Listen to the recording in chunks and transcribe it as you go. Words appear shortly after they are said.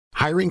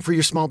Hiring for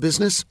your small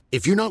business?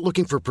 If you're not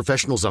looking for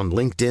professionals on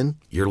LinkedIn,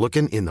 you're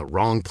looking in the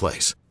wrong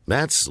place.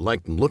 That's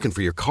like looking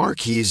for your car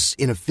keys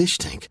in a fish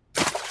tank.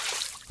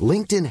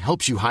 LinkedIn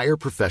helps you hire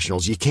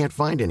professionals you can't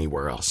find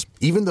anywhere else,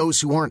 even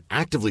those who aren't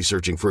actively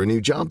searching for a new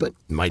job but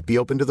might be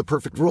open to the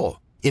perfect role.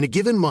 In a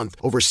given month,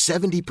 over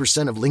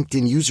 70% of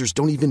LinkedIn users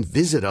don't even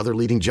visit other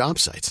leading job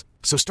sites.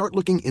 So start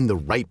looking in the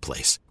right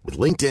place. With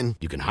LinkedIn,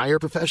 you can hire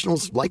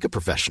professionals like a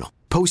professional.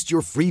 Post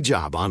your free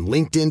job on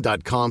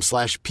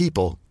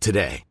linkedin.com/people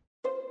today.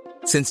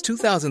 Since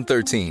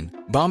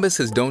 2013, Bombas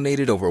has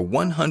donated over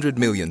 100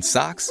 million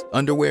socks,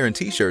 underwear, and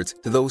T-shirts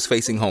to those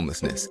facing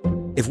homelessness.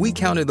 If we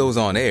counted those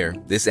on air,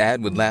 this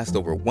ad would last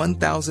over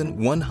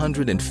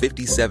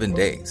 1,157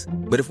 days.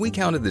 But if we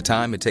counted the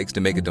time it takes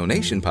to make a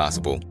donation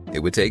possible, it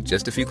would take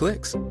just a few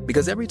clicks.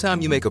 Because every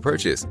time you make a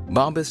purchase,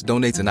 Bombas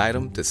donates an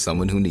item to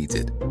someone who needs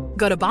it.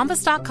 Go to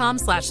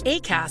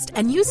bombas.com/ACAST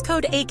and use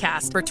code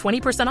ACAST for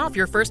 20% off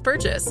your first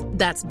purchase.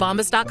 That's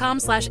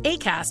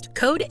bombas.com/ACAST,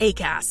 code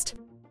ACAST.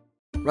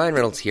 Ryan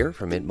Reynolds here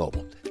from Mint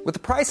Mobile. With the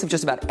price of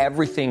just about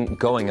everything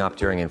going up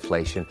during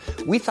inflation,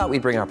 we thought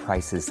we'd bring our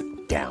prices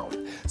down.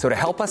 So to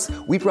help us,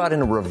 we brought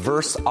in a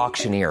reverse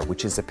auctioneer,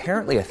 which is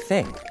apparently a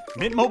thing.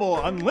 Mint Mobile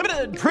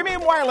Unlimited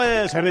Premium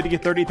Wireless. How to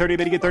get 30, 30,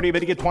 bit to get 30, bit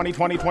to get 20,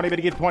 20, 20, bit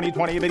to get 20,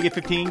 20, bit to get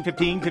 15,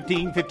 15,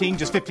 15, 15,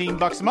 just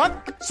 $15 a month?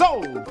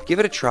 Sold! Give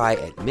it a try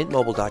at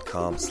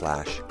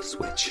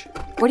mintmobile.com/switch.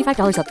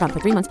 $45 up front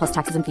for 3 months plus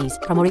taxes and fees.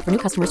 Promo rate for new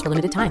customers for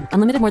limited time.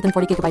 Unlimited more than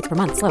 40 gigabytes per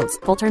month. Slows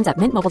full terms at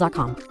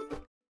mintmobile.com.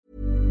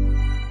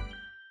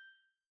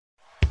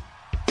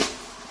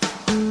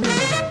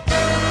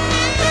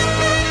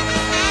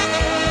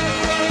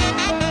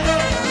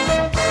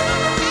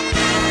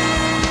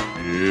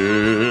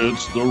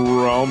 It's the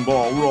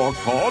Roundball Rock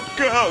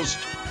Podcast,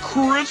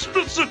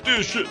 Christmas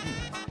edition,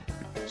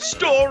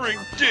 starring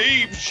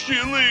Dave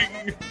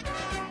Schilling,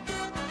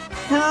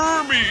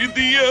 Hermie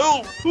the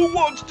elf who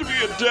wants to be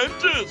a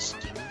dentist,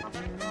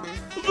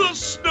 the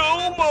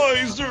Snow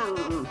Miser,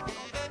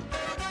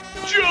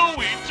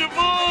 Joey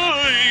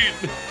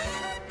Devine,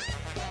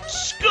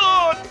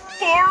 Scott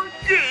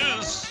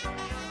Farkas,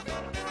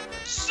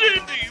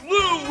 Cindy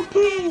Lou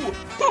who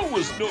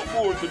was no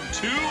more than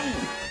 2,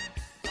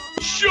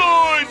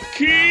 Sean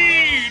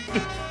Keane,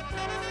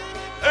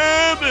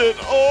 Emmett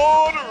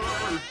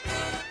Otter,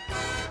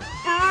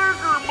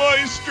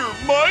 Burgermeister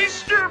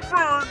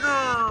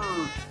Meisterburger,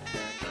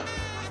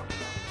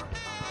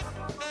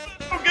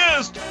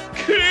 guest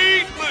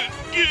Caitlin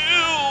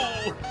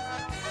Gill,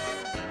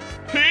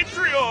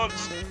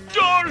 Patreons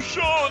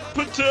Darshan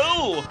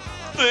Patel,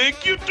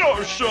 thank you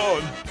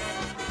Darshan,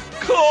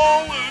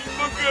 Colin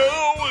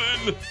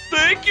McGowan,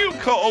 thank you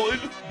Colin,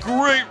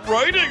 great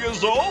writing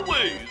as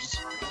always.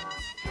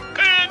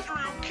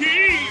 Andrew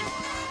Keefe,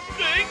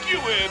 thank you,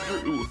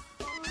 Andrew.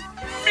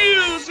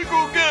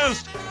 Musical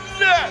guest,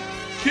 Nat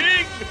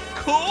King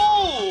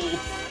Cole.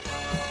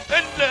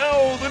 And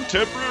now the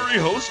temporary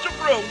host of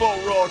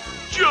Roundball Rock,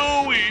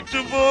 Joey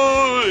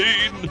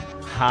Devine.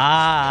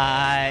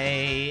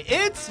 Hi,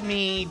 it's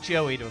me,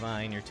 Joey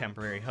Devine, your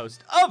temporary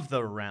host of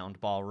the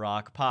Roundball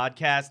Rock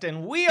podcast,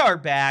 and we are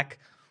back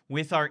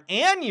with our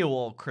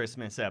annual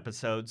Christmas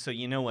episode, so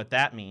you know what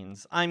that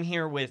means. I'm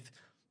here with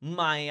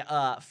my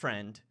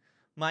friend,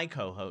 my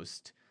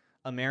co-host,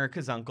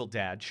 America's Uncle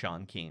Dad,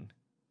 Sean Keane.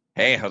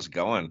 Hey, how's it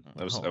going?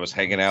 I was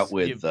hanging out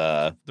with.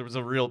 There was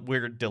a real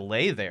weird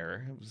delay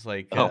there. It was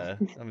like I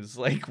was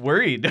like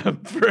worried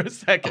for a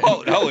second.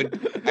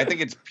 I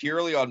think it's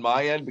purely on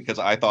my end because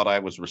I thought I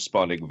was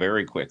responding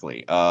very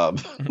quickly. I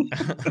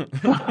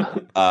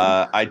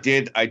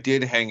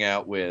did hang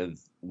out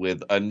with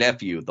a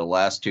nephew the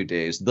last 2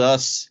 days,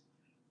 thus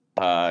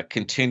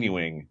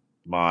continuing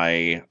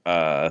my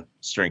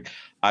string.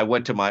 I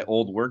went to my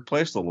old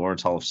workplace, the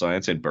Lawrence Hall of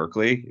Science in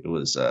Berkeley. It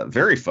was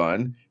very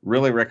fun.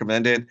 Really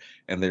recommend it.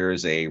 And there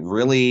is a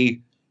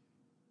really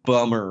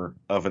bummer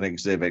of an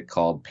exhibit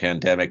called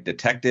Pandemic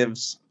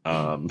Detectives.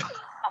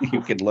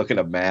 You can look at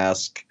a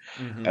mask,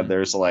 and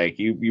there's like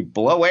you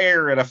blow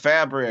air in a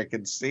fabric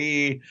and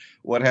see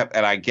what happens.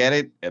 And I get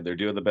it, and they're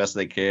doing the best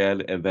they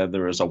can. And then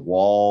there is a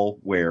wall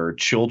where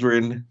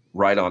children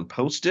write on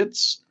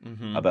Post-its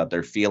about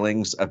their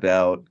feelings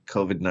about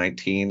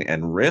COVID-19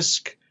 and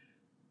risk.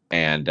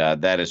 And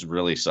that is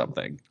really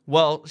something.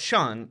 Well,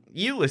 Sean,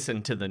 you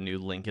listened to the new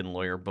Lincoln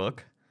Lawyer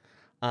book.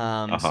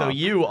 So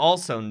you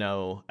also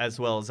know, as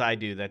well as I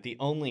do, that the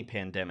only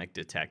pandemic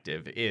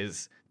detective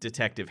is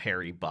Detective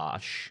Harry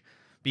Bosch.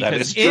 Because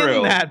that is true.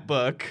 In that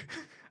book,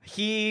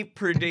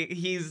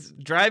 he's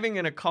driving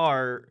in a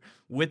car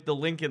with the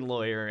Lincoln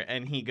Lawyer,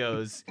 and he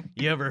goes,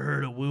 "You ever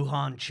heard of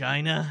Wuhan,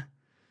 China?"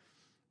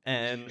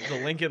 And the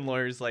Lincoln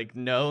Lawyer's like,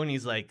 "No," and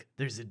he's like,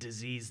 "There's a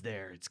disease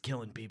there. It's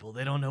killing people.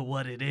 They don't know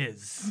what it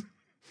is."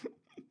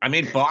 I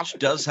mean, Bosch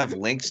does have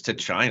links to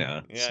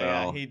China.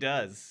 Yeah, he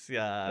does.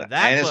 Yeah,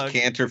 Ennis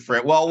Cantor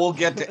friend. Well, we'll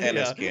get to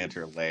Ennis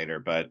Cantor later,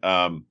 but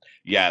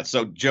yeah.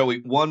 So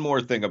Joey, one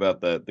more thing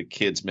about the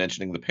kids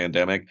mentioning the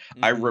pandemic.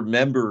 I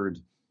remembered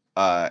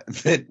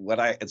that when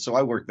I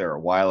worked there a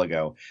while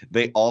ago.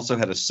 They also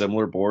had a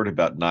similar board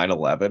about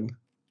 9/11.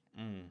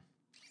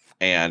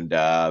 And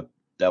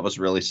that was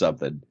really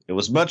something. It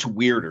was much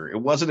weirder.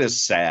 It wasn't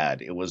as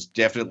sad. It was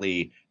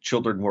definitely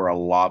children were a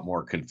lot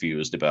more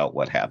confused about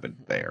what happened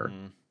there.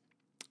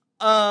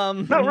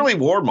 Not really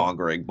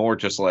warmongering, more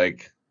just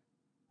like,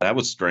 that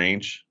was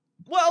strange.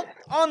 Well,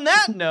 on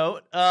that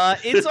note,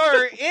 it's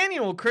our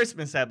annual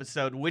Christmas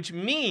episode, which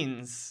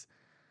means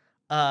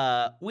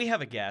we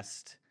have a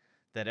guest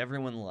that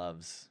everyone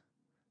loves.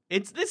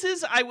 This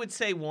is, I would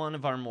say, one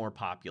of our more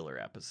popular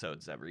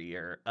episodes every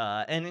year,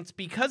 and it's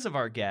because of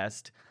our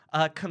guest,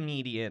 a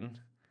comedian,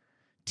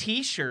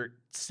 T-shirt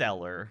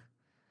seller.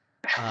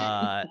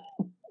 Caitlin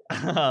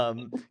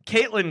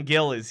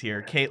Gill is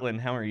here. Caitlin,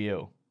 how are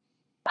you?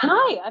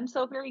 Hi, I'm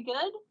so very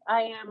good.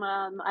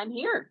 I'm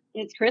here.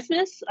 It's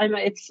Christmas.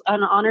 It's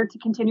an honor to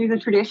continue the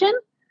tradition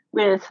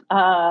with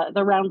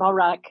the Round Ball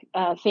Rock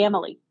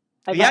family.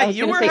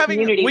 You were having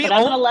community, but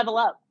I'm going to level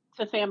up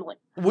to family.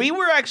 We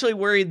were actually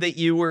worried that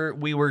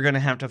we were going to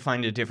have to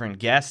find a different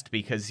guest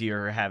because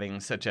you're having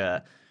such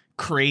a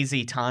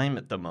crazy time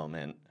at the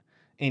moment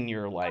in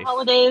your life. The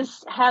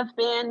holidays have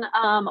been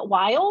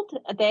wild.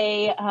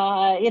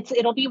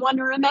 It'll be one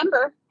to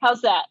remember.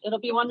 How's that? It'll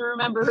be one to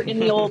remember in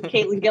the old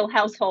Caitlin Gill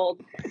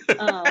household.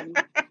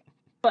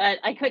 But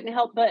I couldn't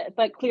help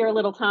but clear a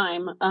little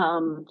time.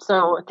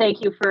 So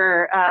thank you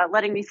for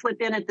letting me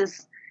slip in at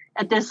this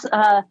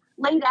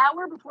late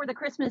hour before the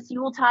Christmas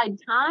Yuletide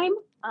time.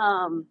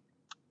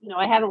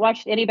 I haven't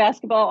watched any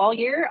basketball all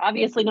year.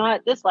 Obviously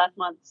not this last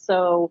month.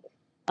 So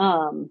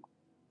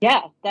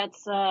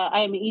that's I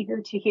am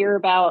eager to hear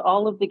about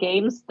all of the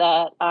games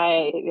that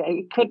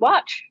I could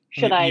watch.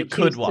 Should I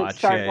choose to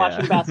start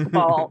watching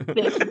basketball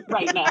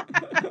right now?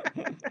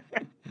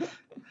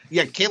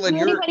 Yeah, Caitlin,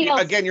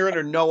 you're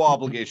under no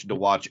obligation to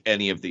watch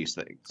any of these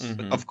things,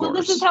 of course. Well,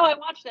 this is how I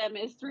watch them,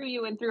 is through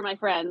you and through my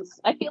friends.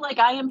 I feel like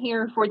I am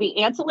here for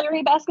the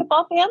ancillary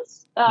basketball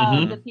fans.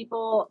 The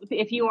people,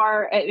 if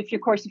you're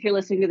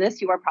listening to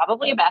this, you are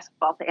probably a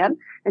basketball fan,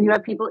 and you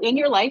have people in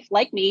your life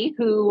like me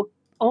who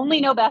only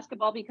know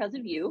basketball because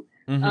of you.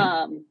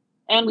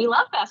 And we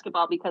love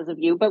basketball because of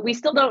you, but we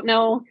still don't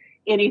know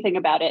anything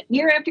about it.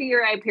 Year after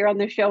year, I appear on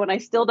this show and I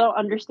still don't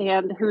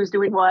understand who's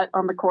doing what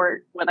on the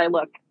court when I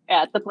look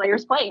at the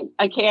players playing.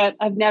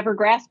 I've never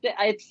grasped it.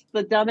 It's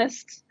the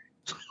dumbest.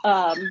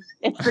 I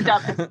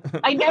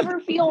never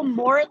feel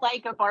more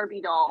like a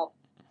Barbie doll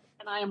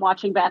when I am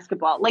watching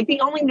basketball. Like, the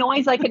only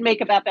noise I can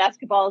make about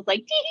basketball is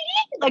like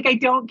I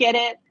don't get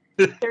it.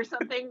 There's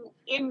something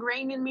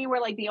ingrained in me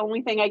where, like, the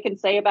only thing I can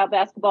say about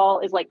basketball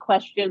is like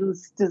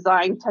questions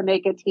designed to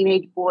make a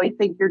teenage boy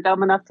think you're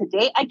dumb enough to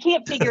date. I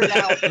can't figure it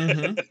out.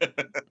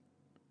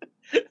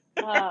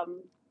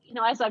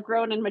 As I've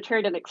grown and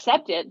matured and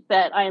accepted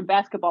that I am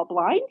basketball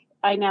blind,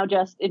 I now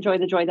just enjoy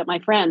the joy that my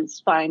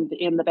friends find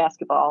in the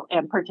basketball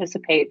and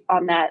participate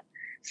on that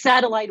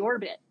satellite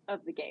orbit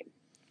of the game.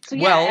 So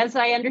as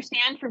I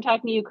understand from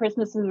talking to you,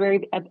 Christmas is a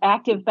very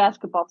active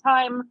basketball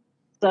time.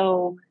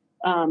 So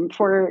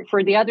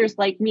for the others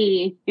like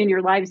me in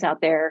your lives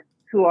out there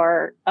who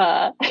are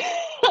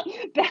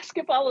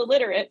basketball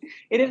illiterate,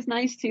 it is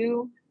nice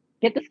to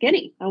get the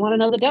skinny. I want to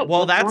know the dope.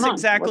 Well, that's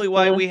exactly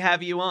why we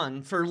have you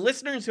on. For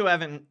listeners who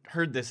haven't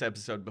heard this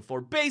episode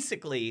before,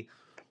 basically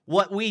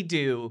what we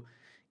do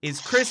is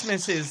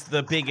Christmas is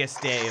the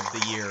biggest day of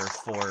the year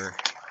for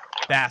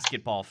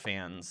basketball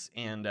fans.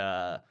 And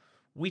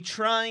we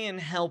try and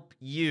help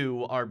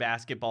you, our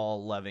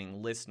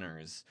basketball-loving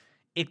listeners,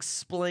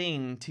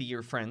 explain to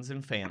your friends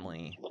and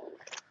family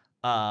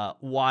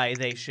why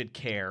they should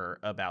care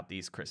about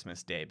these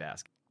Christmas Day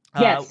basketball.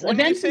 Yes, would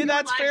you say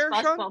that's fair,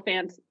 Sean?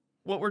 Fans.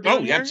 What we're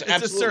doing here? It's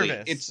absolutely.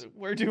 A service.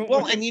 We're doing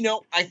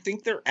I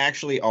think there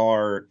actually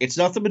are. It's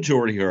not the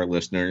majority of our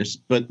listeners,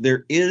 but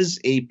there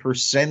is a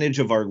percentage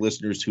of our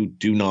listeners who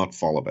do not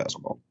follow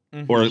basketball,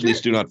 or at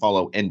least do not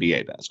follow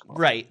NBA basketball.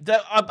 Right.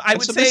 I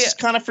would say this is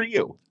kind of for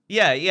you.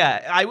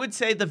 Yeah. I would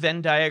say the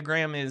Venn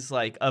diagram is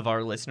like of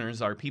our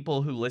listeners are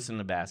people who listen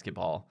to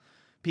basketball,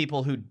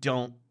 people who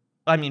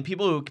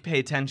pay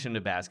attention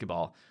to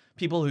basketball,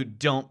 people who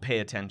don't pay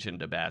attention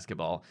to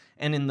basketball,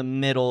 and in the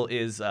middle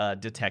is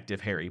Detective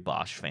Harry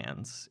Bosch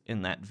fans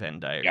in that Venn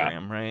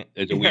diagram, right?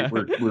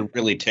 We're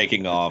really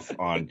taking off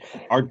on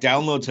our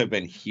downloads have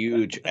been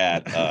huge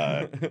at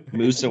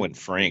Musso and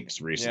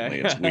Frank's recently.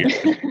 Yeah. It's weird.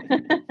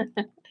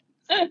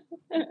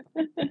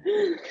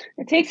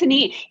 It takes a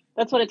niche.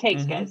 That's what it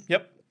takes, guys.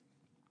 Yep.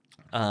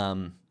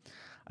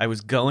 I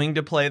was going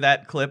to play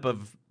that clip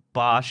of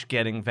Bosch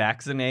getting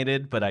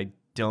vaccinated, but I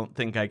don't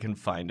think I can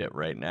find it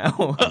right now.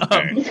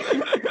 Okay.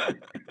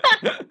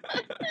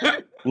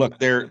 Look,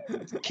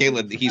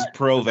 Caitlin, he's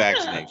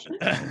pro-vaccination.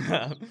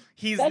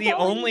 He's the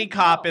only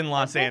cop in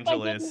Los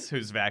Angeles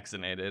who's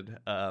vaccinated.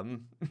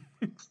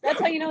 That's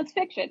how you know it's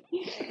fiction.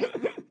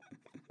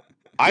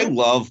 I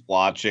love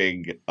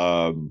watching.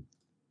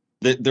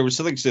 There was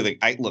something soothing.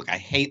 I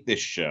hate this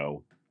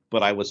show,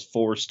 but I was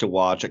forced to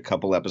watch a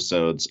couple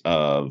episodes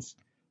of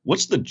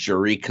what's the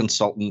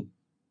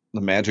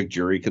magic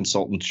jury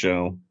consultant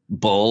show?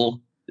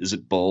 Bull? Is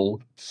it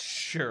Bull?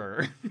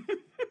 Sure.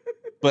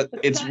 but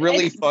it's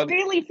really fun. It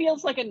really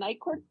feels like a Night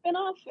Court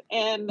spinoff,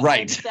 and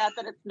right. I'm sad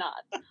that it's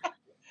not.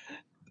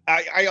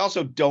 I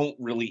also don't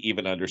really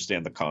even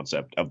understand the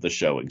concept of the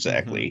show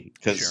exactly,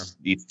 because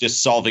it's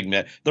just solving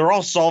they're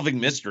all solving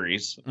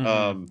mysteries.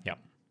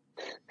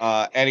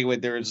 Anyway,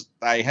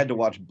 I had to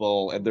watch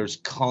Bull, and there's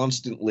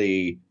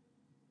constantly,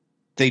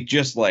 they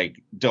just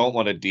like don't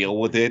want to deal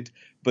with it,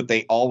 but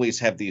they always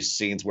have these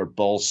scenes where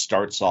Bull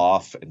starts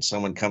off and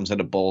someone comes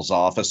into Bull's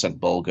office and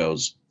Bull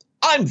goes,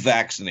 "I'm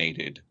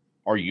vaccinated.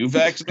 Are you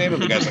vaccinated?"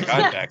 The guy's like,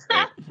 "I'm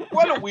vaccinated.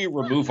 Why don't we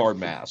remove our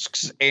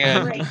masks?"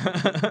 And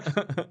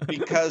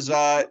because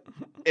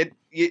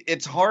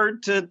it's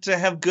hard to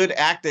have good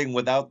acting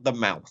without the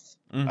mouth,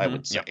 I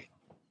would say.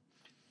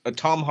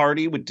 Tom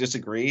Hardy would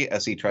disagree,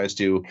 as he tries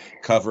to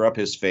cover up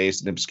his face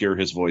and obscure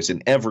his voice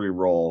in every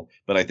role,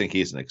 but I think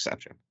he's an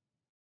exception.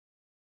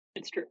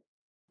 It's true.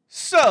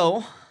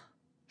 So,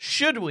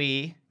 should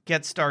we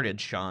get started,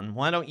 Sean?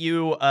 Why don't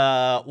you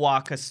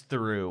walk us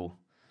through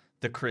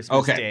the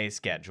Christmas Day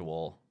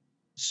schedule?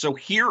 So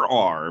here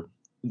are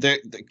the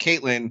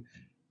Caitlin,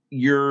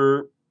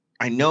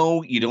 I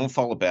know you don't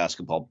follow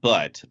basketball,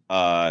 but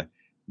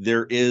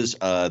there is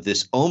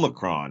this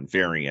Omicron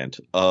variant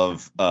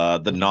of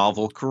the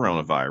novel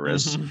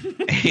coronavirus,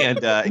 and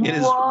it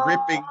is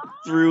ripping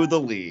through the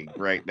league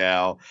right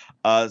now.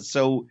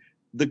 So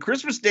the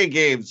Christmas Day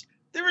games,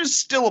 there is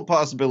still a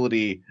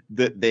possibility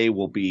that they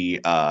will be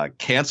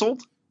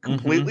canceled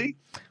completely.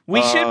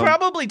 We should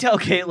probably tell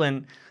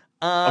Caitlin.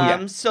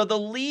 So the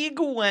league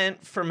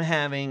went from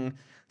having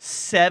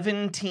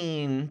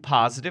 17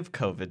 positive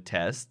COVID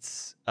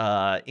tests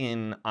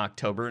in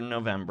October and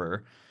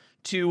November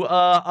to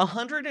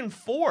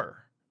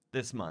 104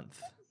 this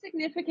month.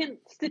 Significant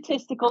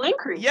statistical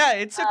increase. Yeah,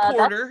 it's a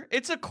quarter.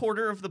 It's a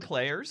quarter of the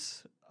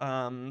players.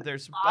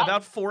 There's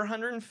about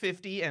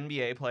 450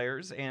 NBA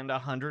players, and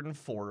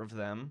 104 of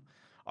them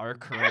are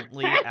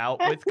currently out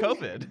with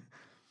COVID.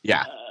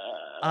 Yeah.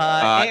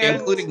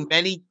 Including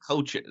many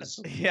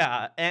coaches.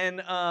 Yeah, and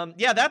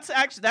that's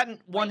actually that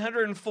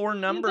 104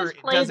 number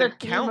doesn't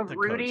count the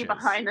Rudy coaches.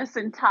 Behind this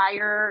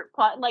entire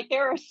plot. Like,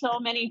 there are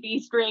so many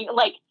B-string.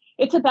 Like,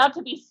 it's about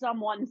to be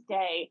someone's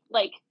day.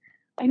 Like,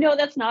 I know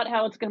that's not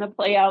how it's going to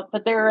play out,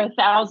 but there are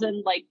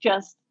 1,000 like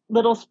just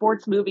little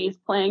sports movies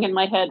playing in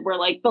my head where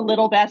like the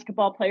little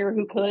basketball player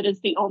who could is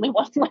the only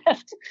one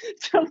left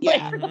to play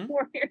for the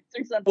Warriors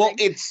or something. Well,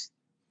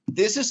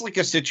 this is like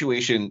a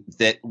situation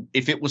that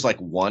if it was like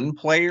one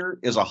player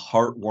is a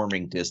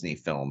heartwarming Disney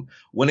film.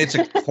 When it's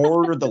a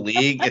quarter of the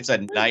league, it's a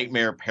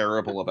nightmare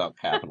parable about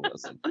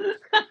capitalism.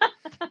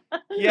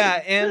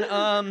 Yeah,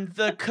 and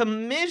the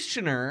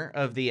commissioner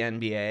of the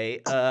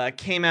NBA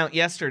came out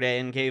yesterday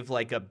and gave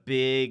like a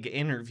big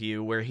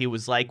interview where he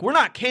was like, "We're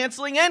not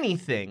canceling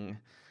anything."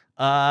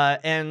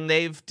 And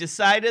they've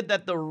decided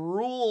that the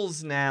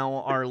rules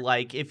now are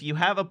like, if you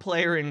have a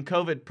player in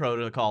COVID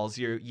protocols,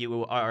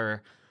 you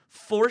are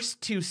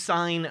forced to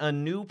sign a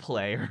new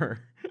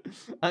player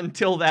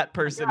until that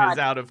person is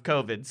out of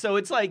COVID. So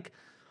it's like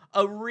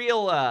a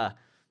real,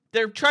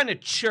 they're trying to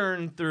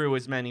churn through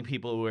as many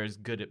people who are as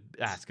good at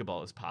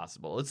basketball as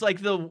possible. It's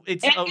like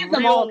it's and a give real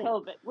them all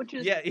COVID, which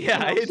is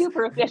it's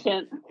super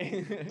efficient.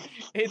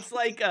 It's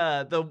like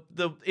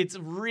it's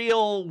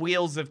real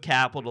wheels of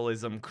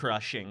capitalism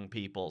crushing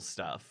people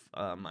stuff.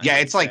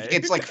 It's like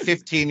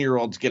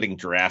 15-year-olds getting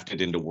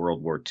drafted into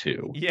World War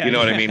II. Yeah, you know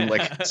what I mean?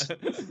 Like.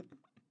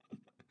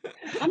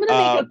 I'm going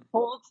to make a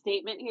bold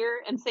statement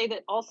here and say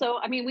that also,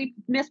 I mean, we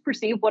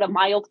misperceive what a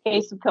mild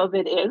case of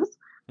COVID is.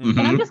 And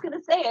I'm just going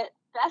to say it.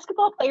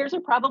 Basketball players are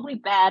probably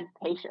bad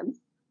patients.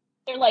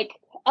 They're like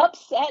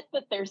upset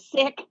that they're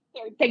sick.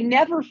 They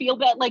never feel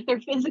bad. Like they're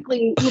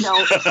physically,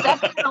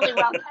 exceptionally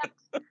well kept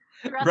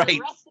throughout the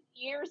rest of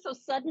the year. So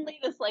suddenly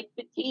this like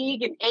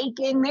fatigue and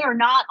aching, they are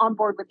not on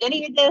board with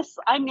any of this.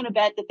 I'm going to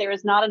bet that there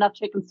is not enough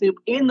chicken soup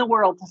in the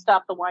world to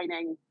stop the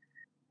whining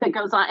that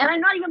goes on. And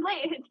I'm not even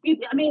blaming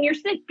it. I mean, you're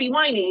sick, be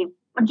whiny.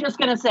 I'm just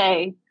going to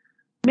say,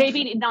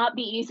 maybe not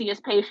be easy as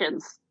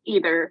patients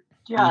either.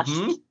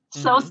 Just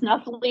so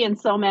snuffly and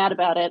so mad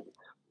about it.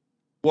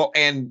 Well,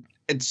 and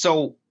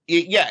so,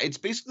 it's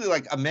basically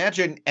like,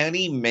 imagine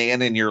any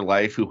man in your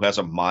life who has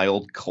a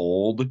mild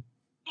cold.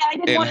 Yeah, I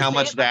didn't want to how say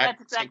much it, but that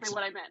that's exactly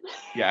what I meant.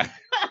 Yeah.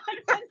 I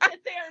meant that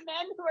there are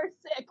men who are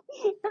sick,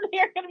 and they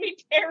are going to be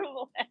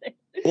terrible at it.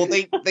 Well,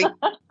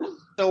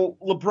 so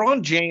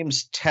LeBron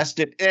James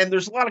tested, and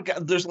there's a lot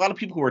of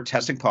people who are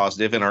testing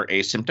positive and are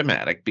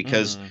asymptomatic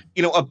because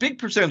a big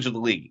percentage of the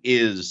league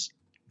is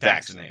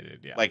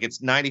vaccinated. Yeah. Like it's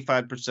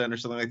 95% or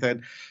something like that.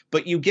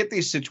 But you get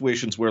these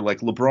situations where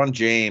like LeBron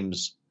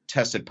James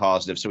tested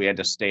positive, so he had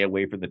to stay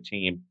away from the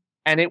team,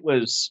 and it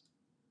was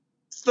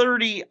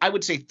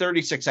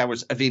 36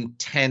 hours of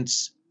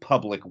intense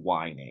public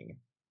whining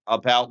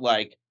about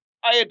like,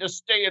 I had to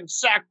stay in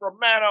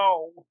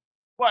Sacramento.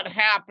 What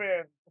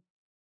happened?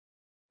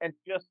 And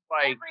just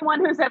like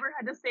everyone who's ever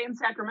had to stay in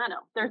Sacramento,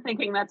 they're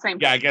thinking that same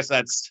thing. Yeah, I guess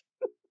that's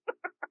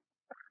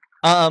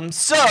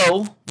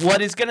So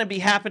what is going to be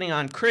happening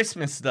on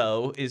Christmas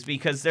though is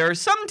because there are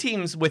some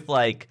teams with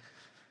like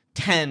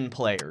 10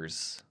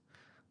 players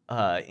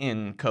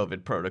in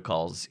COVID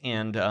protocols,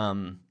 and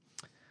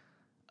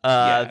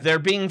they're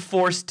being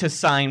forced to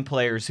sign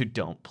players who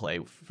don't play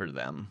for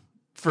them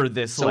for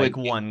this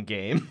one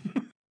game.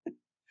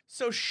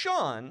 So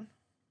Sean,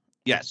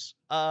 yes,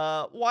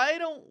 why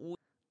don't we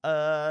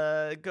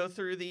go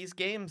through these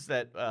games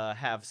that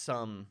have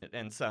some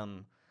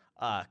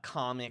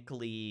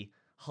comically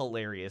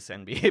hilarious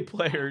NBA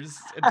players,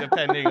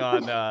 depending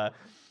on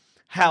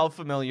how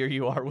familiar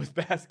you are with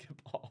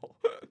basketball.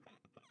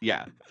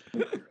 Yeah.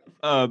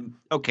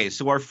 Okay,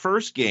 so our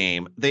first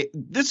game,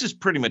 this is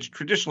pretty much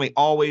traditionally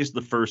always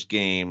the first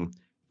game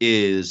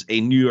is a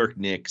New York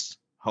Knicks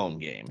home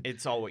game.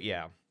 It's always,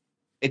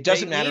 It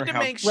doesn't matter how. They need to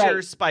make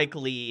sure Spike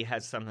Lee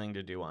has something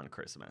to do on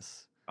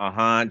Christmas.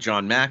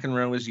 John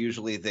McEnroe is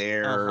usually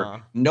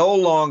there. No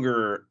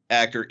longer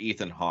actor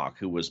Ethan Hawke,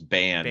 who was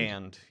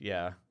banned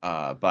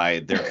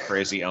by their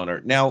crazy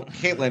owner. Now,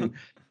 Caitlin,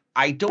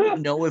 I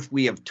don't know if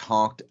we have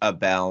talked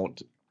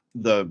about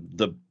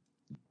the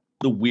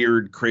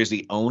weird,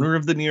 crazy owner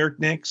of the New York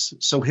Knicks.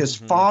 So his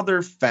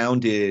father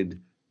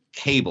founded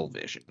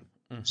Cablevision.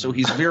 So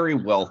he's very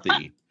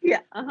wealthy.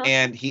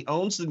 And he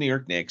owns the New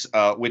York Knicks,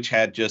 which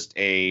had just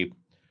a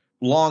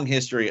long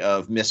history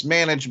of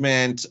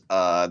mismanagement.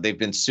 They've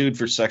been sued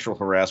for sexual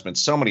harassment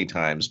so many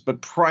times.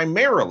 But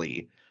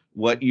primarily,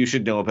 what you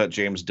should know about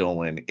James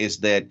Dolan is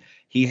that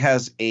he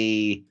has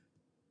a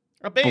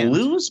band.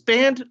 Blues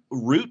band,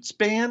 roots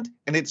band,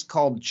 and it's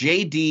called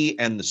JD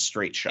and the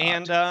Straight Shot.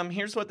 And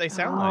here's what they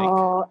sound like.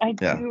 Oh, I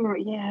do,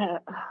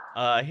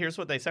 here's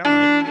what they sound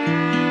like.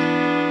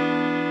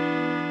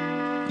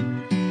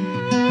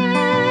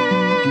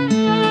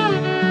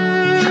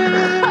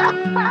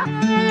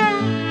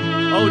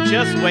 Oh,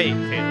 just wait,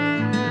 Caitlin.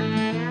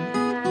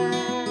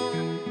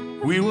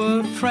 We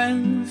were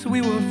friends,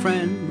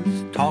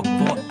 talked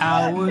for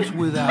hours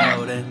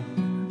without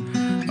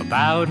end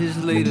about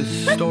his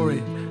latest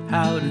story,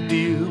 how to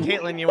deal.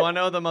 Caitlin, you want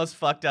to know the most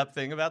fucked up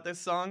thing about this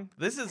song?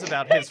 This is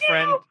about his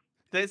friend.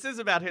 This is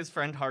about his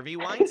friend Harvey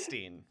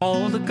Weinstein.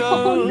 All the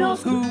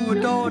girls who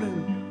adored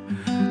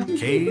him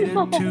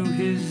catered to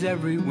his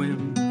every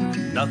whim.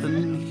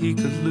 Nothing he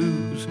could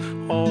lose.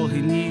 All he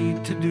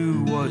needed to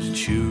do was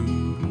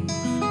choose.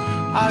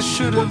 I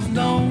should have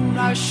known,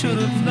 I should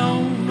have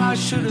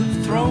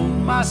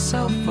thrown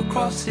myself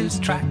across his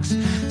tracks,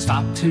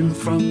 stopped him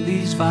from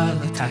these vile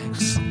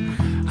attacks.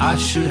 I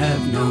should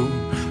have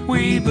known,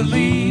 we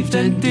believed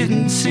and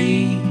didn't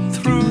see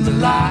through the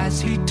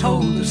lies he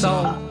told us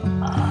all,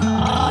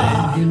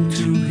 led him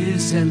to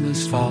his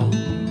endless fall.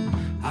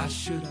 I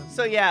should have.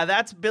 So yeah,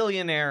 that's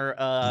billionaire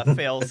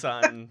fail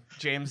son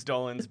James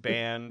Dolan's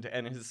band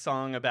and his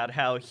song about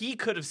how he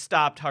could have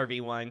stopped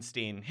Harvey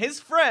Weinstein, his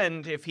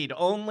friend, if he'd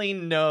only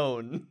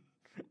known.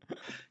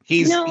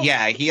 He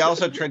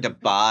also tried to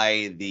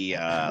buy the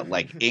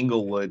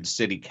Inglewood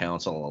City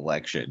Council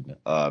election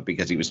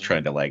because he was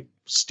trying to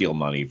steal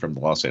money from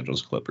the Los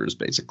Angeles Clippers,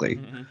 basically.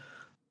 Mm-hmm.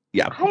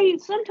 Yeah. I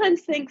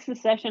sometimes think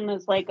secession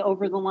is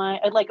over the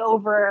line,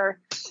 over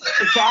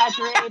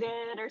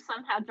exaggerated or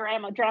somehow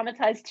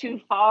dramatized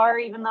too far,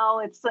 even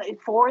though it's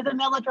for the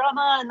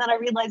melodrama. And then I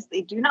realized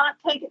they do not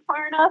take it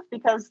far enough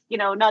because,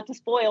 not to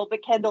spoil,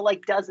 but Kendall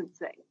doesn't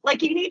sing.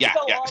 You need to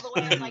go all the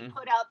way and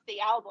put out the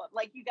album.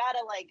 You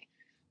gotta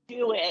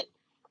do it.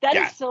 That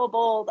is so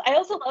bold. I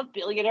also love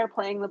Billionaire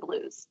playing the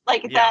blues. The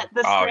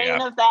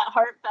strain of that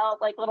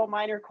heartfelt, little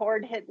minor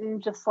chord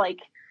hitting, just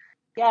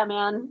yeah,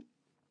 man.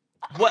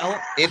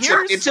 Well,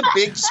 it's a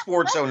big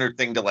sports owner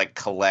thing to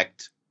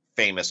collect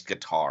famous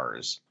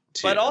guitars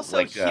too. But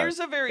also here's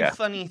a very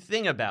funny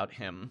thing about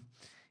him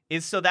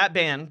is so that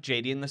band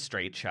JD and the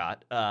Straight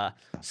Shot,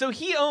 so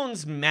he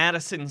owns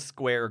Madison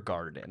Square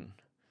Garden.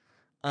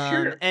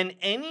 Sure. And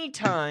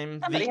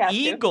anytime the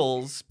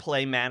Eagles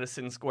play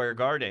Madison Square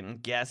Garden,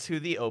 guess who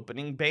the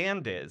opening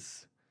band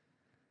is?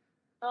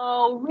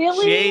 Oh,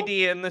 really?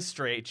 JD and the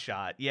Straight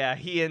Shot. Yeah,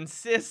 he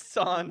insists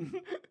on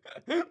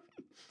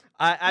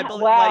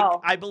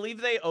I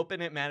believe they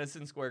open at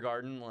Madison Square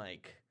Garden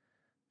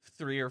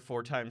 3 or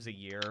 4 times a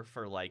year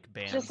for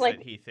bands just that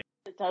he thinks.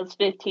 It does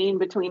 15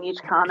 between each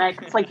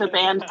comic. It's the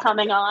band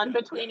coming on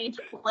between each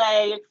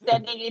play,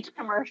 extending each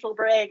commercial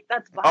break.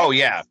 That's violence. Oh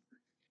yeah.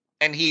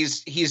 And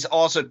he's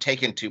also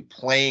taken to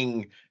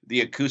playing the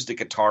acoustic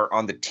guitar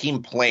on the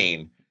team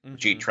plane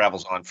which he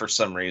travels on for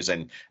some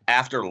reason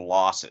after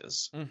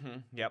losses. Mm-hmm.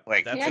 Yep.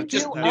 That's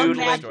just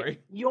noodling story.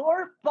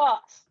 Your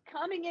boss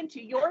coming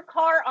into your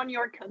car on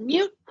your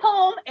commute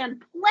home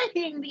and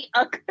playing the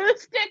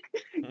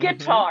acoustic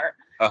guitar.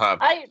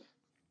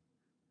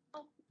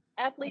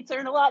 Athletes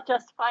earn a lot,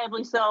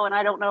 justifiably so, and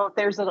I don't know if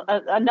there's a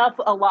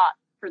lot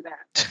for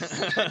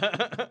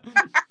that.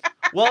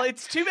 Well,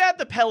 it's too bad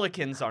the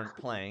Pelicans aren't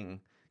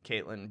playing,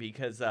 Caitlin,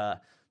 because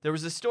there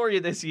was a story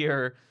this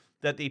year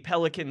that the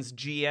Pelicans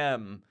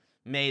GM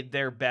made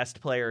their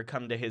best player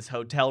come to his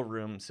hotel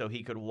room so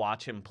he could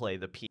watch him play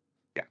the piano.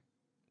 Yeah.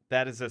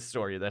 that is a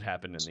story that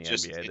happened in the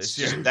NBA this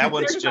year. That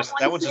one's just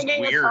weird. I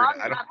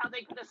don't know how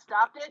they could have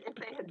stopped it if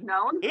they had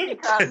known,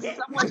 because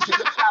someone should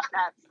have stopped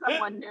that.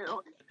 Someone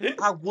knew.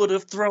 I would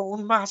have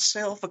thrown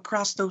myself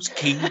across those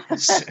keys.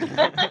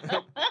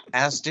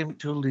 Asked him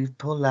to leave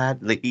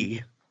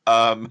politely.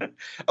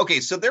 Okay,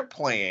 so they're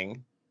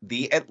playing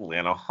the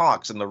Atlanta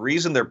Hawks, and the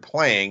reason they're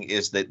playing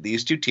is that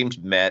these two teams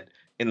met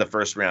in the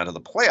first round of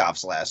the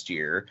playoffs last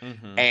year.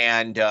 Mm-hmm.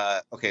 And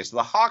okay, so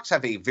the Hawks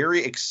have a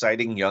very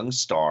exciting young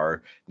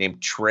star named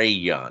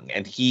Trae Young,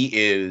 and he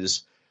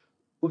is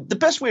the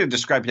best way to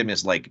describe him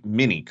is like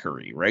mini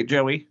Curry, right,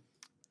 Joey?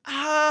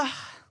 I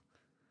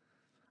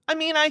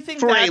mean, I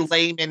think for that's, a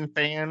layman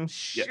fan,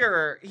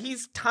 sure. Yeah.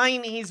 He's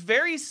tiny. He's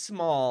very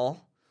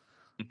small.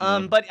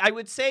 Mm-hmm. But I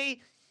would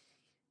say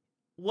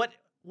what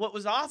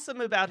was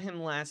awesome about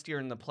him last year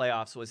in the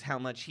playoffs was how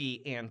much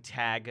he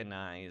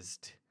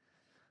antagonized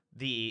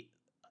the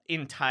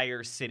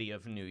entire city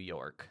of New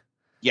York.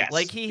 Yes.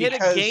 Like he hit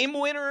a game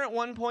winner at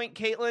one point,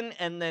 Caitlin,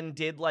 and then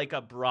did like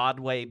a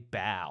Broadway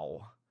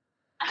bow.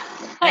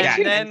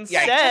 And then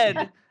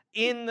said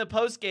in the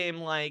postgame,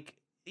 like,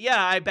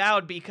 yeah, I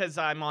bowed because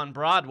I'm on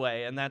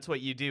Broadway, and that's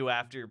what you do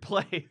after your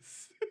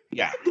plays.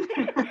 Yeah.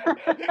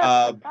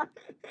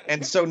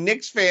 And so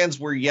Knicks fans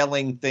were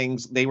yelling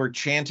things. They were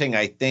chanting,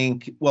 I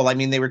think. Well, I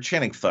mean, they were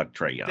chanting "fuck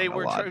Trae Young" a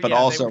lot, but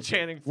also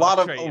chanting a lot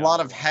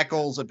of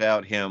heckles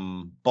about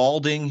him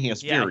balding. He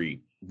has very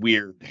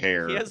weird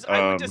hair.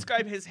 I would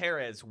describe his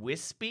hair as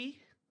wispy.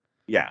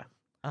 Yeah.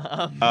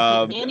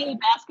 Any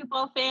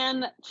basketball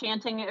fan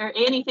chanting or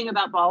anything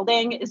about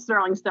balding is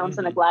throwing stones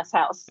in a glass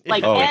house.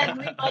 Like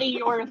everybody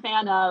you're a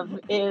fan of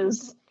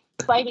is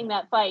fighting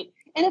that fight.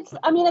 And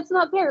it's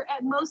not fair.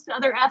 Most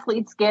other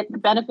athletes get the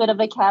benefit of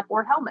a cap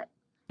or helmet.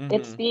 Mm-hmm.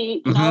 It's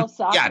the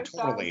soccer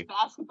stars,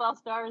 basketball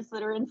stars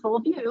that are in full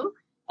view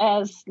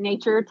as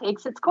nature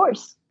takes its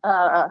course. What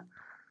are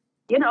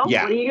you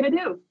going to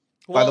do?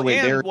 Well, by the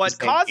way, what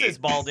causes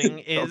balding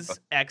is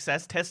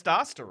excess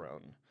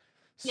testosterone.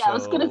 Yeah, I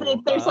was going to say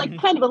there's like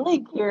kind of a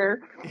link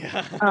here.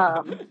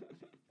 Yeah.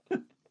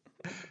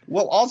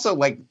 Well, also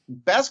like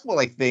basketball,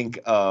 I think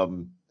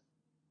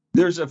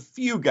there's a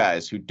few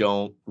guys who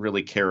don't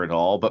really care at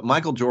all, but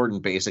Michael Jordan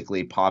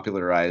basically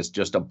popularized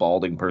just a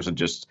balding person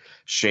just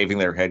shaving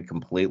their head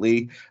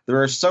completely.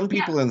 There are some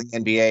people in the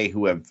NBA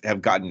who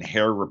have gotten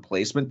hair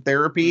replacement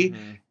therapy,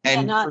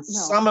 and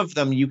some of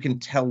them you can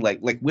tell like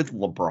with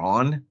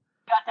LeBron.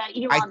 Got that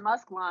Elon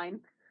Musk line.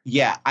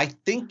 Yeah, I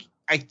think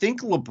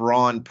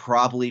LeBron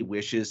probably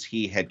wishes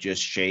he had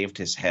just shaved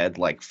his head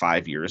like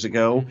 5 years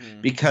ago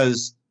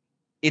because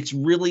it's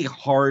really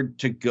hard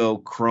to go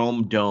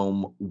chrome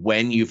dome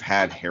when you've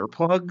had hair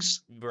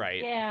plugs.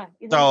 Right. Yeah.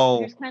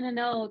 So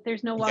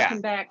there's no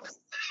walking back.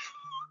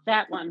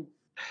 That one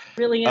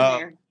really in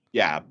there.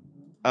 Yeah.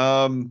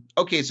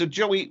 Okay. So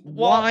Joey,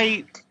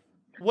 why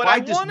I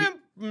want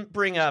to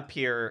bring up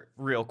here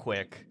real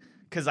quick,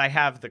 because I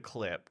have the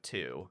clip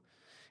too,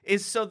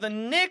 is so the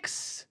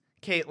Knicks,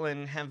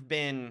 Caitlin, have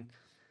been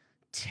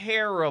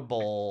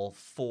terrible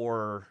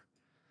for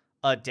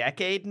a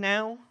decade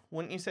now.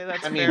 Wouldn't you say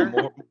that's fair? I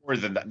mean, more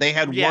than that. They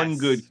had one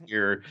good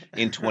year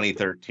in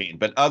 2013,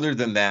 but other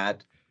than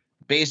that,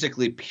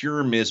 basically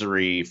pure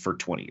misery for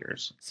 20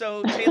 years.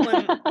 So,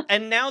 Caitlin,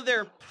 and now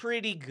they're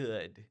pretty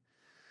good.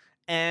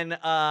 And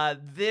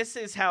this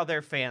is how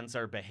their fans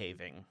are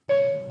behaving.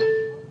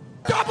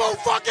 Double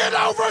fucking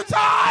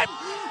overtime!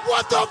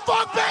 What the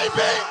fuck,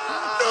 baby?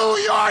 New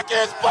York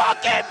is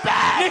fucking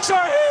back! Knicks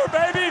are here,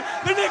 baby!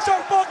 The Knicks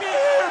are fucking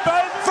here,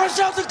 baby! Fresh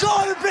out the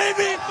garden,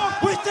 baby!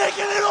 We're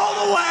taking it all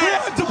the way! We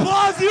had de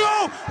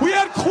Blasio! We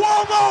had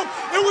Cuomo!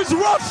 It was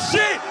rough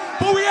shit!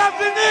 But we have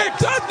the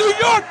Knicks! That's New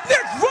York!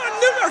 Knicks run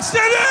New York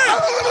City!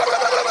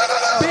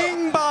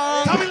 Bing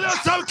bong! Tell me a little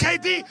something,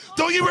 KD!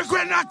 Don't you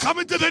regret not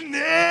coming to the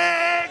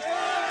Knicks?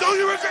 Don't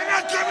you regret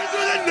not coming to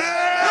the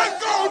Knicks? Let's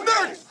go,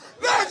 Knicks!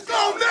 Let's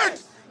go,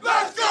 Knicks!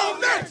 Let's go,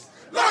 Knicks!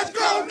 Let's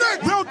go,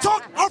 Knicks! Real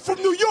talk, I'm from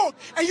New York,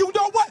 and you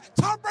know what?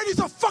 Tom Brady's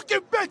a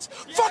fucking bitch.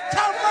 Fuck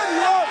Tom Brady,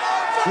 yo.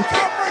 Fuck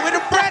Tom Brady. Where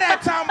the bread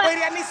at, Tom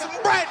Brady? I need some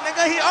bread,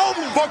 nigga. He owe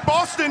me. Fuck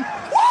Boston.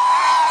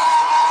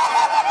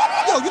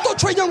 Yo, you thought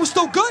Trae Young was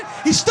still good?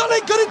 He still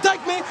ain't good at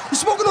Dykeman. You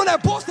smoking on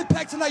that Boston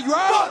pack tonight, you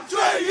heard? Fuck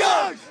Trae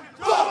Young!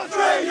 Fuck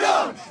Trae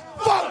Young!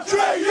 Fuck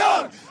Trae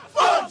Young!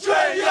 Fuck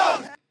Trae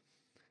Young!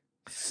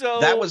 So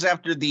that was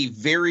after the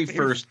very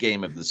first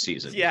game of the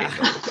season. Yeah.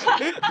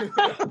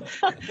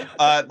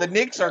 The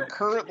Knicks are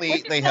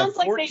currently they have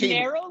 14. Like they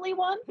narrowly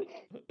won.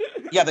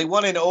 Yeah, they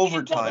won in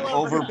overtime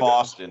over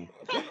Boston.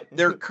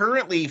 They're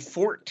currently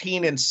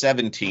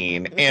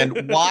 14-17,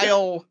 and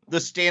while the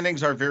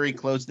standings are very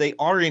close, they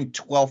are in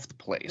 12th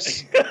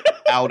place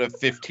out of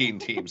 15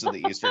 teams in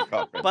the Eastern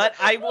Conference. But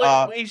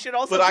we should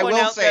also point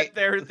out that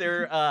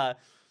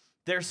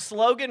their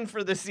slogan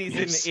for the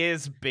season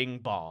is "Bing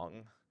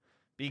Bong."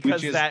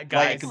 Because that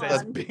guy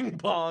says "bing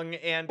bong"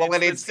 and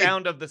it's the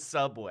sound of the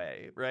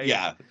subway, right?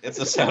 Yeah, it's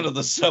the sound of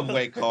the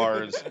subway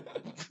cars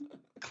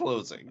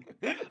closing.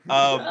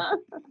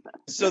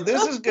 So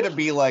this is going to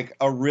be like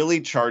a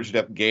really charged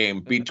up game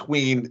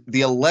between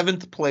the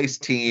 11th place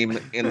team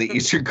in the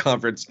Eastern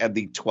Conference and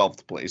the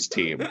 12th place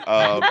team.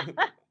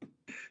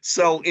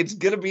 So it's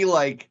going to be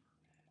like,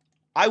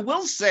 I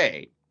will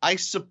say, I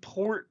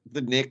support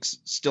the Knicks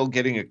still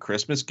getting a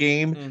Christmas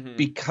game Mhm.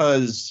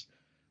 because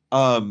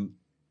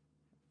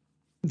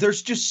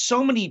there's just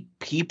so many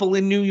people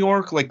in New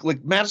York. Like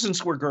Madison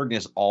Square Garden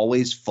is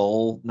always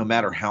full, no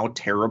matter how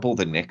terrible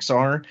the Knicks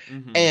are.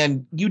 Mhm.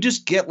 And you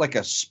just get like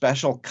a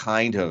special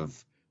kind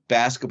of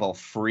basketball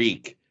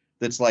freak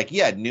that's like,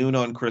 yeah, noon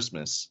on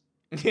Christmas.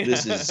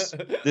 This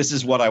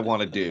is what I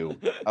want to do.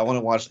 I want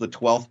to watch the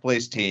 12th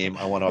place team.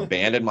 I want to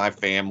abandon my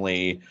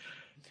family,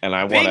 and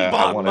I want to. Bing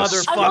bong,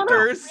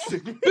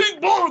 motherfuckers! Bing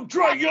bong,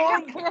 Trae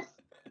Young.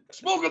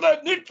 Smoking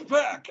that Knicks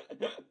pack.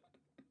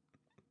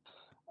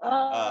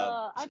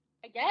 I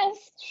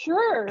guess,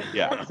 sure.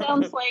 Yeah. That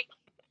sounds like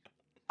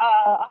a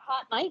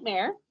hot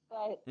nightmare,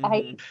 but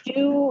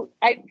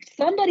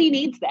somebody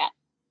needs that.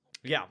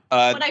 Yeah.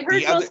 What I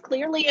heard most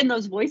clearly in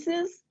those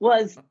voices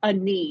was a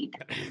need.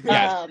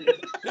 Yeah.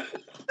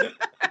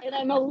 And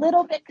I'm a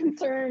little bit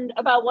concerned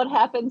about what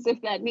happens if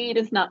that need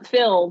is not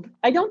filled.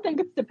 I don't think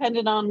it's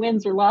dependent on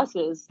wins or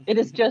losses. It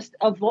is just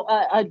a void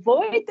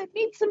that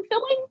needs some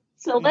filling.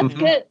 So let's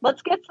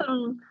get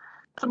some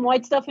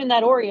white stuff in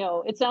that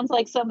Oreo. It sounds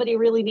like somebody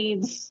really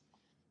needs.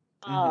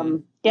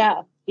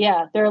 Yeah.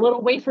 They're a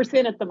little wafer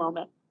thin at the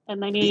moment,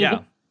 and they need.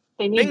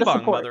 They need Bing the bong,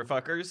 support.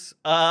 motherfuckers.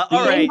 All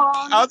right.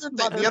 The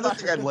other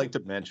thing I'd like to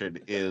mention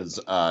is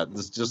this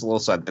is just a little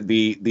side.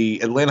 The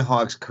Atlanta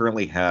Hawks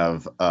currently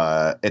have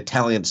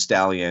Italian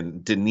stallion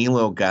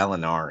Danilo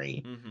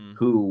Gallinari,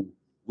 who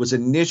was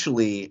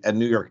initially a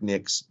New York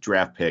Knicks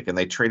draft pick, and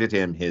they traded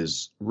him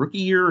his rookie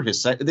year.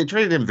 They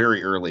traded him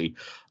very early.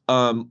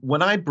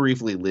 When I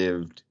briefly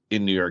lived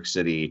in New York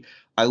City,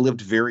 I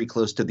lived very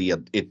close to the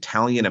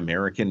Italian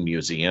American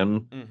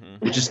Museum,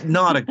 which is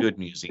not a good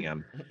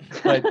museum,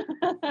 but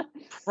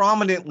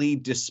prominently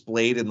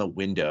displayed in the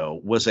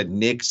window was a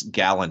Knicks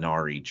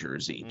Gallinari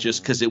jersey,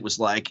 just because it was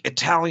like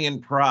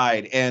Italian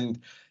pride. And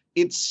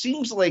it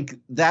seems like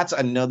that's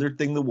another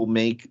thing that will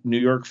make New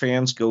York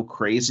fans go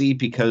crazy,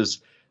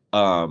 because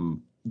the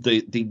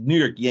New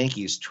York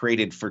Yankees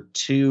traded for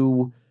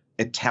 2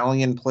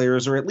 Italian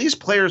players, or at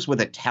least players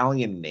with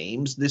Italian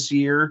names this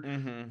year,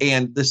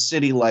 and the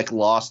city like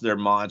lost their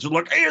minds. They're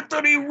like,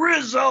 Anthony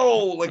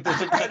Rizzo, like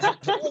there's a guy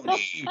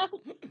Tony,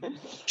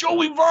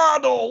 Joey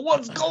Votto,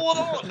 what's going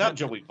on? Not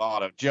Joey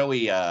Votto,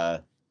 Joey.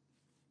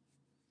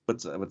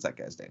 What's that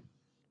guy's name?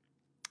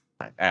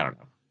 I don't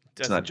know.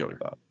 It's not Joey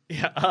Votto.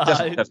 Yeah,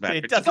 doesn't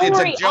matter. Don't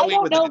worry, I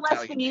don't know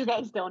less than you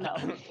guys don't know.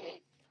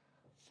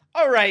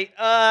 All right,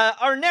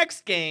 our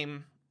next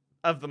game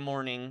of the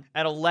morning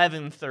at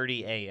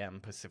 11:30 a.m.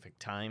 Pacific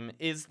time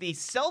is the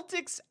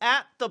Celtics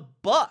at the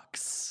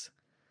Bucks.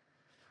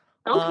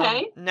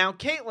 Okay. Now,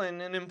 Caitlin,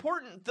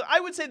 I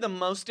would say the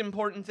most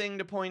important thing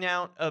to point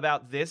out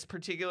about this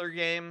particular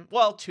game,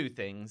 well, 2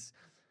 things.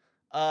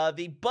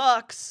 The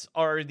Bucks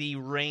are the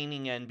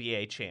reigning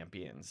NBA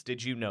champions.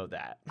 Did you know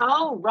that?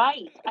 Oh,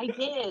 right. I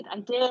did.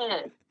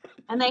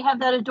 And they have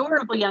that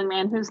adorable young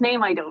man whose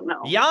name I don't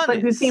know. Giannis. But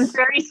who seems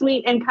very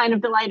sweet and kind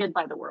of delighted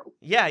by the world.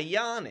 Yeah,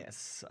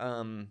 Giannis.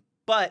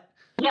 But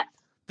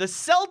the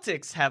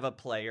Celtics have a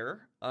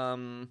player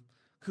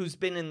who's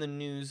been in the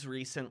news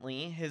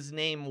recently. His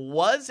name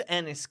was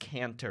Enes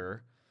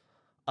Kanter.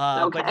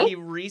 But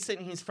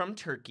he's from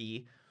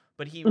Turkey,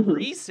 but he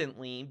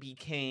recently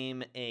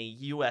became a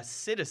U.S.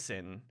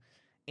 citizen,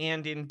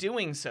 and in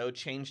doing so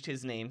changed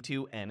his name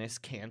to Enes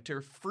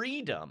Kanter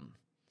Freedom.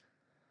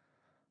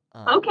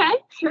 Okay,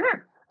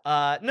 sure.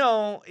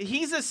 No,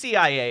 he's a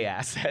CIA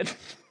asset.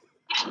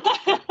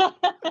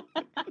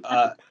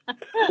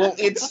 Well,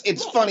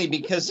 it's funny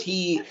because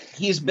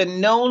he's been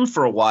known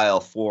for a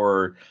while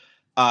for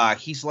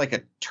he's like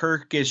a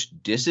Turkish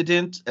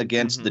dissident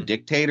against the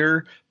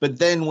dictator, but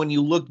then when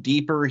you look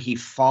deeper, he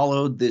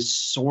followed this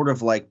sort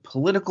of like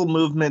political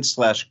movement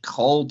 /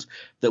 cult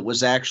that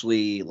was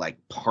actually like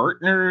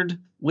partnered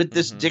with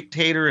this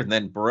dictator and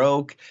then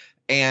broke.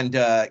 And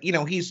he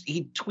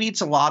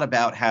tweets a lot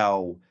about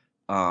how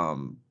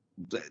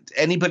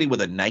anybody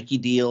with a Nike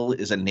deal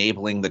is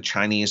enabling the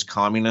Chinese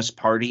Communist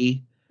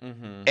Party.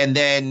 And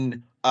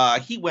then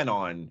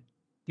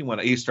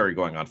he started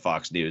going on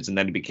Fox News, and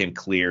then it became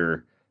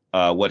clear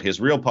what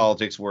his real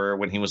politics were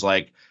when he was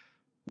like,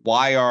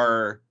 why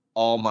are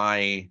all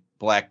my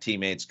black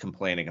teammates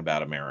complaining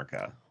about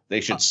America? They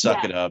should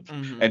suck it up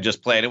and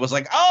just play it. It was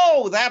like,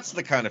 oh, that's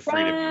the kind of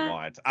freedom you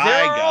want.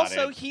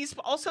 He's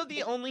also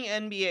the only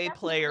NBA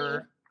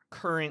player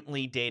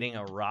currently dating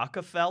a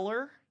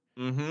Rockefeller.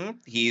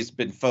 He's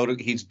been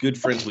he's good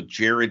friends with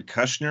Jared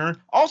Kushner,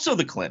 also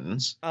the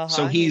Clintons.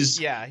 So he's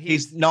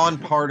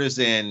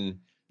nonpartisan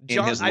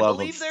in his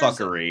love of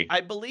fuckery. I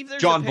believe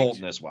there's John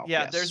Bolton as well.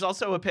 Yeah, yes. There's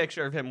also a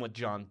picture of him with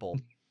John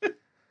Bolton.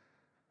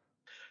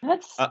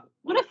 That's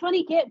what a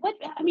funny get.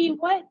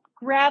 What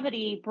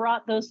gravity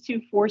brought those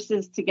 2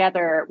 forces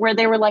together where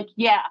they were like,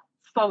 yeah,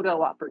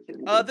 photo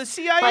opportunity. The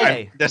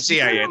CIA. The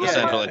CIA, the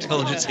Central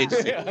Intelligence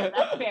Agency.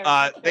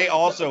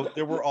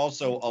 There were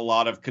also a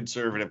lot of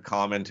conservative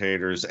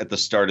commentators at the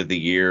start of the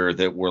year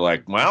that were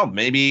like, well,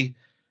 maybe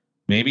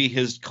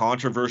his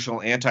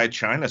controversial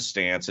anti-China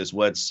stance is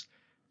what's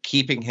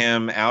keeping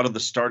him out of the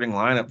starting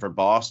lineup for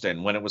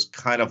Boston when it was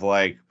kind of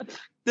like,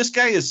 this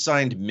guy has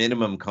signed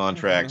minimum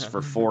contracts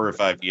for 4 or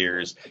 5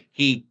 years.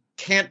 He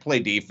can't play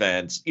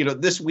defense.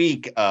 This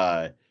week,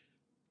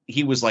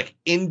 he was like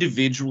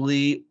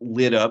individually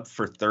lit up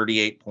for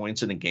 38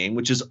 points in a game,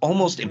 which is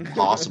almost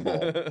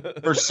impossible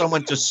for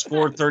someone to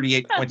score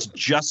 38 points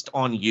just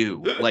on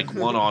you, like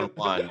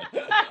one-on-one,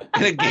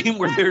 in a game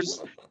where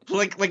there's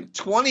like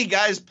 20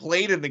 guys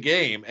played in the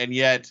game. And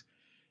yet,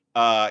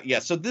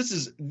 so this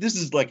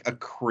is like a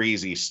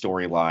crazy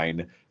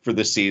storyline for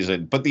the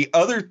season. But the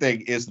other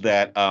thing is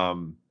that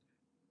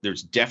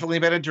there's definitely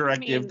been a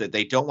directive that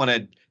they don't want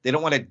to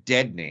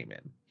dead name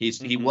him.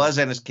 He was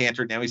Enes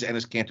Kanter, now he's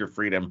Enes Kanter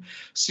Freedom.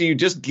 So you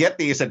just get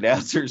these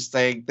announcers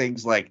saying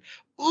things like,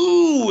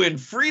 "Ooh, and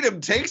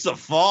Freedom takes a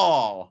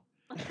fall."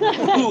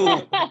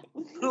 Ooh,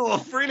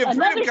 Freedom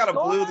kind of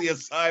blew the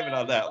assignment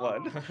on that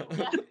one.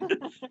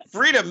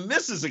 Freedom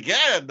misses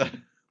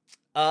again.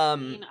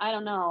 I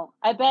don't know.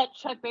 I bet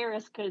Chuck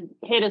Barris could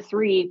hit a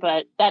 3,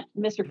 but that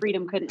Mr.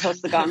 Freedom couldn't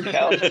host the Gong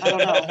Show. I don't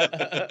know.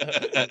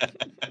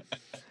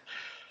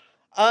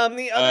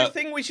 The other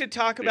thing we should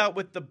talk about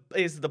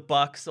is the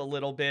Bucks a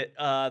little bit.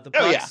 The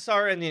Bucks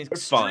are an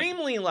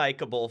extremely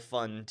likable,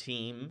 fun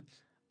team.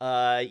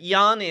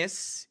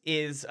 Giannis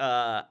is,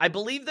 I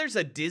believe there's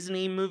a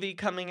Disney movie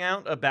coming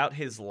out about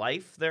his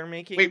life they're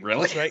making. Wait,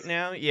 really? Right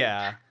now?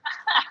 Yeah.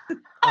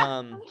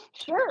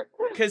 Sure.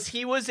 Because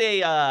he was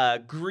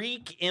a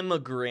Greek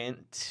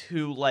immigrant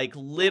who, like,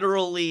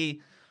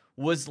 literally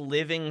was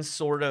living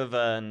sort of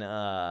an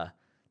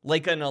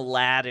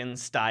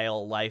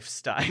Aladdin-style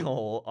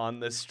lifestyle on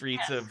the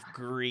streets of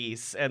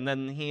Greece. And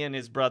then he and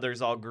his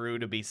brothers all grew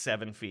to be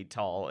 7 feet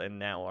tall and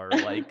now are,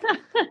 like,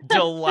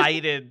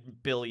 delighted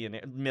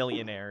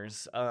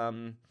millionaires.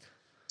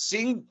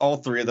 Seeing all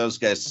 3 of those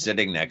guys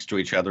sitting next to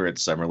each other at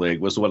Summer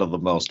League was one of the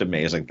most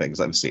amazing things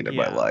I've seen in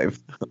my life.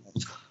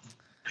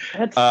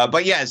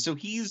 But yeah, so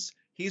he's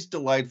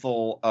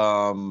delightful.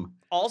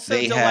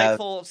 Also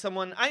delightful.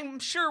 Someone, I'm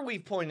sure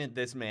we've pointed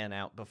this man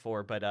out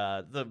before, but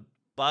the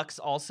Bucks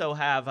also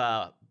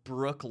have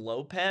Brooke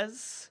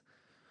Lopez,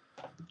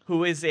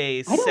 who is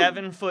a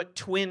 7-foot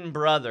twin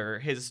brother.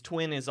 His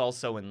twin is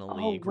also in the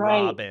league,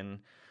 Robin,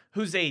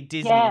 who's a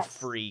Disney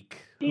freak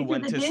who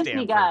went to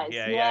Stanford. Guys.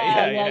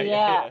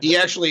 Yeah. He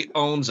actually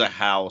owns a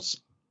house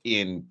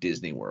in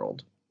Disney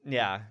World.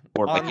 Yeah.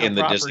 Or like in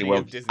the Disney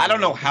World. I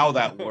don't know how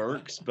that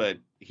works, but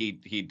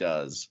he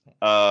does.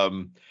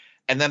 And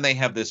then they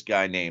have this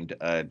guy named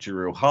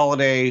Jrue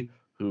Holiday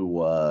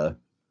who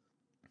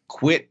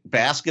quit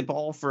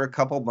basketball for a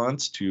couple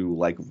months to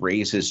like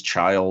raise his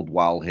child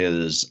while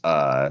his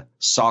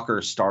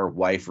soccer star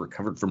wife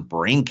recovered from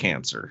brain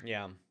cancer.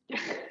 Yeah.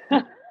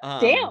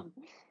 Damn.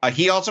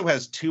 He also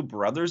has 2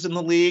 brothers in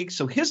the league,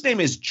 so his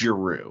name is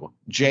Jrue,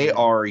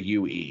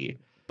 Jrue.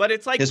 But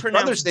it's like his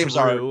brothers' names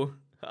Drew.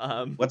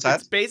 What's that?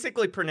 It's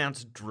basically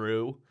pronounced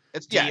Drew.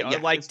 It's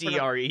like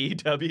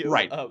D-R-E-W.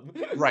 Right.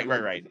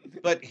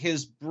 Right. But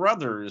his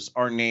brothers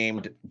are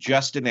named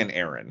Justin and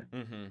Aaron.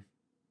 Mm-hmm.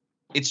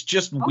 It's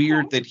just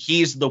weird that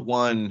he's the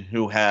one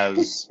who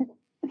has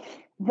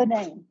the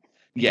name.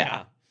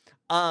 Yeah.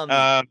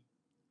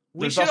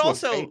 We should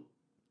also,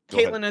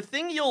 Caitlin, a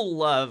thing you'll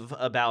love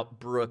about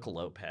Brooke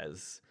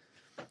Lopez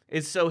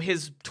is so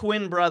his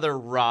twin brother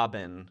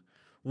Robin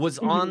was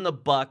on the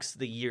Bucks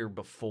the year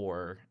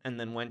before and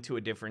then went to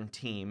a different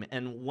team.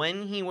 And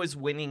when he was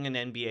winning an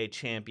NBA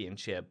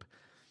championship,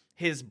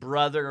 his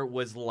brother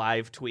was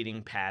live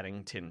tweeting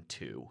Paddington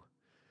 2.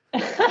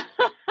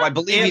 I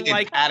believe he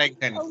did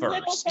Paddington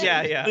first.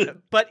 Yeah.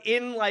 But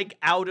in like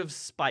out of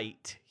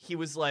spite, he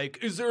was like,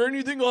 "Is there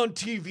anything on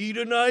TV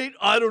tonight?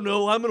 I don't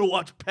know. I'm going to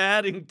watch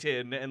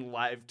Paddington," and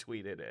live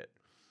tweeted it.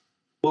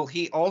 Well,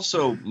 he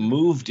also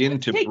moved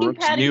into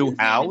Brooke's new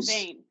house.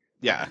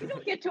 Yeah. You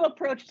don't get to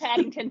approach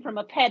Paddington from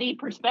a petty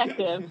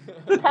perspective.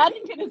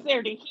 Paddington is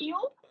there to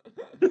heal.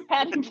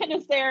 Paddington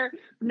is there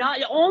not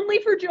only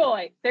for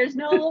joy. There's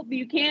no,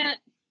 you can't,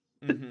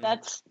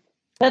 that's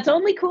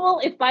only cool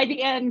if by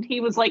the end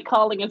he was like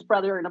calling his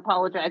brother and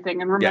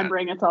apologizing and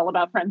remembering it's all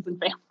about friends and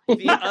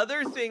family.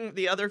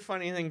 The other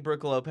funny thing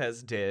Brooke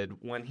Lopez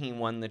did when he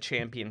won the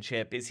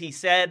championship is he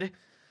said,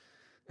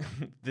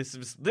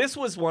 this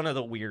was one of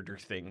the weirder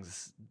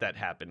things that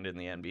happened in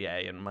the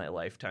NBA in my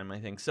lifetime, I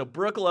think. So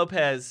Brooke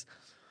Lopez,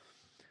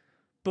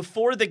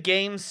 before the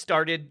game,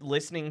 started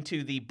listening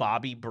to the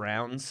Bobby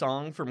Brown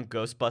song from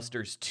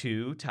Ghostbusters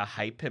 2 to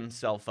hype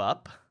himself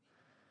up.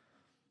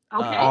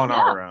 On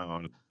our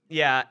own.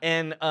 Yeah,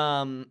 and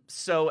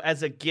so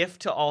as a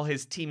gift to all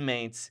his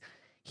teammates,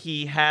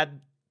 he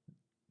had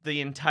the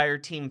entire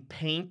team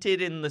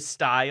painted in the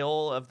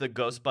style of the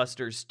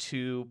Ghostbusters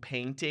 2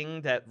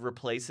 painting that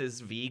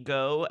replaces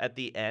Vigo at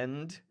the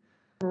end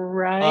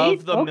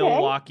of the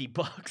Milwaukee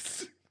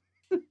Bucks.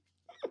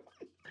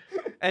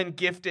 And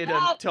gifted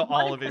him to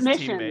all of his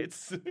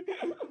teammates.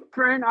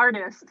 For an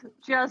artist.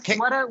 Just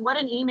what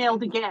an email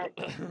to get.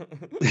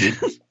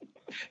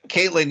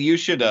 Caitlin, you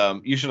should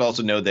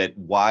also know that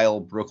while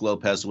Brooke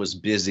Lopez was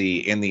busy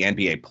in the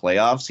NBA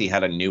playoffs, he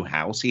had a new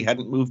house he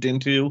hadn't moved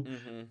into.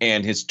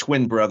 and his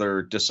twin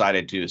brother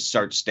decided to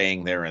start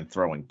staying there and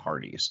throwing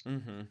parties.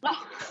 Mm-hmm.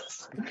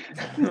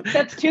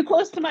 That's too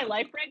close to my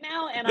life right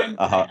now, and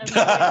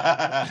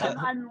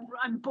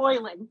I'm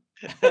boiling.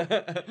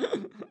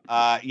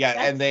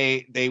 And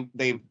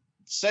they've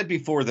said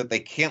before that they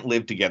can't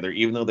live together,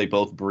 even though they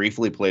both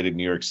briefly played in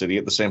New York City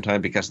at the same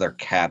time, because their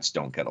cats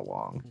don't get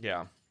along.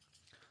 Yeah.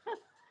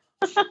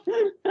 Sorry,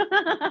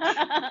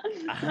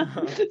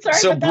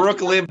 so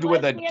Brooke lived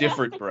with a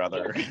different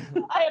brother.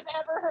 I have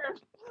ever heard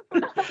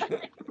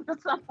from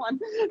someone.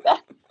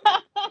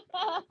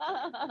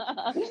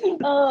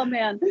 Oh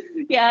man,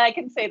 yeah, I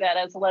can say that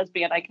as a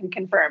lesbian. I can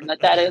confirm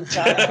that is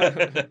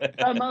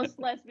the most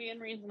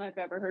lesbian reason I've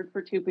ever heard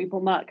for two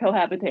people not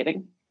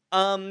cohabitating.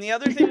 The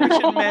other thing we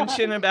should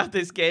mention about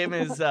this game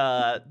is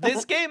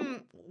this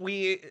game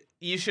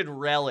you should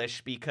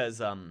relish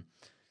because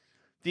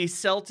the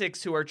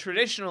Celtics, who are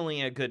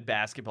traditionally a good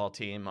basketball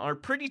team, are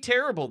pretty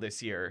terrible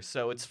this year,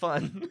 so it's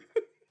fun.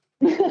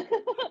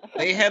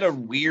 They had a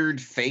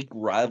weird fake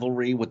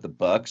rivalry with the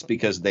Bucks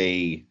because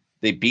they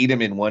beat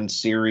him in one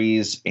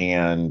series,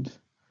 and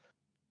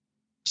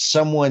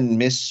someone on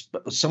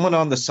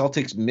the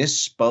Celtics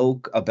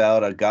misspoke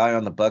about a guy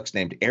on the Bucks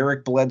named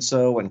Eric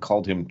Bledsoe and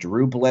called him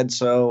Drew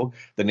Bledsoe,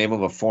 the name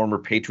of a former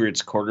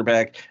Patriots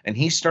quarterback, and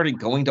he started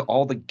going to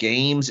all the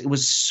games. It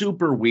was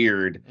super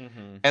weird.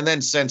 Mm-hmm. And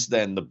then since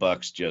then, the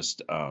Bucks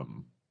just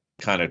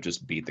kind of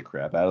just beat the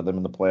crap out of them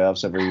in the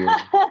playoffs every year.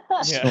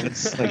 So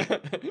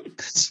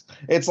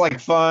it's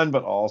like fun,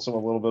 but also a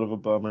little bit of a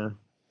bummer.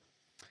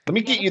 Let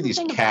me get you these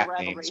cat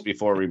names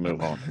before we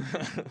move on.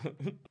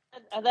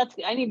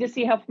 I need to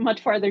see how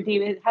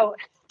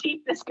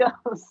deep this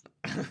goes.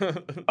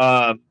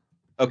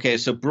 Okay,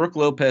 so Brooke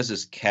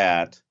Lopez's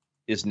cat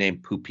is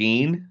named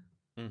Poupine.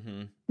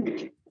 Mm-hmm.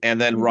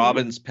 And then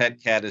Robin's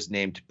pet cat is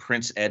named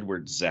Prince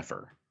Edward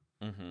Zephyr.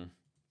 Mm-hmm.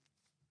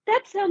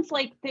 That sounds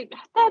like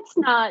that's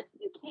not,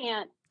 you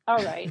can't.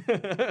 All right.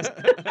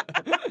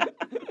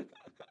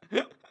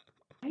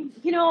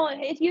 You know,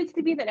 it used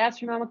to be that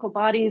astronomical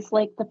bodies,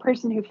 like the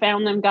person who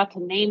found them got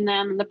to name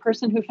them, and the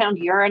person who found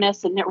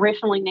Uranus and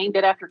originally named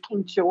it after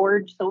King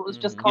George, so it was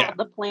just called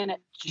the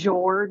planet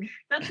George.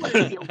 That's what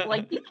it feels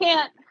like. You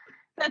can't.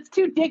 That's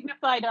too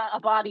dignified a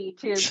body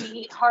to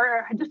be just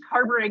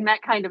harboring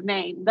that kind of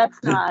name.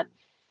 That's not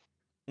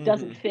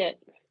doesn't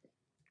fit.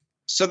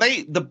 So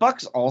the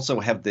Bucks also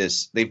have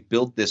they've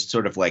built this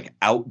sort of like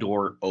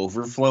outdoor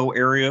overflow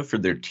area for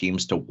their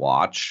teams to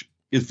watch.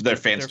 If their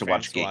fans to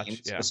watch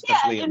games,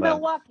 especially in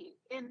Milwaukee.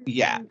 In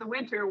the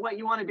winter, what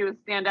you want to do is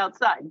stand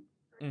outside.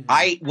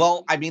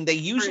 Mm-hmm. They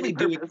usually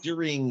do it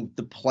during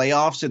the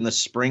playoffs in the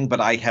spring,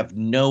 but I have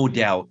no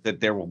doubt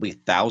that there will be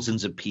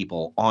thousands of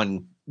people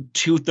on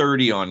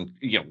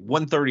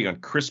 1:30 on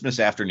Christmas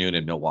afternoon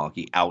in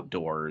Milwaukee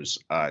outdoors,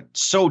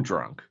 so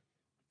drunk.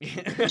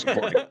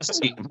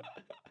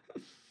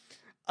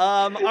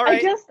 All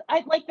right.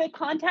 I like the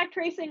contact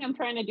tracing I'm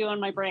trying to do in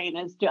my brain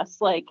is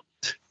just like,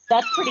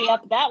 that's pretty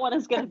up. That one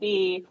is going to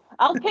be,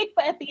 I'll pick,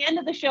 but at the end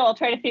of the show, I'll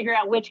try to figure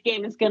out which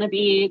game is going to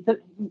be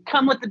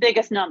come with the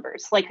biggest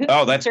numbers. Like,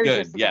 that's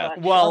good. Yeah.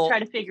 Well, I'll try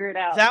to figure it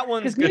out. That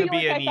one's going to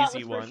be an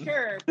easy one. For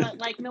sure, but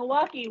like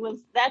Milwaukee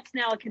that's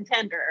now a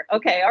contender.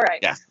 Okay. All right.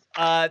 Yeah.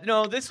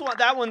 No,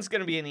 that one's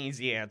going to be an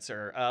easy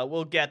answer.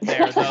 We'll get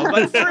there though.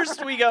 But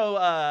first we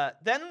go,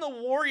 then the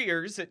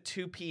Warriors at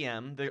 2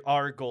 p.m.,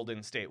 our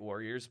Golden State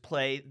Warriors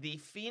play the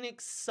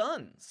Phoenix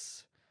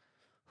Suns,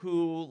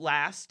 who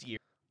last year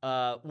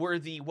were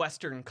the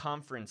Western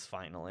Conference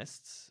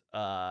finalists.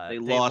 They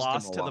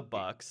lost to the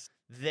Bucks.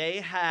 They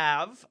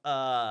have,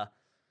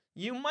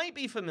 you might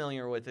be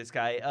familiar with this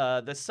guy.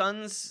 The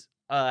Suns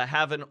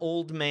have an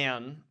old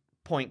man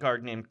point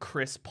guard named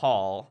Chris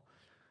Paul,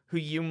 who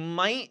you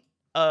might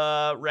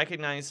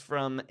recognize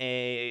from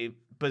a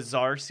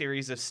bizarre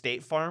series of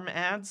State Farm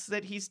ads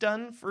that he's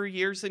done for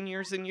years and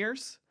years and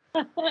years.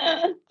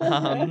 I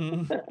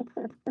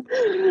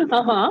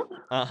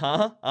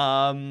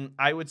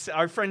would say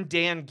our friend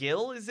Dan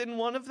Gill is in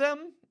one of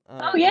them.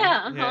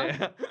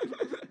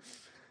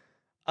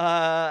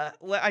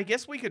 I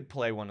guess we could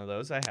play one of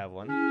those. I have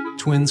one.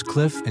 Twins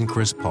Cliff and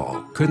Chris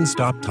Paul couldn't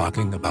stop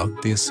talking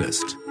about the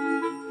assist.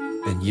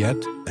 And yet,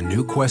 a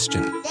new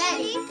question,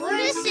 Daddy, where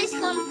does this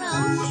come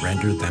from?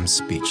 rendered them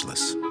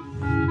speechless.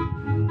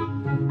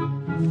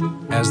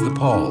 As the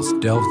Pauls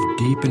delved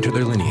deep into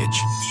their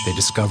lineage, they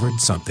discovered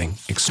something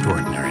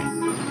extraordinary.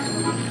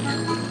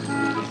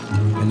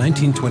 In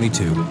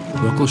 1922,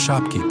 local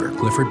shopkeeper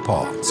Clifford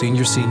Paul,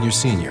 senior,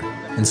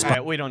 All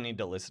right, we don't need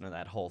to listen to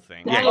that whole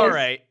thing. All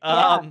right.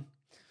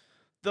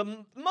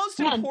 The most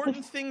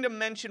important thing to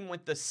mention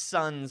with the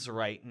Suns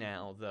right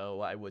now,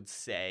 though, I would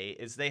say,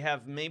 is they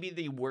have maybe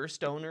the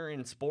worst owner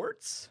in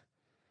sports.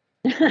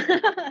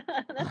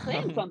 That's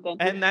saying something.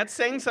 And that's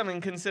saying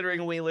something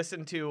considering we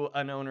listened to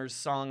an owner's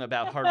song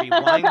about Harvey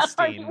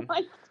Weinstein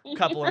a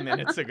couple of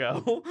minutes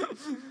ago.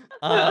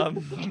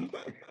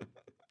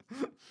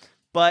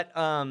 But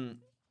the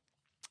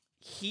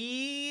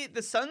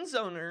Suns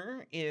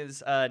owner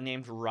is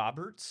named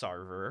Robert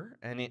Sarver,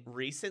 and it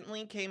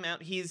recently came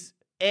out. He's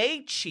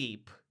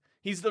cheap.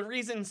 He's the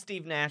reason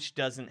Steve Nash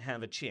doesn't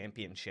have a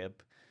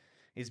championship,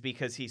 is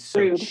because he's so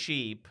Rude.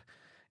 cheap.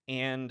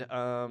 And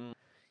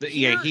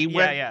he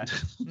went.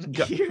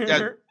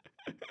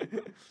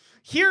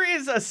 Here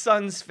is a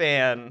Suns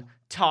fan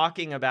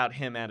talking about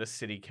him at a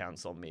city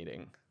council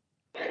meeting.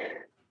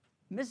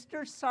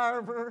 Mr.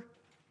 Sarver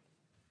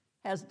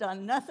has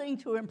done nothing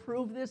to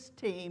improve this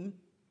team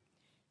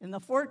in the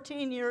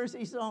 14 years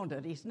he's owned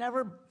it. He's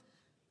never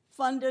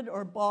funded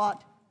or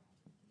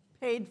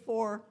paid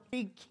for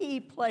key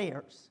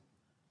players,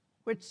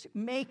 which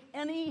make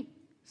any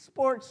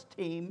sports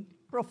team,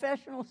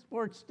 professional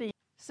sports team,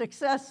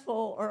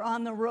 successful or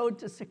on the road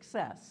to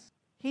success.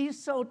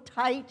 He's so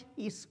tight,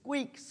 he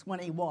squeaks when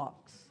he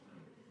walks.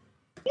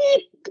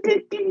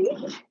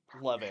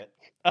 Love it.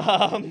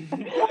 I do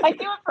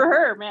it for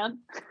her, man.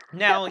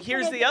 Now,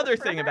 here's the other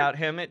thing about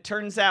him. It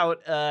turns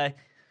out,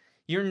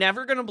 you're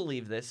never going to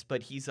believe this,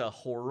 but he's a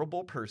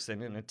horrible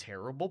person and a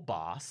terrible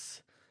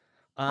boss.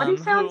 But he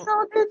sounds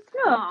so good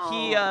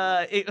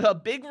too. A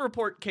big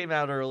report came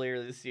out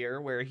earlier this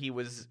year where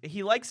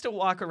he likes to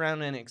walk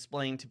around and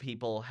explain to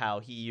people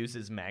how he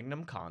uses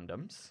Magnum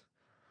condoms.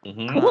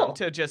 Cool.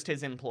 To just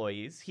his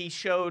employees. He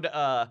showed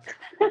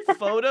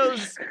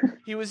photos.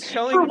 He was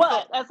showing For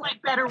what? As like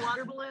better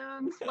water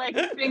balloons, like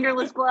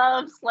fingerless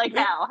gloves. Like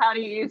how? How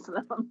do you use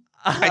them?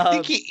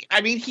 I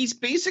think he's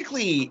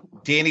basically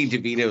Danny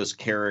DeVito's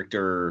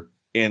character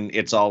in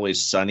It's Always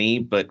Sunny,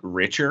 but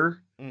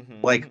richer.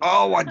 Mm-hmm. Like,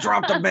 oh, I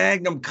dropped a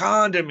Magnum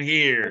condom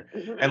here,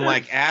 and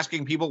like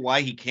asking people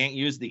why he can't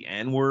use the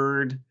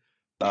N-word.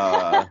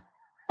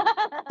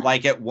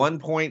 Like at one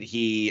point,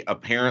 he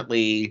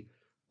apparently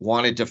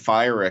wanted to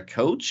fire a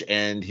coach,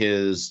 and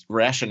his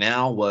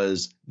rationale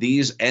was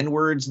these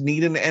N-words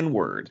need an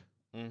N-word.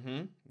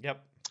 Mm-hmm.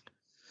 Yep.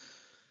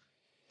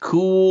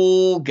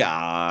 Cool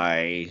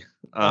guy.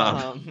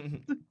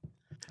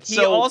 He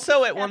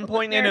also at one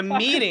point in a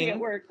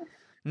meeting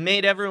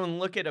made everyone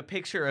look at a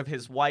picture of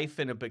his wife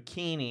in a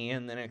bikini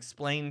and then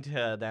explained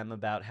to them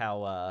about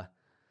how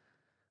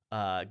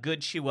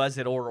good she was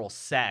at oral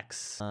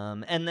sex.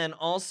 And then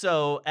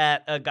also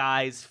at a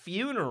guy's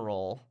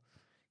funeral.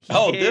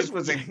 This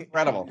was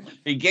incredible.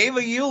 He gave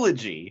a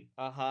eulogy.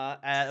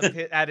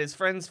 At his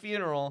friend's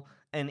funeral.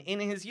 And in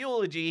his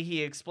eulogy,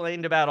 he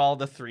explained about all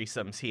the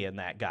threesomes he and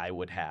that guy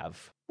would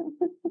have.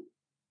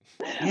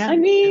 Yeah. I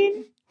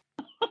mean...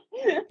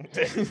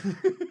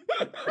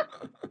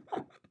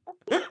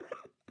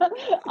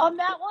 On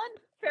that one,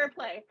 fair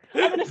play.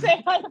 I'm going to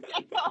say I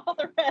like all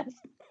the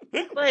rest.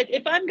 But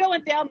if I'm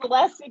going down the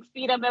last 6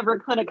 feet I'm ever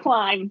going to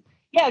climb,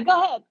 yeah,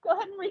 go ahead. Go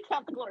ahead and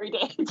recount the glory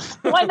days.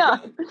 Why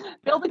not?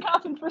 Build a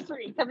coffin for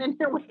 3. Come in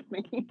here with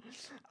me.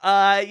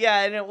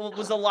 Yeah, and it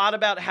was a lot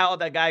about how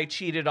that guy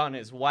cheated on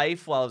his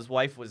wife while his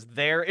wife was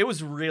there. It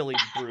was really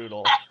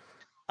brutal.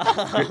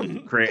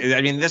 Great.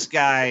 I mean, this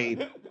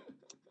guy...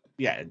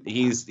 Yeah,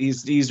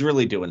 he's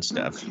really doing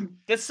stuff.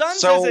 The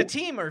Suns as a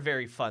team are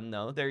very fun,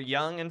 though. They're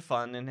young and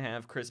fun and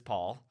have Chris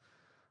Paul.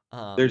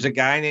 There's a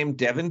guy named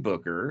Devin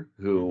Booker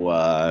who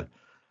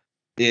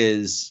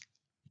is...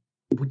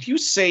 Would you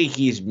say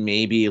he's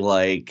maybe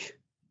like...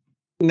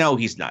 No,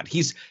 he's not.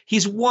 He's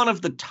one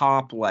of the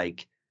top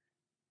like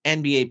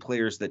NBA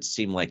players that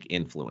seem like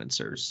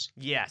influencers.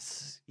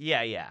 Yes.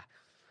 Yeah.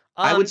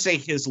 I would say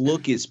his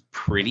look is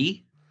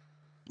pretty.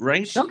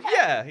 Right?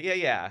 Okay.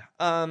 Yeah.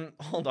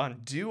 Hold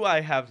on. Do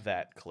I have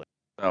that clip?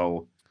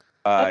 Oh,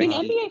 I mean,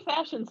 NBA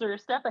fashions are a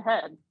step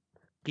ahead.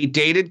 He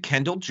dated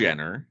Kendall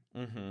Jenner.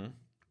 Mm-hmm.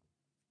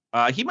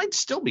 He might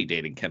still be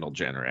dating Kendall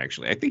Jenner.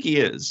 Actually, I think he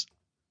is.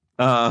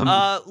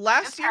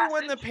 Last year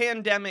when the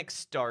pandemic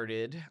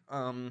started,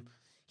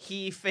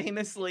 he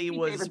famously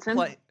was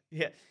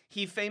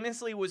he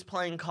famously was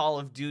playing Call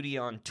of Duty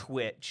on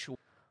Twitch.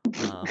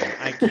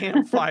 I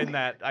can't find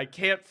that. I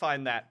can't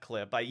find that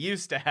clip. I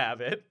used to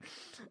have it.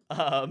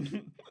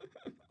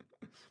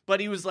 But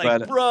he was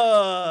like,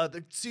 bruh,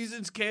 the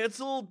season's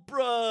canceled,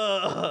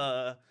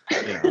 bruh.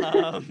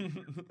 Yeah.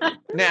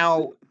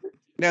 Now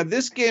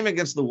this game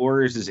against the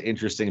Warriors is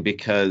interesting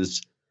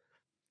because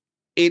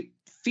it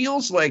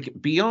feels like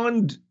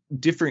beyond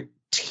different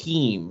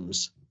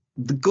teams,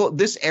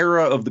 this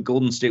era of the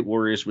Golden State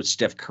Warriors with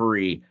Steph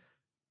Curry,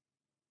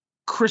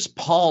 Chris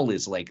Paul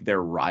is like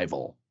their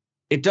rival.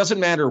 It doesn't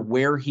matter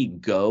where he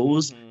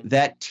goes,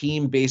 that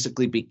team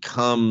basically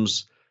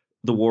becomes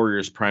the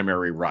Warriors'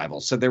 primary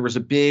rival. So there was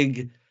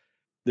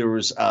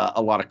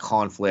a lot of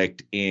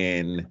conflict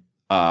in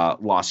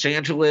Los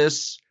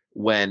Angeles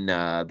when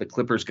the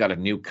Clippers got a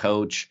new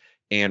coach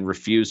and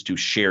refused to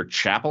share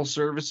chapel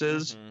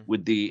services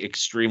with the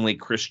extremely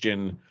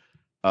Christian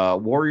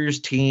Warriors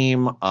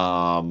team.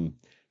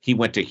 He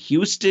went to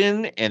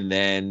Houston, and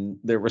then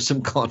there was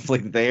some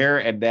conflict there,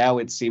 and now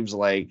it seems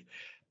like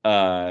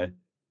the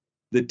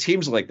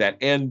teams like that.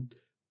 And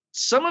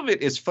some of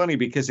it is funny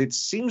because it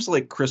seems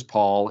like Chris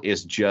Paul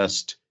is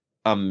just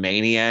a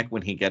maniac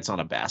when he gets on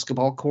a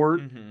basketball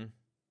court,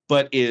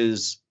 but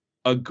is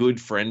a good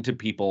friend to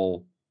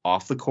people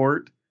off the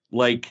court.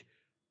 Like,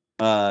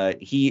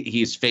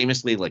 he's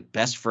famously like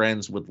best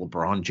friends with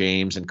LeBron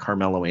James and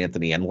Carmelo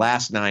Anthony. And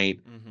last night,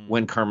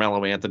 when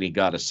Carmelo Anthony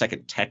got a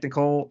second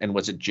technical and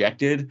was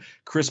ejected,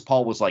 Chris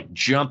Paul was like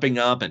jumping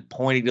up and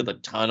pointing to the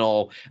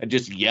tunnel and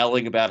just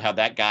yelling about how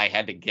that guy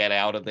had to get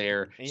out of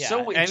there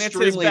so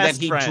extremely that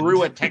he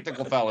drew a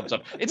technical foul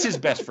himself. It's his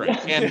best friend.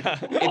 And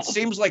it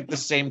seems like the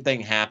same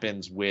thing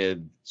happens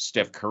with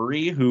Steph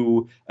Curry,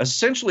 who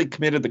essentially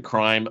committed the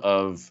crime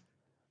of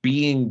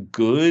being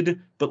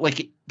good, but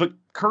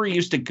Curry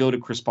used to go to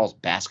Chris Paul's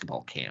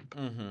basketball camp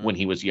when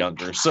he was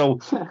younger.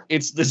 So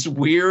it's this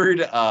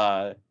weird,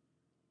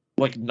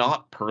 like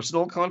not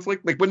personal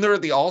conflict. Like when they're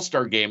at the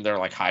All-Star game, they're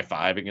like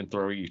high-fiving and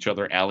throwing each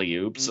other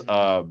alley-oops.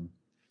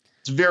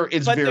 It's very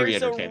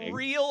entertaining.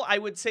 I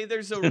would say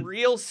there's a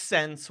real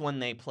sense when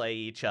they play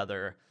each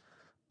other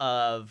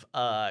of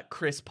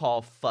Chris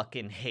Paul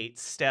fucking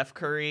hates Steph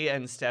Curry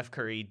and Steph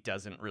Curry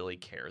doesn't really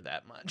care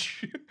that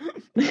much.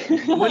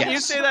 Would you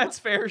say that's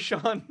fair,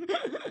 Sean?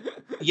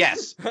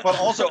 Yes, but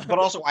also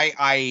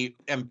I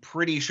am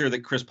pretty sure that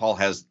Chris Paul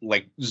has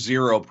like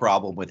zero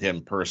problem with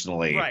him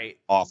personally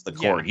off the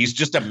court. Yeah. He's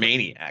just a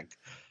maniac.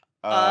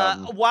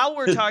 While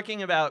we're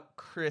talking about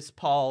Chris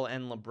Paul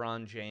and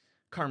LeBron James,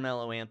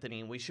 Carmelo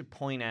Anthony, we should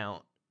point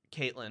out,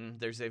 Caitlin,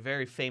 there's a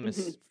very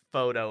famous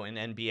photo in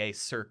NBA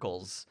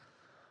circles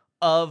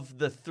of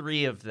the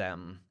three of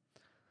them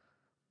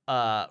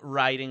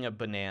riding a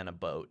banana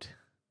boat.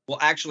 Well,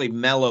 actually,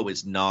 Melo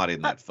is not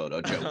in that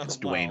photo, Joe. It's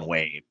Dwayne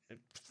Wade.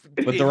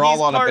 But they're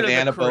all on a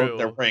banana boat.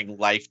 They're wearing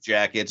life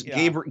jackets.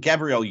 Yeah.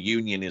 Gabrielle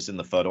Union is in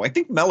the photo. I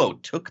think Melo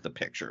took the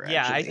picture, actually.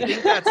 Yeah, I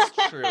think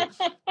that's true.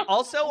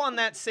 Also, on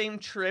that same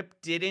trip,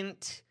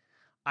 didn't,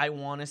 I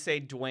want to say,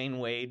 Dwayne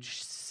Wade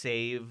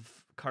save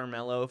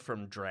Carmelo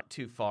from driving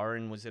too far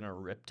and was in a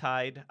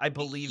riptide? I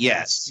believe.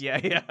 Yes.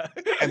 Yeah.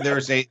 And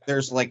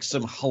there's like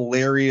some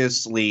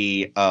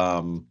hilariously...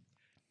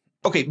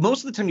 Okay,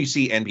 most of the time you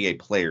see NBA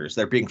players,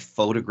 they're being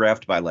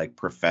photographed by like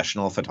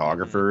professional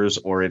photographers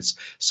or it's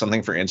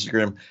something for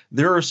Instagram.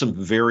 There are some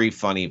very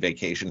funny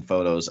vacation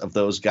photos of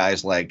those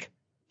guys like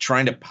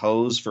trying to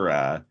pose for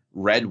a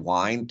red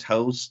wine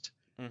toast.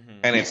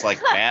 And it's like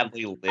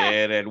badly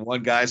lit and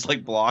one guy's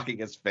like blocking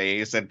his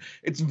face. And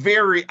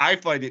I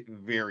find it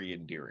very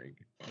endearing.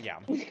 Yeah.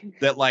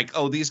 That like,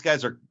 oh, these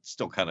guys are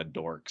still kind of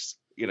dorks,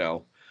 you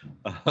know?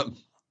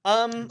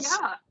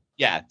 Yeah.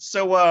 Yeah,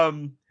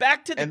 so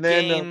back to the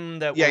game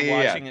that we're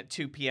watching at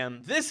 2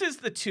 p.m. This is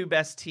the two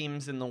best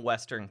teams in the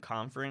Western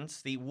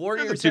Conference. The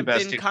Warriors have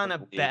been kind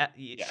of bad.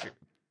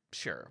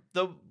 Sure.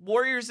 The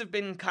Warriors have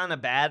been kind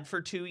of bad for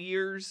 2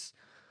 years,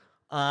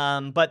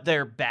 but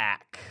they're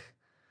back.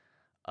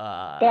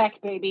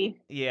 Back,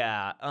 baby.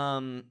 Yeah.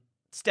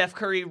 Steph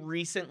Curry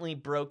recently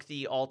broke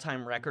the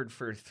all-time record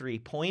for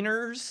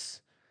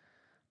three-pointers.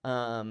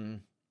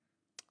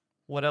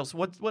 What else?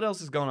 What else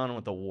is going on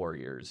with the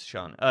Warriors,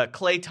 Sean?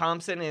 Klay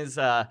Thompson is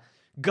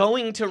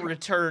going to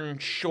return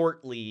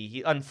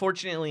shortly.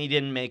 Unfortunately, he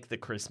didn't make the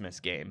Christmas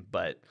game,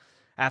 but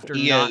after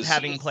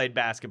having played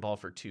basketball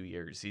for 2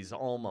 years, he's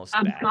almost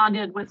back.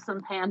 Absconded with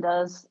some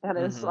pandas and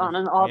is on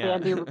an all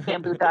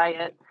bamboo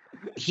diet.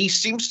 He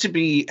seems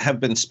to have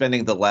been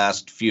spending the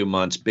last few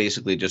months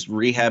basically just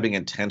rehabbing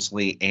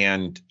intensely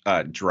and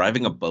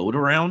driving a boat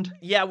around.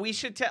 Yeah, we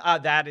should.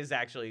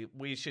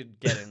 We should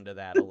get into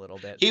that a little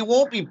bit. He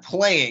won't be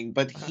playing,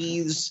 but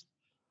he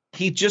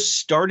just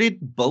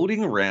started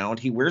boating around.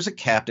 He wears a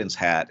captain's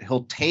hat.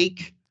 He'll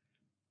take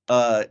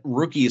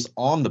rookies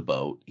on the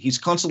boat. He's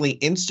constantly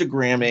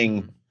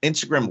Instagram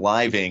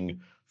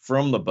living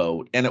from the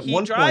boat, and at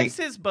one point he drives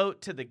his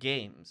boat to the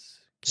games.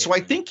 Caitlin. So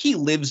I think he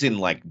lives in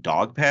like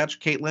Dogpatch,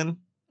 Caitlin,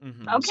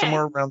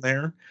 somewhere around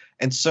there.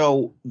 And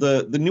so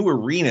the new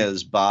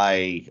arena's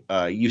by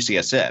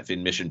UCSF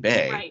in Mission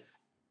Bay. Right.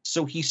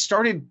 So he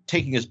started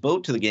taking his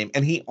boat to the game,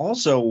 and he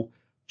also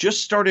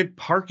just started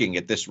parking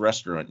at this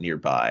restaurant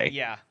nearby.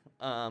 Yeah,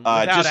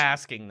 without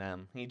asking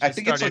them. He just I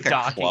think it's like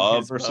a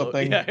club or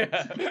something.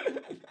 Yeah.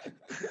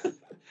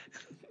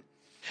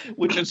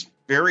 Which is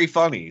very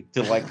funny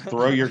to like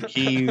throw your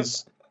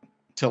keys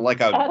to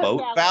like a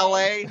boat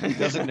valet who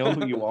doesn't know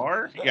who you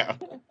are. Yeah.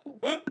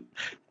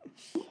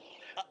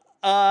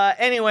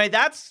 Anyway,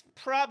 that's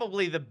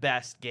probably the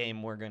best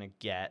game we're going to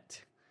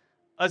get.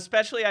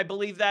 Especially, I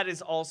believe that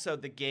is also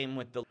the game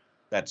with the...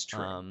 That's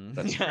true.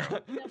 That's true.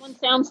 That one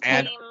sounds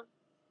tame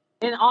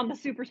on the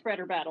super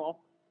spreader battle.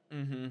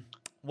 Mm-hmm.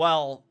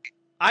 Well,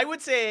 I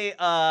would say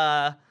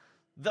our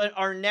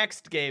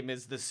next game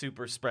is the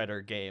super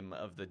spreader game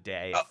of the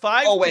day.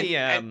 5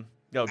 p.m.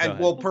 Go ahead.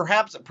 Well,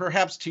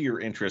 perhaps to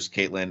your interest,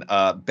 Caitlin,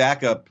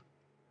 backup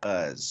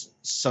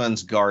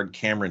Suns guard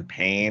Cameron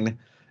Payne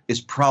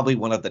is probably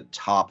one of the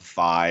top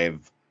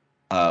 5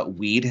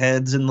 weed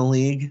heads in the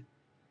league.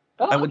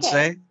 I would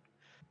say.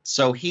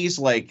 So he's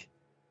like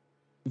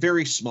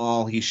very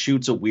small. He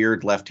shoots a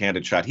weird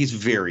left-handed shot. He's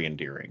very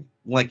endearing.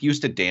 Like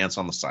used to dance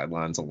on the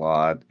sidelines a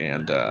lot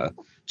and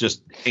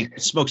just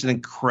smokes an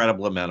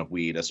incredible amount of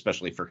weed,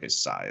 especially for his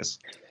size.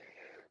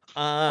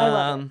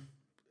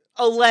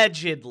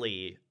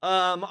 Allegedly.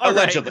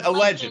 Allegedly.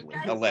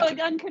 Like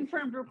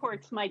unconfirmed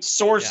reports might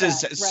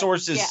sources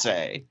say.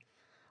 say.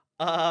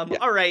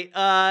 All right.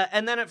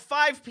 And then at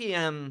 5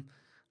 p.m.,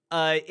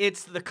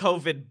 it's the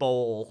COVID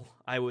Bowl,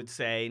 I would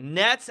say.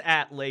 Nets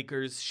at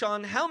Lakers.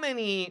 Sean, how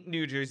many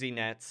New Jersey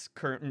Nets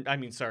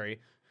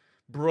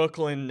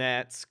Brooklyn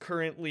Nets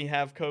currently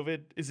have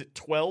COVID? Is it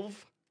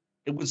 12?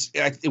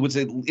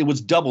 It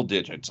was double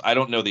digits. I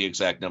don't know the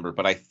exact number,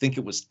 but I think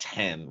it was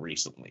 10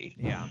 recently.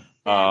 Yeah.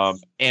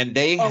 And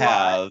they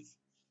have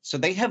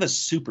a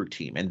super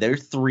team, and their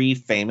three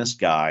famous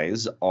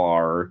guys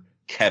are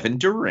Kevin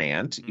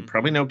Durant. You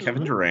probably know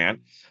Kevin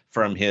Durant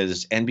from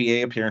his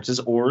NBA appearances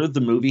or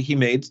the movie he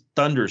made,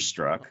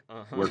 Thunderstruck,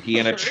 where he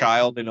and a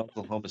child in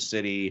Oklahoma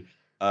City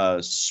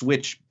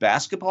switch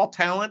basketball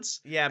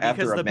talents. Yeah,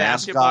 because the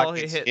basketball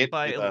hit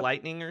by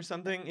lightning or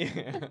something.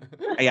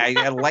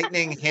 Yeah,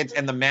 lightning hits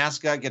and the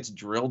mascot gets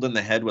drilled in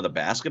the head with a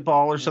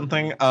basketball or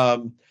something.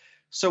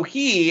 So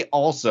he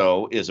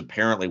also is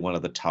apparently one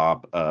of the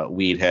top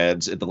weed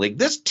heads in the league.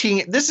 This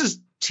is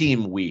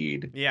Team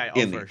Weed. Yeah,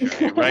 for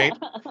sure. Right?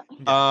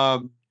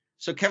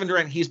 So Kevin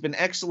Durant, he's been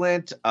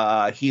excellent.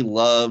 He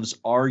loves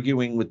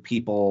arguing with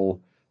people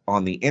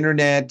on the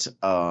internet.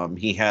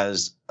 He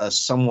has a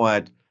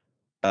somewhat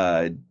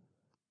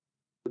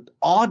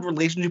odd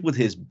relationship with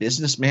his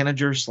business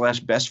manager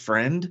 / best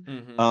friend.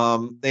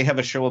 They have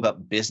a show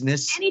about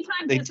business.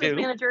 Anytime business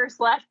manager /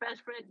 best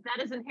friend, that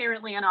is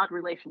inherently an odd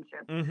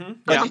relationship.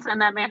 Don't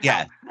send that man.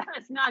 Yeah,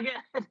 that's not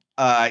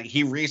good.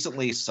 He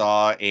recently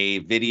saw a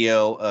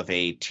video of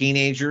a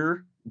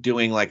teenager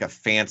doing like a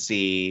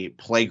fancy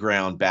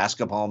playground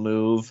basketball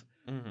move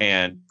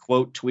and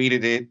quote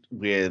tweeted it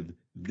with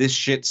 "This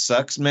shit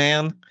sucks,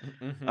 man."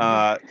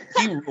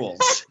 He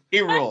rules.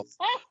 He rules.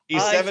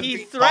 He's 7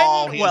 feet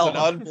tall. He has an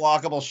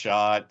unblockable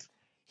shot.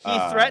 He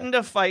threatened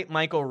to fight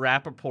Michael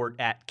Rappaport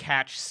at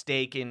Catch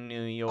Steak in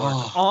New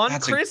York on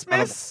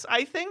Christmas,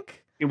 I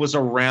think. It was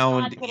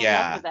around,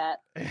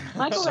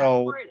 Michael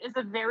Rappaport is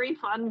a very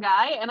fun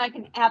guy, and I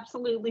can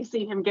absolutely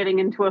see him getting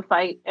into a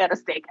fight at a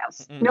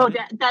steakhouse. No,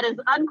 that is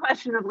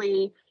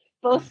unquestionably,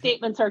 both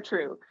statements are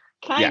true.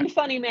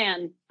 Funny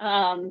man.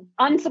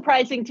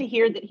 Unsurprising to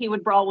hear that he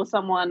would brawl with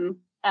someone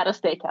at a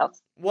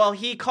steakhouse. Well,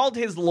 he called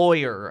his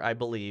lawyer, I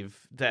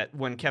believe, that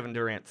when Kevin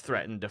Durant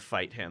threatened to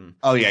fight him.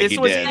 Oh, yeah, this he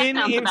was did. in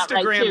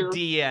Instagram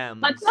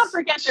DMs. Let's not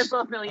forget they're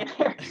both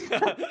millionaires.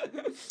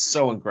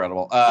 So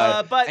incredible.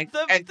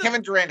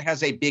 Kevin Durant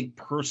has a big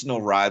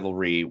personal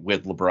rivalry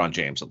with LeBron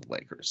James of the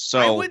Lakers. So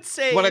I would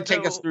say, you want to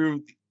take us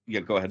through? Yeah,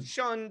 go ahead.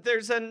 Sean,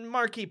 there's a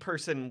marquee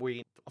person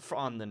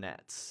on the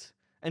Nets.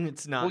 And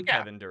it's not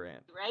Kevin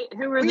Durant. Right?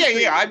 Who are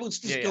I was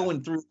just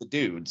going through the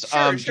dudes.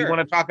 Sure. Do you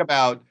want to talk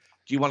about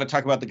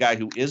the guy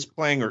who is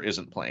playing or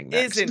isn't playing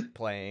next? Isn't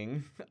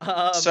playing.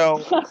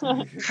 So,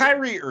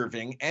 Kyrie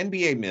Irving,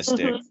 NBA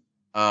Mystic,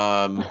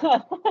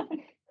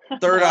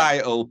 Third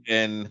Eye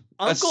Open.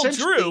 Uncle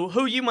Drew,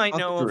 who you might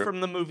know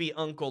from the movie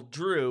Uncle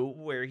Drew,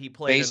 where he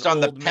played based on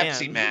the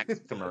Pepsi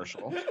Max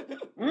commercial.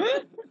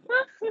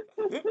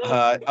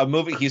 A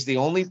movie. He's the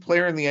only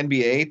player in the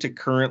NBA to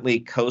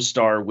currently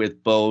co-star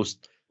with both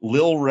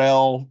Lil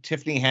Rel,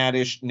 Tiffany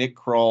Haddish, Nick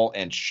Kroll,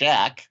 and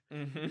Shaq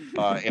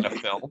in a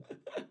film.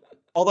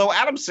 Although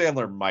Adam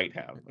Sandler might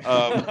have.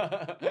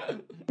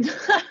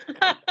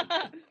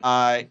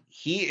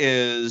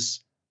 He's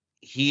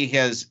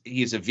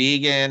a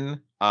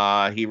vegan.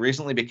 He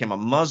recently became a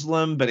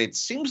Muslim, but it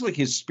seems like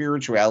his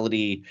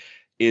spirituality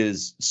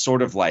is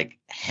sort of like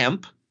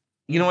hemp.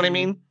 You know what I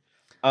mean?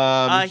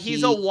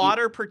 He's a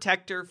water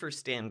protector for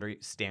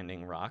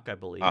Standing Rock, I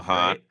believe.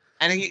 Right?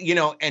 And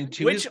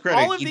his credit,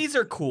 all of these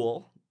are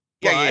cool.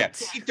 Yeah.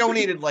 He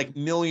donated like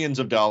millions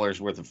of dollars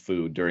worth of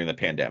food during the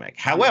pandemic.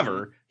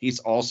 However, he's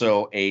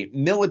also a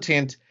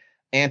militant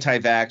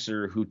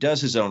anti-vaxxer who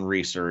does his own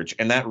research,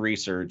 and that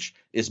research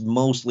is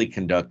mostly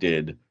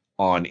conducted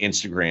on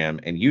Instagram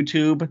and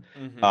YouTube.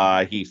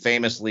 He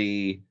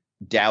famously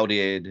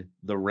doubted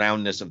the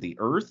roundness of the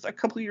Earth a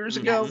couple of years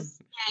ago,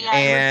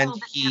 and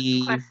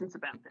he questions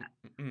about that.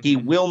 He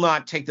will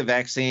not take the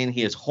vaccine.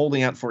 He is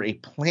holding out for a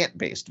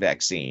plant-based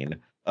vaccine.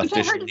 Which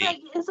I heard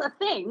is a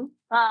thing.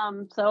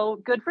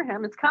 So good for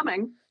him. It's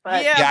coming.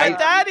 But but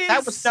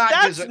that was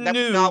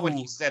not what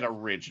he said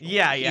originally.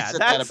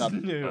 That's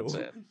new. That's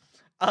it.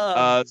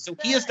 So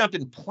he has not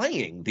been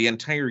playing the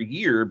entire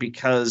year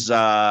because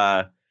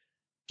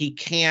he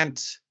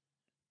can't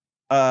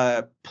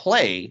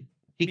play.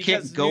 He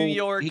can't go. New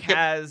York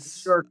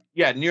has.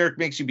 New York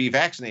makes you be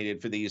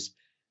vaccinated for these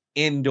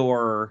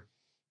indoor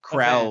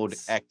crowd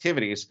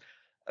activities,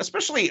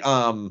 especially.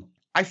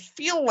 I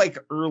feel like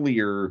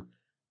earlier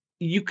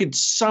you could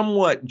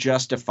somewhat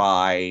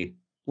justify,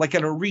 like,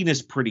 an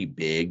arena's pretty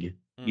big,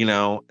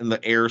 and the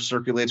air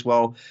circulates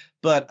well.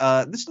 But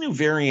this new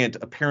variant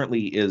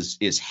apparently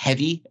is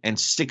heavy and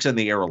sticks in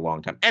the air a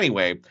long time.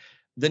 Anyway,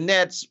 the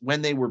Nets,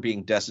 when they were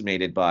being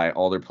decimated by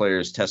all their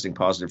players testing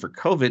positive for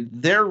COVID,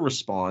 their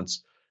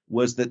response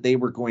was that they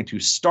were going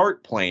to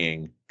start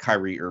playing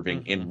Kyrie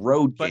Irving in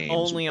road games. But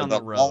only on the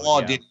road. The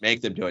law didn't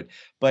make them do it.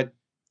 But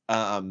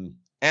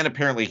And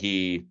apparently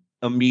he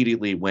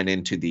immediately went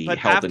into the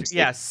health and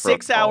safety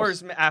 6 protocols.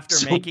 hours after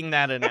making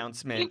that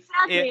announcement,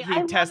 Exactly. I he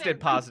love tested it.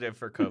 positive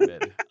for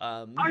COVID.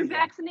 Our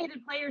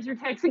vaccinated players are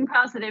testing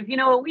positive. You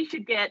know what we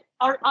should get?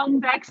 Our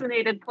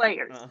unvaccinated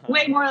players.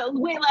 Way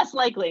less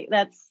likely.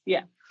 That's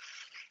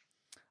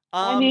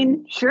I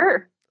mean,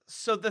 sure.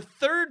 So the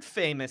third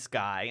famous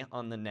guy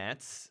on the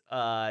Nets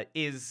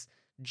is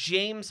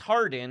James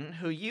Harden,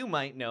 who you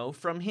might know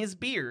from his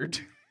beard.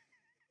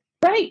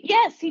 Right.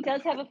 Yes, he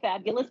does have a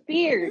fabulous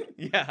beard.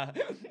 Yeah.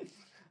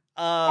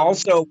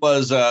 Also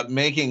was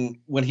making,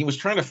 when he was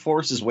trying to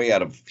force his way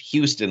out of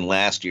Houston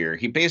last year,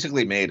 he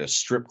basically made a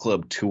strip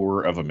club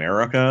tour of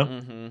America.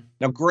 Mm-hmm.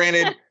 Now,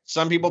 granted,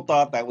 some people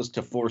thought that was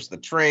to force the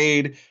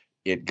trade.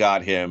 It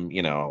got him,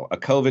 a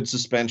COVID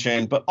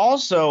suspension, but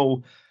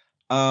also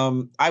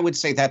I would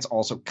say that's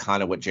also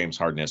kind of what James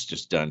Harden has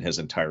just done his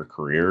entire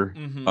career.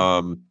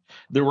 Mm-hmm.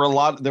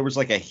 There was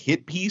like a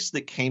hit piece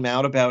that came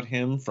out about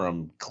him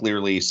from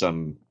clearly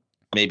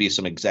maybe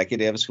some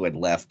executives who had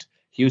left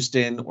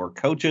Houston or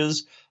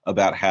coaches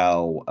about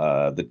how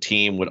the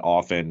team would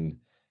often,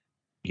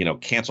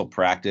 cancel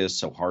practice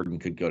so Harden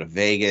could go to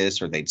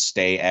Vegas, or they'd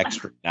stay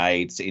extra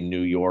nights in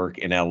New York,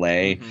 in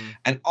LA. Mm-hmm.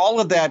 And all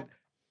of that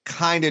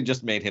kind of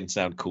just made him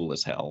sound cool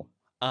as hell.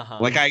 Uh-huh.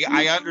 Like,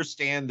 I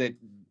understand that,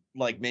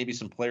 like, maybe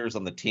some players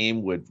on the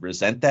team would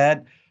resent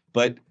that,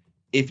 but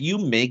if you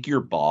make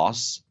your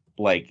boss,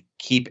 like,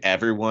 keep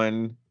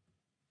everyone,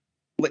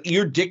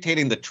 you're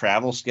dictating the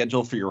travel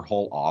schedule for your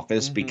whole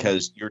office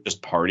because you're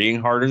just partying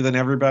harder than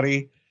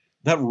everybody.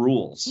 That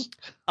rules.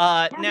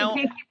 Now,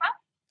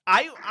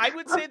 I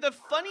would say the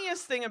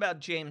funniest thing about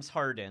James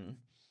Harden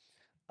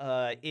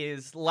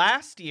is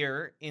last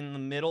year in the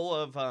middle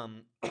of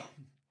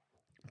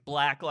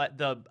Black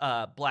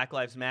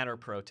Lives Matter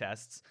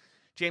protests,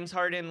 James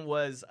Harden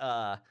was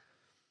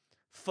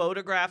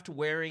photographed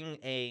wearing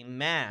a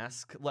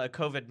mask, a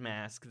COVID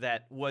mask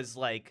that was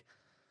like,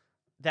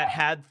 that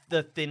had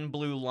the thin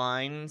blue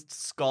line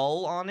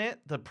skull on it,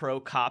 the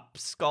pro-cop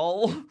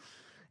skull.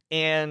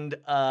 And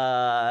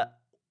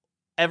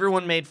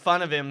everyone made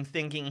fun of him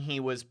thinking he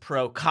was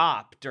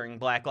pro-cop during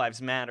Black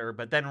Lives Matter.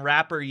 But then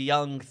rapper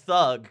Young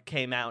Thug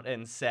came out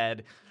and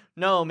said,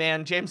 no,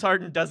 man, James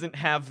Harden doesn't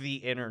have the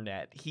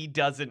internet. He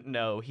doesn't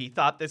know. He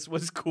thought this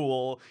was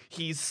cool.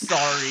 He's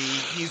sorry.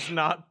 He's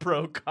not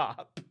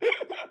pro-cop.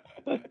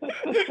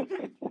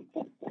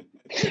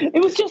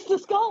 It was just the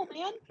skull,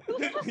 man. It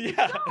was just the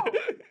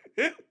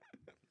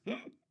skull.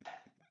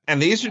 And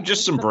these are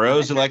just some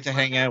bros who like to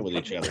hang out with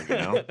each other,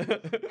 Yeah,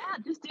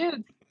 just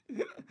dudes.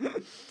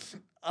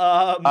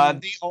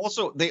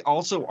 They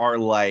also are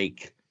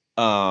like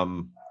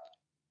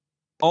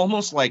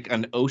almost like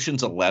an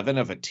Ocean's 11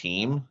 of a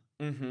team,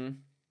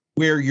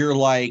 where you're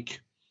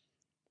like,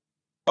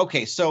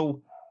 okay,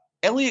 so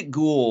Elliot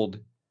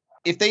Gould,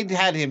 if they'd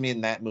had him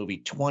in that movie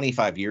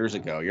 25 years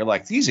ago, you're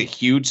like, he's a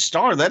huge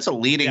star. That's a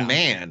leading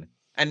man.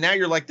 And now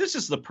you're like, this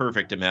is the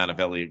perfect amount of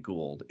Elliot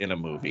Gould in a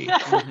movie.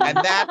 And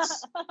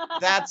that's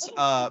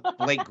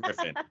Blake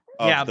Griffin.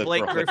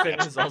 Blake Griffin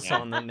is also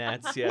on the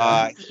Nets.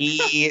 Yeah.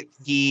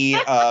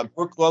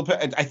 Brooke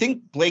Lopez. I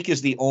think Blake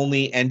is the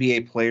only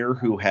NBA player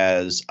who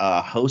has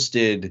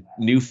hosted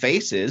New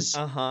Faces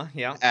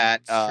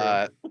at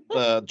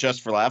the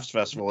Just for Laughs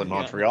Festival in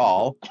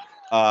Montreal.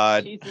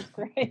 Jesus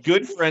Christ.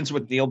 Good friends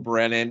with Neil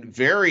Brennan,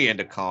 very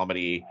into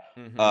comedy.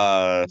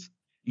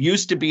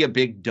 Used to be a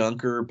big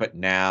dunker, but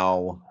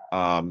now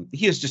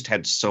he has just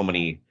had so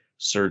many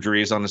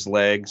surgeries on his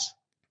legs.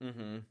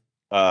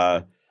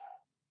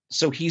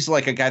 So he's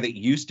like a guy that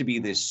used to be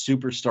this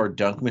superstar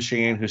dunk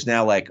machine who's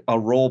now like a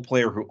role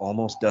player who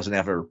almost doesn't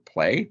ever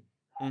play.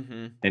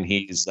 And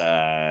he's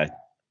he's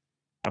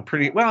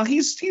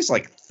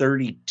like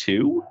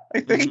 32, I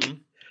think.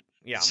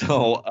 Yeah.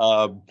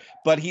 So,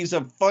 but he's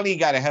a funny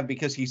guy to have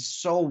because he's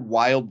so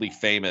wildly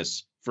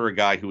famous for a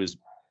guy who is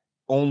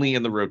only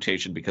in the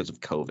rotation because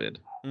of COVID.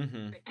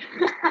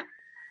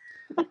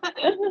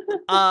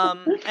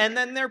 And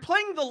then they're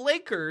playing the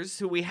Lakers,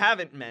 who we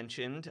haven't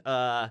mentioned.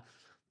 The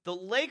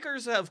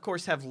Lakers, of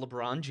course, have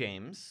LeBron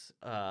James,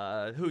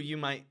 who you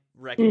might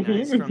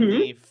recognize from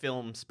the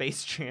film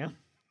Space Jam.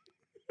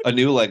 A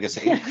New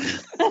Legacy.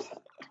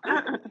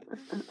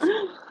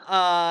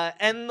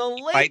 And the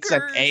Lakers fights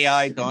an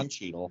AI Don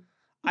Cheadle.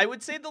 I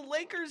would say the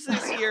Lakers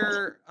this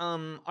year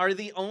are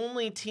the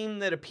only team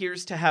that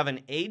appears to have an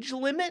age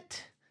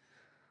limit,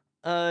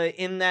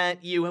 in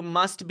that you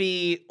must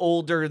be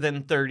older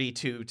than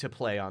 32 to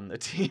play on the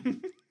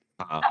team.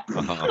 Yeah,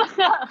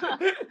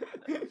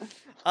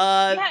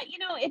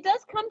 it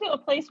does come to a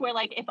place where,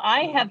 like, if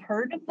I have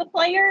heard of the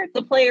player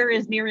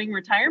is nearing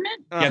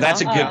retirement. Yeah,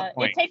 that's a good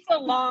point. It takes a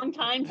long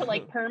time to,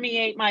 like,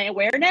 permeate my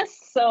awareness.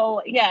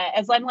 So, yeah,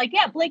 as I'm like,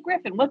 yeah, Blake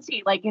Griffin, what's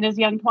he, like, in his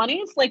young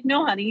 20s? Like,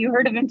 no, honey, you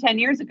heard of him 10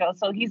 years ago,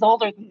 so he's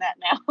older than that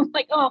now. I'm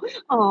like, oh,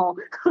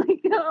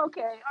 like, okay,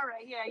 all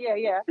right,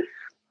 yeah.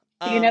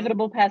 The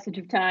inevitable passage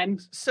of time.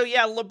 So,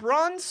 yeah,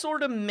 LeBron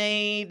sort of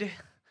made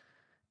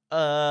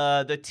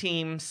the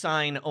team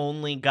sign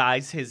only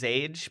guys his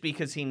age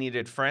because he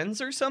needed friends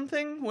or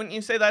something. Wouldn't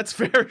you say that's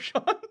fair,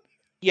 Sean?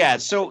 Yeah,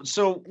 so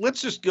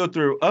let's just go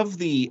through of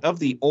the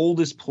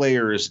oldest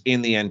players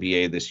in the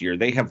NBA this year.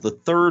 They have the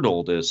third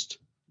oldest,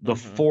 the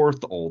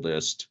fourth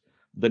oldest,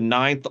 the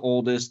ninth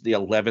oldest, the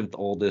 11th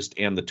oldest,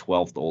 and the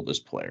 12th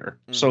oldest player.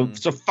 So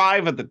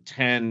 5 of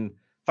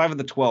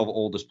the 12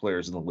 oldest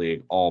players in the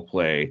league all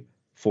play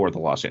for the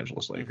Los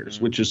Angeles Lakers,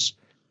 which is,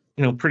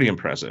 pretty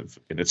impressive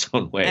in its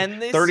own way.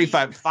 And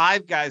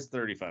 5 guys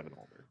 35 and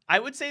older. I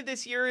would say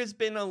this year has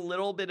been a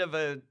little bit of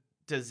a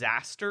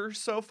disaster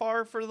so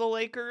far for the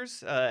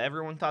Lakers.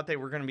 Everyone thought they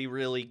were going to be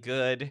really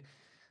good,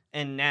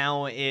 and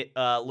now it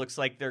looks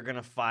like they're going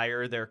to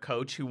fire their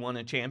coach who won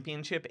a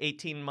championship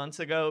 18 months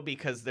ago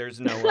because there's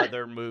no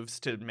other moves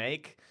to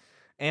make.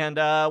 And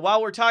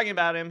while we're talking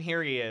about him,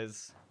 here he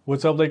is.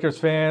 What's up, Lakers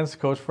fans?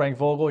 Coach Frank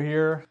Vogel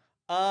here.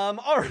 All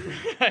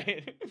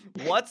right.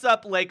 What's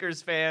up,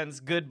 Lakers fans?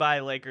 Goodbye,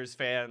 Lakers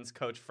fans.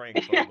 Coach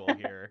Frank Vogel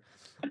here.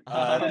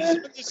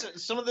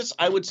 Some of this,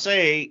 I would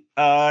say,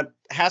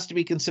 has to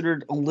be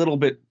considered a little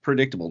bit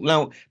predictable.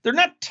 Now, they're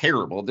not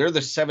terrible. They're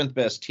the 7th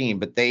best team,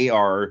 but they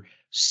are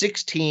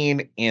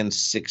 16 and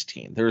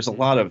 16. There's a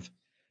lot of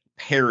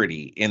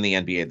parity in the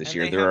NBA this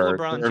year. There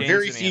are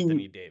very few.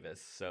 Anthony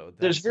Davis, so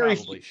there's very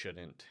probably few.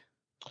 Shouldn't.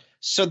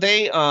 So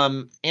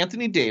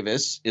Anthony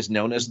Davis is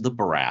known as the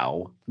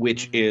Brow,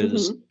 which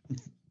is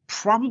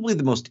probably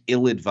the most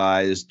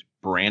ill-advised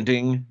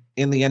branding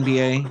in the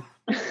NBA.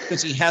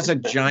 Because he has a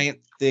giant,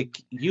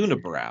 thick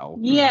unibrow.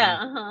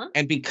 Yeah.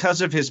 And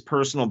because of his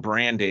personal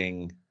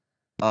branding,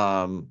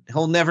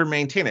 he'll never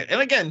maintain it.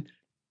 And again,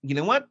 you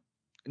know what?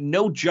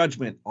 No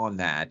judgment on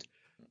that.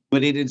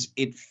 But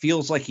it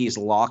feels like he's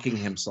locking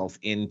himself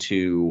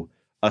into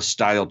a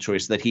style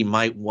choice that he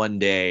might one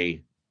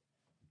day,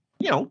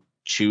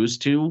 choose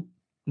to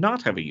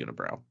not have a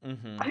unibrow.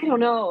 I don't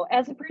know.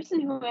 As a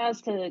person who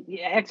has to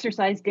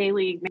exercise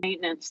daily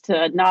maintenance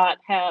to not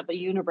have a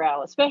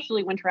unibrow,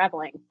 especially when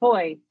traveling,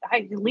 boy,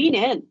 I lean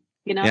in,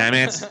 Yeah, I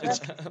mean,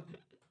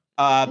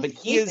 but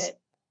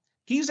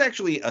he's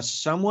actually a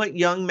somewhat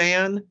young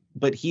man,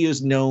 but he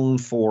is known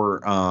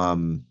for,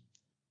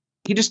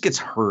 he just gets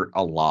hurt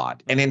a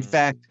lot. And in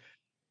fact,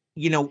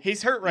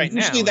 he's hurt right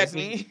now, isn't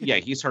he? Yeah,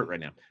 he's hurt right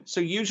now.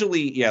 So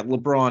usually,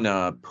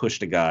 LeBron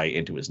pushed a guy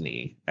into his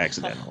knee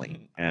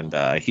accidentally, and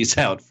he's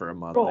out for a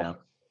month now.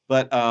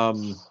 But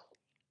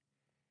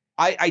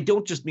I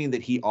don't just mean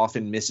that he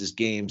often misses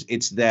games.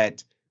 It's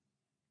that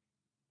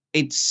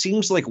it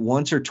seems like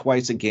once or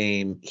twice a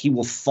game, he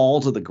will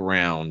fall to the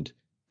ground,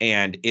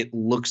 and it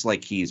looks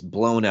like he's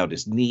blown out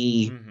his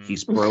knee,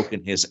 he's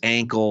broken his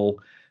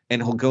ankle,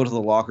 and he'll go to the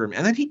locker room.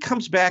 And then he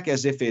comes back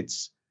as if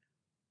it's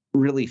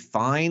really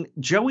fine.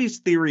 Joey's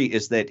theory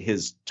is that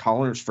his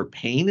tolerance for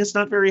pain is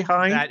not very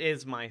high. That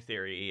is my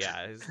theory,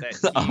 yeah, is that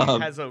he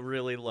has a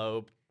really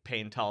low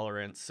pain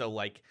tolerance. So,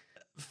 like,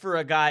 for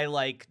a guy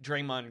like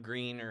Draymond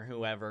Green or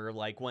whoever,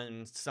 like,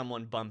 when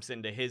someone bumps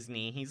into his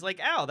knee, he's like,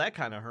 ow, that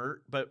kind of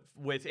hurt. But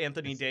with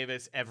Anthony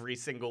Davis, every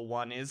single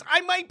one is,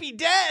 I might be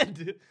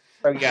dead!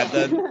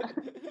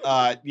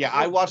 Oh, yeah,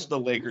 I watched the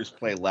Lakers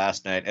play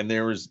last night, and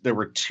there was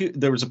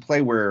a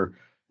play where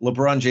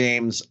LeBron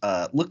James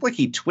looked like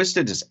he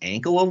twisted his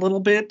ankle a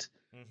little bit,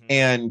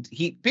 and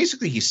he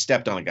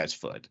stepped on a guy's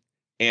foot,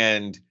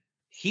 and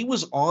he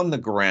was on the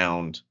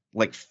ground,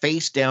 like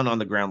face down on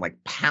the ground,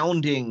 like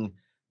pounding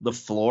the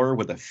floor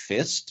with a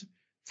fist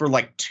for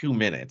like 2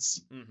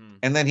 minutes,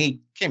 and then he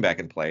came back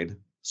and played.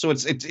 So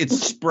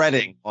it's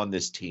spreading on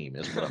this team,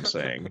 is what I'm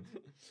saying.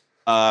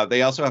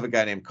 They also have a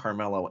guy named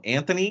Carmelo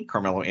Anthony.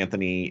 Carmelo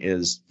Anthony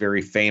is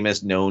very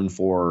famous, known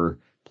for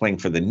playing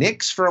for the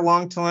Knicks for a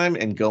long time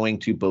and going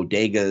to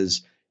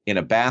bodegas in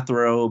a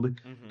bathrobe.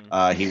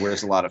 He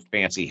wears a lot of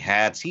fancy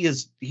hats.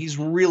 He's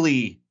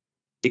really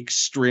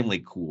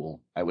extremely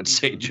cool, I would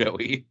say,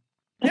 Joey.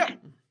 Yeah.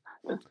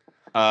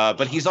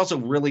 But he's also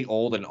really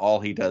old, and all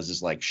he does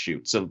is like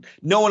shoot. So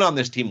no one on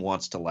this team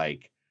wants to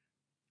like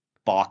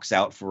box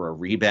out for a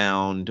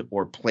rebound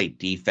or play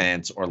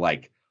defense or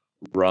like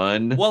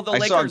run. Well, the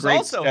Lakers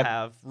also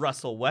have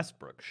Russell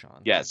Westbrook,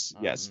 Sean. Yes.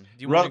 Do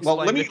you want to well,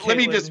 let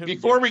me just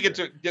before we get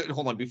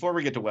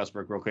to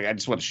Westbrook real quick, I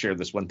just want to share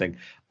this one thing.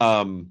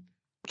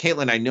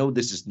 Caitlin, I know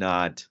this is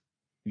not,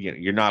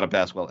 you're not a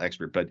basketball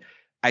expert, but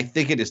I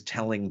think it is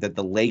telling that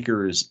the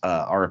Lakers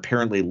are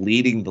apparently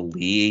leading the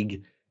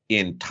league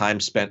in time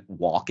spent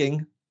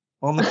walking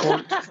on the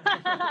court.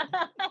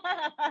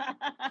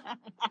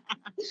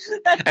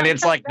 And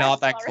it's like not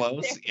that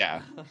close. Right,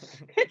 yeah.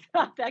 It's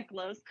not that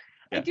close.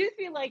 Yeah. I do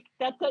feel like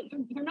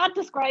you're not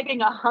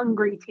describing a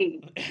hungry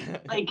team.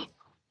 Like,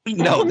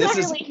 no, I'm not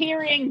really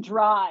hearing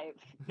drive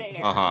there.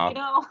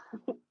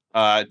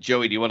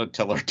 Joey, do you want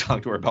to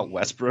talk to her about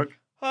Westbrook?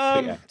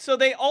 So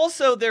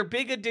their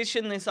big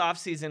addition this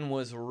offseason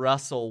was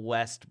Russell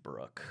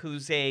Westbrook,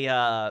 who's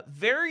a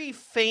very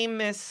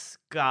famous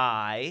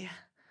guy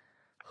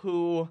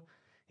who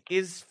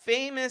is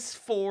famous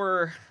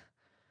for...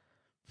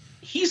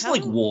 He's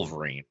like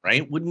Wolverine,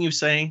 right? Wouldn't you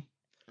say?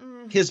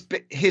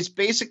 His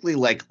basically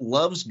like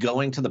loves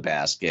going to the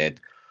basket,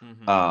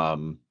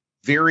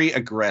 very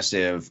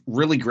aggressive,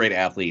 really great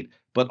athlete,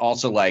 but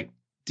also like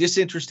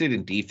disinterested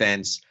in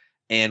defense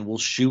and will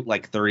shoot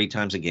like 30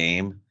 times a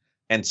game.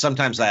 And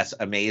sometimes that's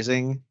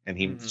amazing and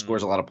he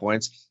scores a lot of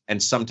points.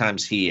 And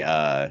sometimes he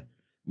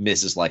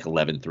misses like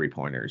 11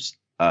 3-pointers.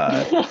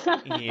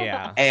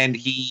 Yeah. And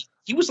he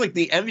was like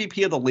the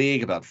MVP of the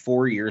league about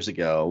 4 years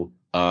ago.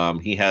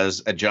 He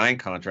has a giant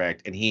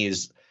contract and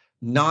he's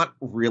not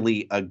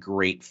really a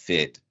great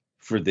fit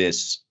for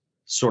this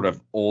sort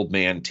of old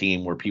man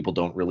team where people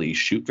don't really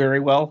shoot very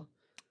well.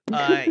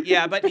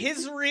 Yeah, but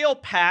his real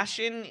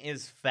passion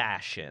is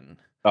fashion.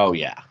 Oh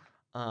yeah.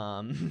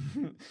 I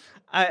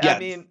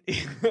mean,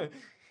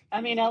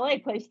 LA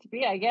place to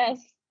be, I guess.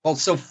 Well,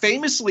 so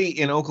famously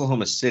in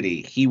Oklahoma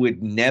City, he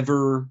would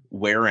never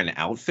wear an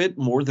outfit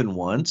more than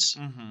once,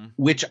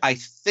 which I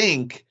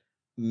think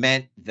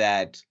meant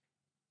that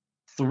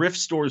thrift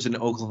stores in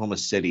Oklahoma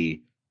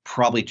City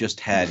probably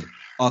just had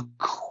a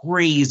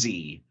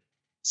crazy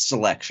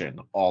selection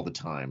all the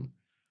time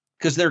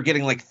because they're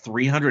getting like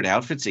 300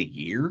 outfits a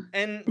year.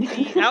 And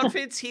the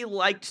outfits he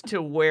liked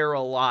to wear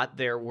a lot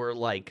there were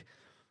like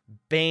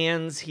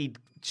bands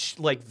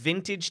like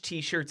vintage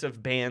t-shirts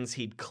of bands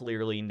he'd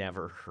clearly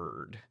never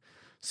heard.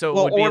 So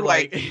it would be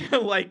like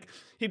like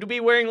he'd be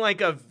wearing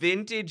like a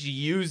vintage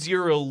Use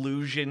Your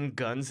Illusion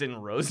Guns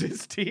N'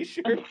 Roses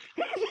t-shirt.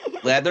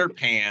 Leather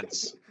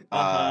pants.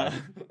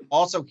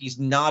 Also, he's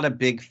not a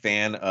big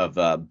fan of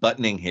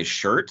buttoning his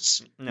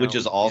shirts, which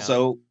is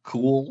also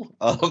cool.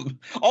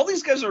 All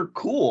these guys are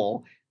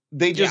cool.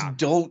 They just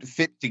don't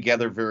fit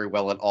together very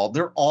well at all.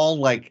 They're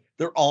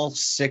all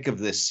sick of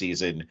this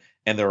season,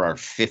 and there are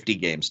 50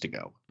 games to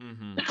go.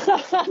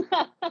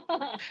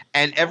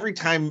 And every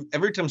time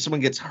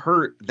someone gets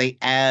hurt, they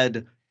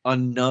add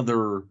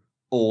another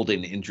old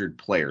and injured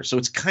player. So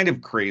it's kind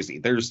of crazy.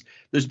 There's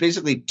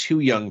basically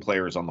 2 young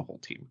players on the whole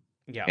team.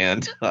 Yeah.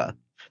 And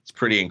it's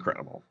pretty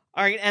incredible.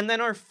 All right, and then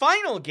our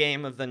final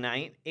game of the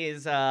night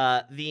is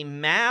the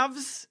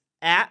Mavs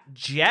at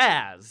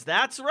Jazz.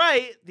 That's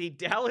right. The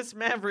Dallas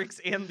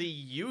Mavericks and the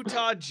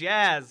Utah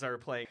Jazz are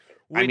playing.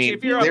 Which,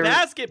 if you're a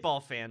basketball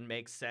fan,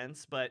 makes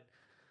sense, but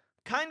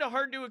kind of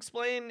hard to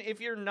explain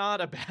if you're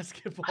not a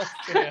basketball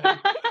fan.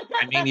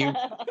 I mean,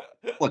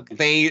 look,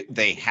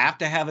 they have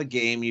to have a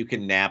game you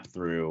can nap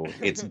through.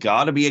 It's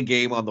got to be a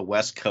game on the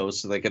West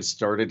Coast so they can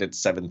start it at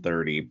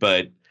 7:30.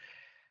 But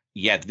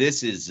yeah,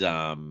 this is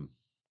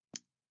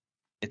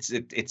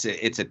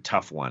it's a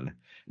tough one.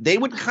 They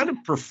would kind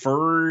of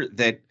prefer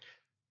that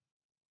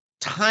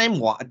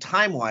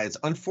time-wise,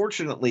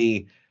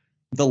 unfortunately,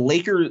 the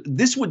Lakers,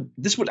 this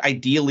would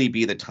ideally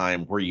be the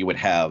time where you would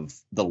have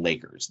the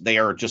Lakers. They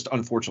are just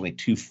unfortunately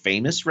too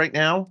famous right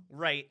now.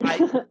 Right.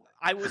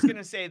 I was going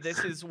to say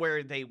this is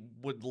where they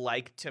would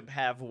like to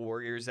have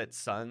Warriors at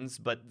Suns,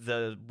 but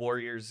the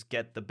Warriors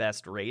get the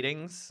best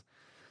ratings.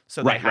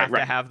 So they have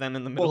to have them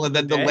in the middle. Well, and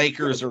then the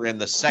Lakers are in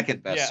the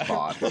second best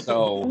spot.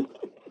 So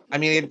I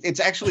mean, it's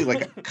actually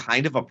like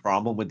kind of a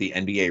problem with the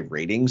NBA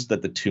ratings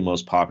that the 2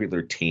 most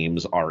popular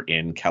teams are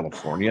in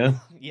California.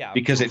 Yeah.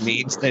 Because it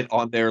means that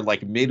on their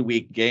like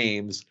midweek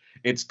games,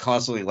 it's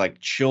constantly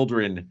like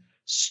children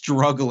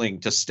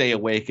struggling to stay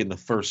awake in the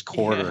first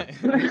quarter,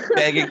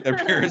 begging their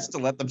parents to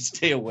let them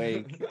stay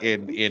awake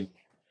in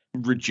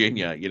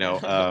Virginia, you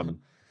know.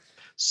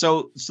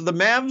 So the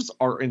Mavs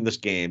are in this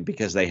game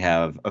because they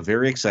have a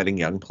very exciting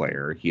young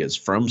player. He is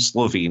from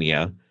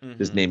Slovenia.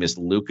 His name is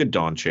Luka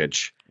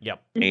Doncic.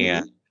 Yep.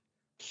 And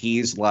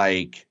he's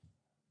like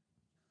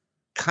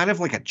kind of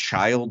like a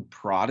child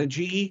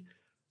prodigy,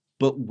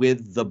 but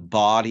with the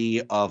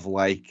body of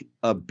like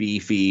a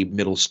beefy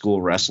middle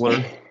school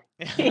wrestler.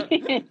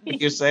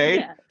 You say?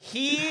 Yeah.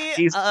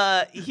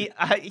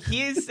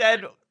 He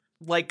said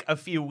like a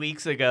few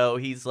weeks ago,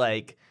 he's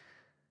like,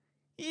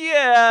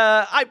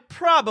 yeah, I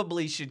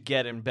probably should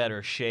get in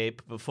better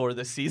shape before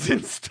the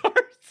season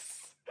starts.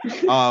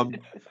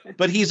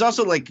 But he's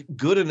also like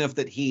good enough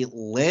that he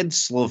led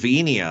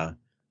Slovenia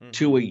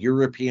to a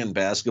European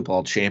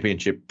basketball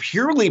championship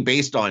purely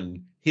based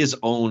on his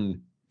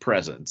own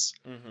presence.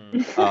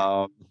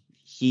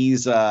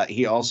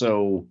 He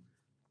also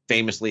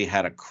famously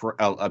had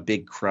a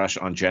big crush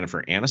on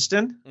Jennifer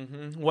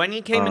Aniston. When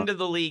he came into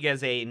the league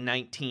as a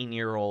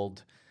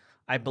 19-year-old,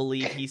 I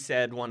believe he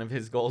said one of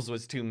his goals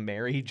was to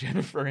marry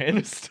Jennifer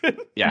Aniston.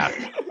 Yeah.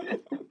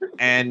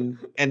 And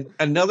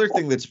another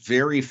thing that's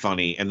very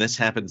funny, and this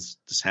happens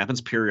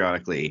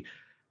periodically,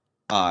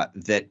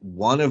 that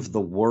one of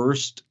the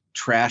worst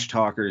trash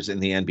talkers in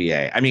the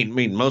NBA, I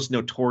mean most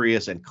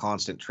notorious and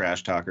constant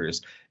trash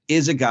talkers,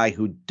 is a guy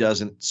who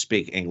doesn't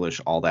speak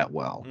English all that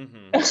well.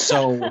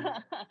 So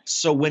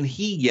when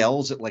he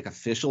yells at like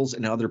officials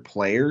and other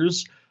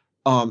players,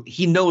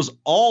 he knows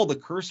all the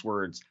curse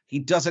words. He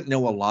doesn't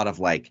know a lot of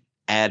like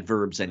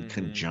adverbs and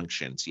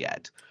conjunctions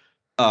yet.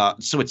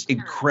 So it's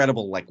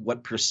incredible like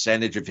what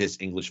percentage of his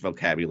English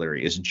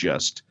vocabulary is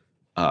just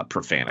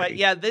profanity. But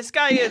yeah, this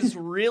guy is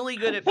really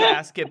good at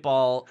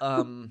basketball.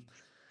 I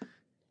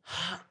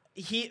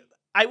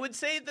would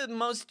say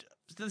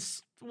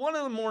one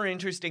of the more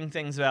interesting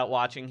things about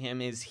watching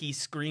him is he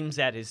screams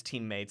at his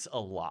teammates a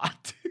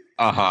lot.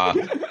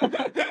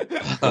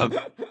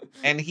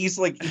 and he's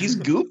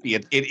goofy.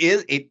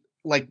 It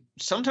like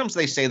sometimes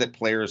they say that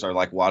players are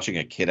like watching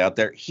a kid out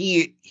there.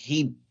 He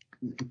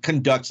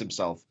conducts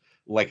himself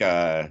like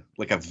a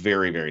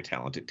very, very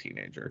talented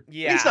teenager.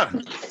 Yeah.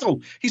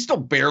 He's still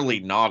barely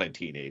not a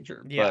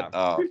teenager. Yeah.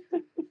 But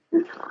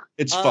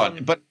it's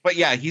fun. But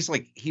yeah, he's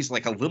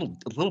like a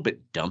little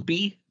bit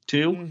dumpy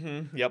too.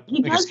 Mm-hmm. Yep.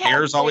 Like his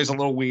hair's always a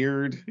little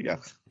weird. Yeah.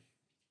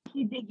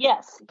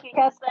 Yes, he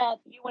has that.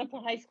 You went to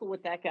high school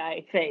with that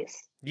guy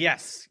face.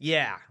 Yes.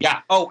 Yeah.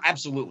 Yeah. Oh,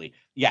 absolutely.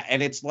 Yeah,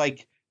 and it's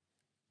like,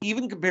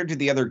 even compared to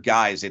the other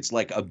guys, it's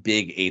like a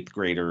big 8th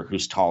grader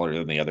who's taller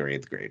than the other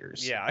 8th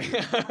graders. Yeah.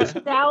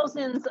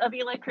 Thousands of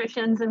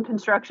electricians and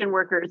construction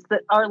workers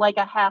that are like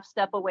a half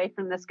step away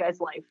from this guy's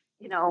life.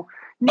 You know,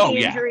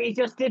 knee injury,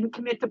 just didn't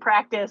commit to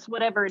practice,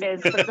 whatever it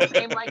is. But the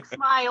same like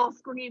smile,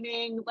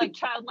 screaming, like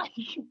childlike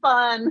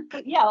fun.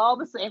 But yeah, all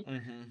the same.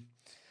 Mm-hmm.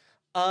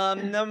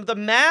 The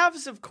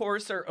Mavs, of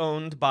course, are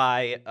owned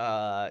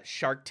by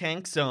Shark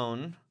Tank's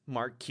own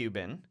Mark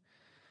Cuban,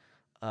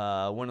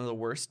 one of the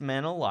worst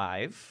men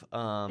alive.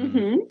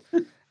 And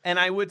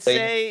I would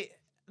say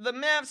the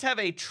Mavs have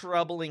a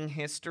troubling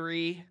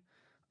history,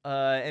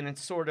 and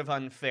it's sort of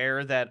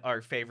unfair that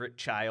our favorite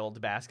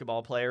child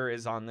basketball player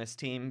is on this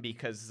team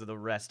because the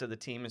rest of the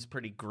team is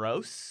pretty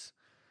gross,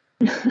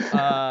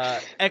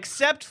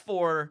 except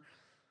for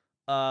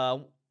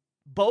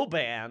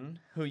Boban,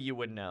 who you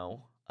would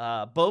know.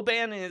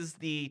 Boban is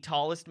the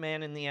tallest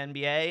man in the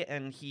NBA,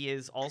 and he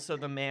is also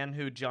the man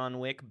who John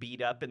Wick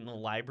beat up in the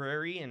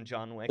library in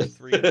John Wick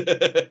 3.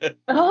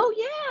 Oh,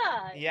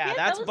 yeah. Yeah,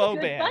 that's that was Boban.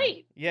 a good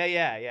fight.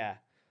 Yeah.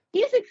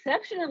 He's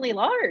exceptionally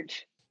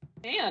large.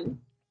 Man.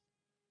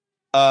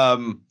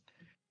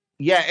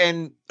 Yeah,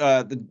 and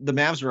the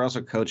Mavs are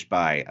also coached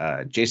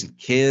by Jason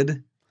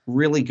Kidd,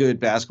 really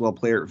good basketball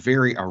player,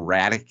 very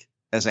erratic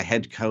as a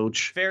head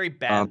coach. Very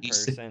bad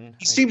person.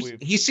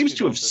 He seems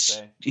to have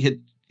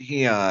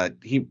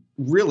he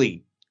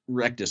really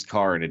wrecked his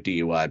car in a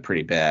DUI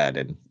pretty bad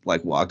and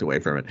like walked away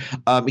from it.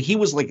 He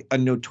was like a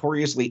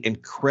notoriously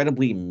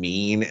incredibly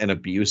mean and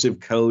abusive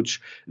coach.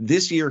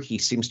 This year he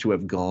seems to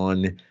have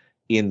gone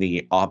in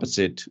the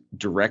opposite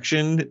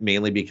direction,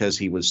 mainly because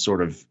he was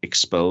sort of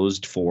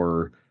exposed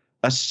for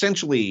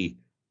essentially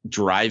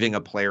driving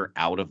a player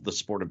out of the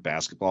sport of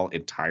basketball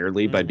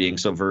entirely by being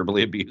so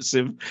verbally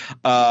abusive.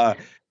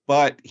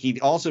 But he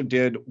also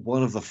did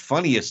one of the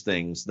funniest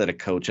things that a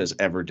coach has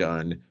ever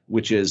done,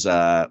 which is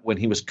when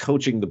he was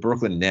coaching the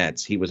Brooklyn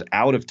Nets, he was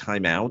out of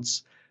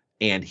timeouts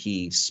and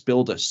he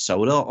spilled a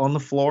soda on the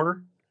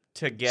floor.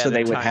 To get a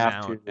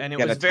timeout. And it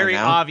was very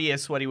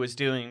obvious what he was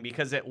doing,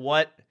 because at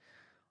what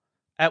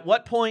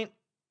point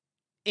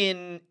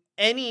in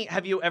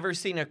have you ever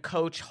seen a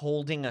coach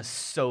holding a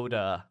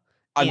soda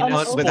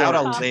without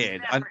a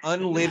lid, an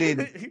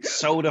unlidded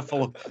soda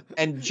full of,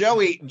 and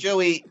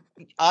Joey,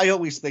 I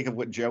always think of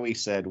what Joey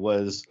said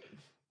was,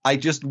 I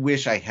just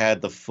wish I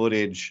had the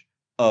footage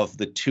of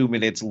the 2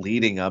 minutes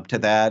leading up to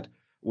that,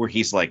 where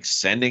he's like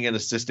sending an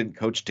assistant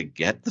coach to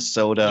get the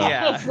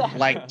soda,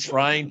 like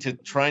trying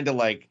to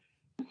like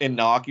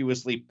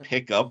innocuously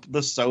pick up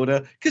the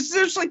soda, because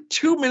there's like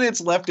 2 minutes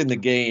left in the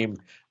game.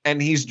 And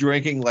he's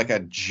drinking like a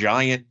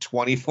giant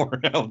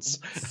 24-ounce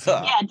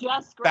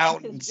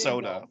fountain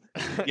soda.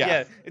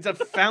 Yeah, it's a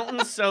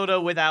fountain soda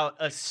without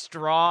a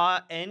straw,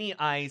 any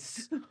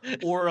ice,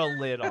 or a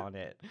lid on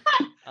it.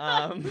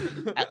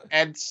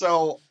 And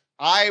so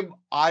I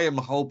am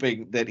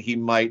hoping that he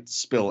might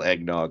spill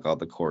eggnog on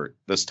the court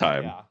this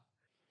time.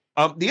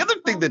 Yeah. The other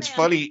thing that's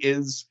funny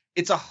is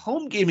it's a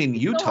home game in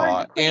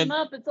Utah, and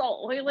it's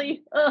all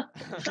oily.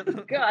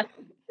 God.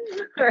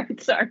 All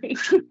right, sorry.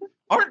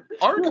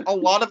 Aren't a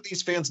lot of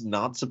these fans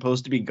not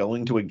supposed to be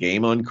going to a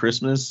game on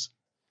Christmas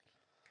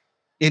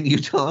in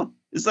Utah?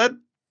 Is that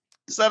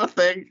a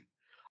thing?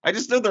 I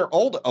just know they're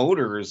old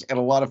owners, and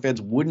a lot of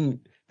fans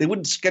wouldn't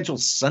schedule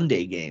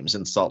Sunday games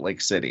in Salt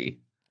Lake City.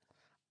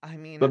 I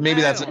mean, but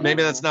maybe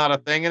that's not a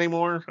thing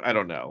anymore. I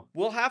don't know.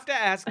 We'll have to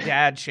ask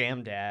Dad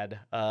Shamdad.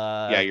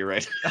 Yeah, you're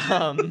right.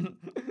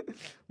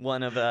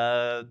 One of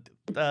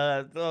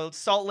the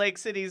Salt Lake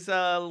City's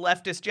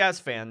leftist jazz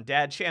fan,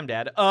 Dad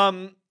Shamdad.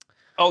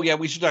 Oh yeah,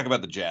 we should talk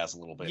about the Jazz a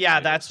little bit. Yeah,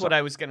 that's what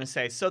I was gonna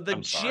say. So the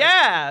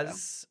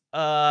Jazz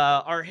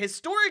are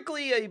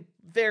historically a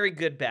very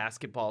good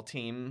basketball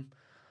team,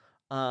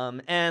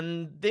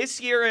 and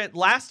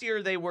last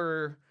year they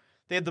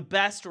had the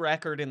best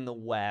record in the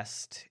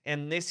West,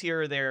 and this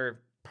year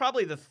they're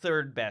probably the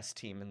third best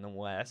team in the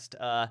West.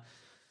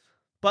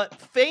 But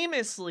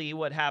famously,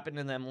 what happened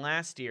to them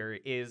last year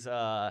is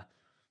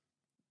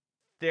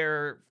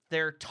their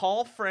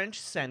tall French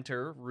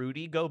center,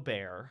 Rudy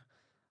Gobert,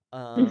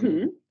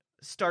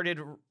 started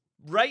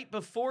right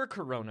before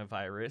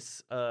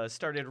coronavirus,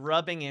 started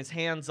rubbing his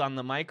hands on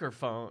the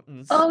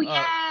microphones. Oh,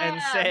 yeah.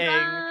 And saying,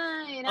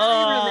 right.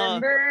 I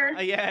remember.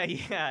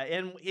 Yeah.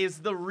 And is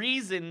the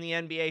reason the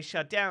NBA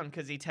shut down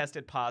because he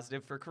tested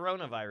positive for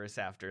coronavirus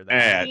after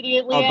that.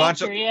 Immediately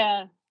after,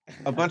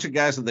 a bunch of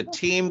guys on the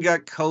team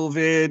got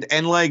COVID,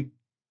 and like,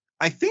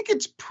 I think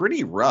it's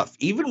pretty rough.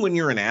 Even when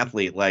you're an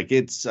athlete, like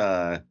it's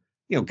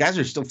guys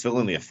are still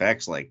feeling the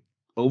effects like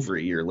over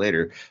a year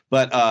later.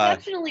 But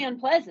exceptionally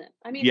unpleasant.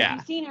 I mean, yeah. have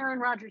you seen Aaron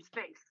Rodgers'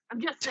 face? I'm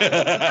just saying,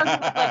 it doesn't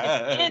look like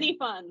it's any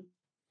fun.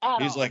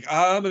 He's like,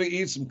 I'm gonna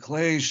eat some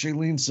clay.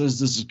 Shailene says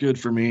this is good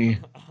for me.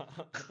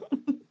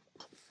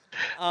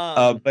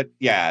 But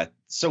yeah,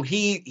 so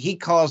he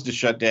caused a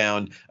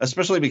shutdown,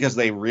 especially because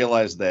they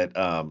realized that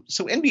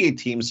so NBA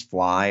teams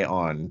fly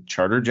on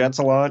charter jets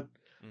a lot,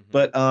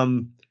 but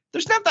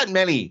there's not that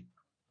many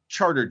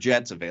charter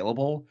jets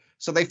available.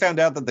 So they found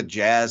out that the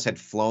Jazz had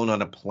flown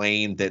on a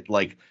plane that,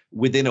 like,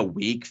 within a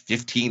week,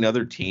 15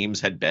 other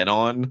teams had been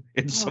on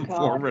in some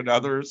form or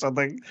another or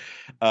something.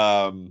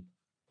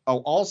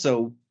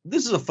 Also,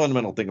 this is a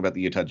fundamental thing about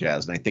the Utah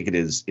Jazz, and I think it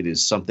is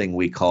something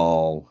we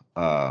call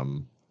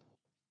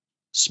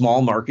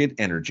small market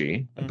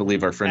energy. I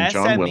believe our friend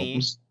John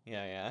Williams.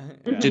 Yeah.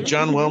 Did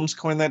John Williams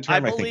coin that term? I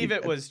believe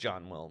it was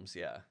John Williams,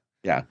 yeah.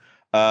 Yeah.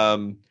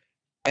 And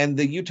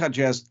the Utah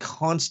Jazz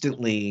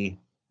constantly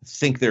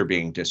think they're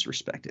being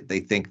disrespected. They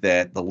think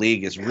that the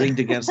league is rigged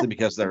against them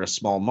because they're a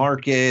small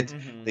market.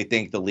 They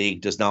think the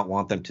league does not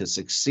want them to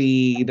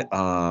succeed.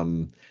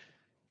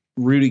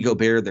 Rudy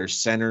Gobert, their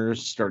center,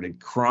 started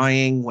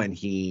crying when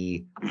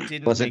he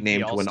wasn't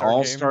named to an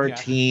all-star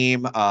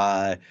team.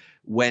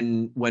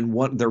 When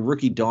their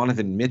rookie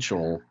Donovan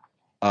Mitchell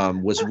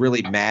was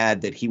really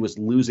mad that he was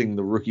losing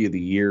the Rookie of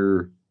the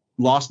Year,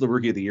 lost the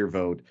Rookie of the Year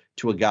vote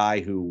to a guy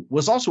who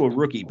was also a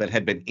rookie but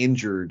had been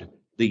injured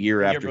the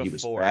year after he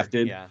was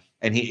drafted. The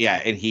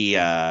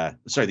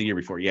year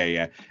before.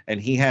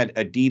 And he had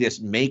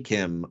Adidas make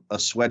him a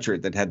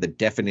sweatshirt that had the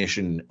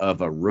definition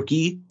of a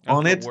rookie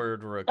on it. The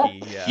word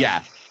rookie,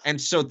 Yeah. And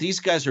so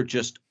these guys are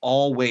just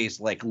always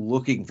like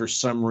looking for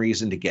some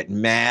reason to get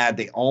mad.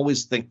 They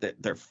always think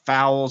that their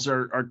fouls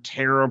are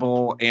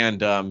terrible.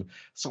 And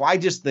so I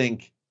just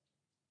think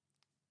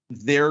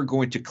they're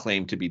going to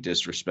claim to be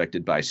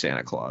disrespected by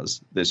Santa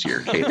Claus this year,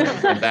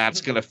 Caitlin. And that's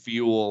going to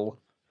fuel.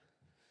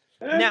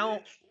 Now,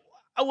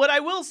 what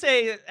I will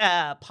say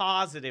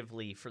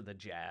positively for the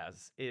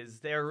Jazz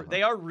is they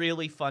are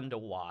really fun to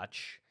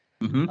watch.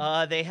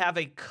 They have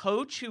a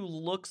coach who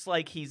looks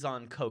like he's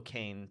on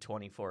cocaine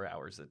 24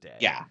 hours a day.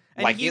 Yeah.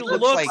 And he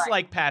looks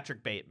like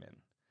Patrick Bateman.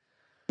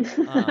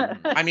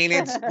 I mean,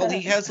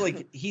 he has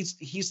like,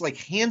 he's like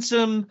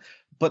handsome,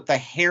 but the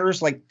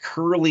hair's like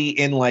curly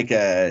in like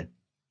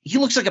he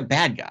looks like a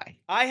bad guy.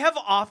 I have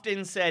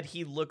often said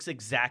he looks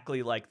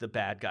exactly like the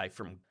bad guy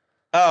from.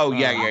 Oh,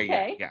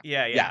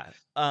 yeah.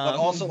 But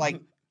also, like,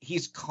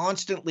 he's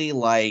constantly,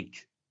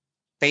 like,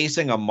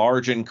 facing a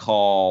margin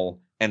call,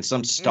 and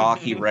some stock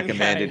he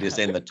recommended is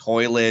in the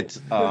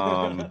toilet.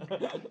 Also,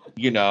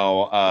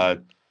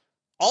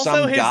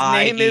 his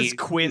name is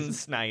Quinn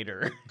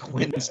Snyder.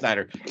 Quinn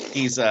Snyder.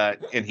 He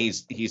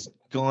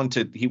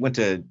went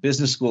to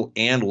business school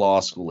and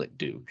law school at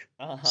Duke.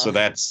 So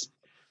that's...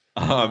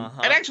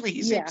 And actually,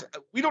 he seems...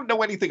 We don't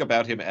know anything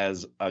about him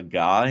as a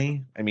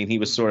guy. I mean, he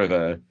was sort of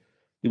a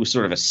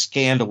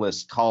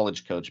scandalous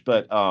college coach,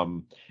 but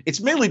it's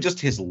mainly just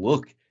his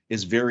look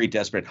is very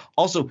desperate.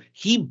 Also,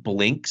 he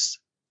blinks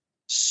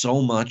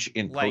so much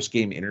in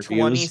post-game interviews.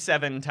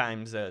 27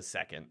 times a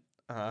second.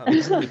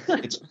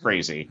 It's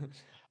crazy.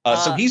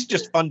 So he's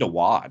just fun to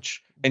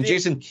watch. And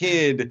Jason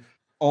Kidd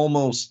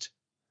almost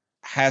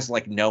has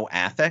like no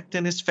affect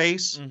in his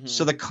face.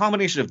 So the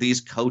combination of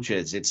these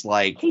coaches, it's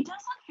like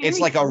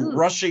a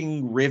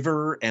rushing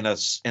river and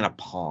a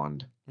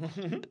pond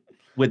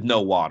with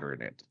no water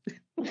in it.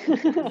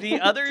 The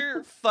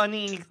other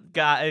funny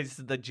guys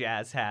the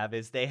Jazz have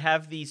is they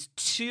have these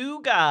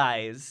two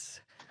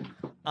guys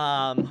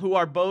who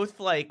are both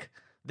like,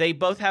 they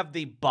both have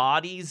the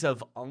bodies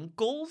of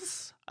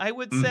uncles, I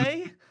would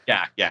say.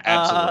 Yeah,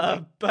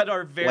 absolutely. But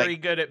are very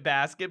good at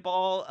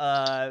basketball,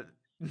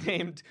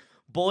 named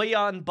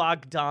Bojan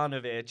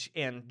Bogdanovic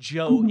and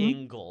Joe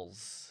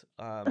Ingles,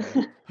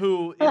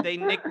 who they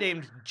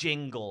nicknamed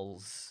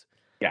Jingles.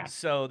 Yeah.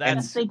 So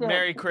that's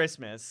Merry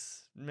Christmas.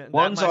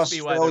 One's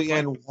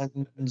Australian,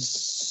 one's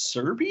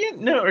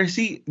Serbian. No, or is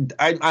he?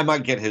 I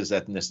might get his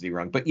ethnicity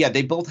wrong, but yeah,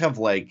 they both have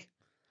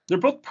they're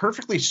both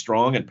perfectly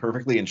strong and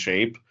perfecly in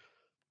shape.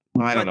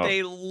 I don't know.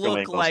 They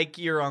look like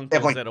your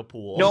uncles at a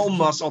pool. No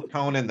muscle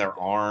tone in their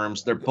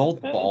arms. They're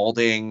both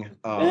balding.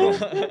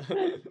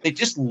 They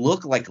just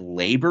look like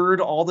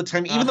labored all the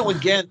time. Even though,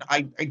 again,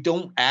 I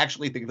don't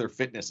actually think their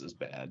fitness is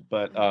bad,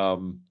 but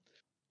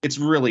it's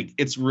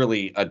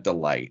really a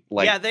delight.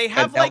 Like, they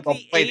have like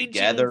the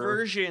aging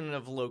version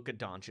of Luka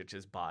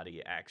Doncic's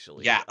body,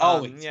 actually. Yeah.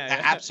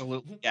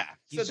 Absolutely. Yeah.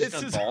 He's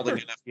just not balding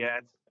enough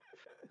yet.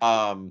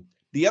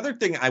 The other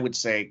thing I would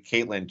say,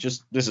 Caitlin,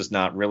 this is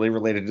not really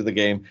related to the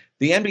game.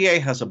 The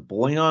NBA has a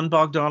Bojan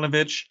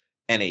Bogdanovic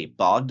and a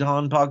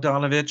Bogdan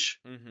Bogdanovic.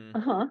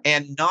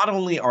 And not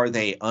only are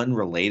they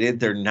unrelated,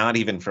 they're not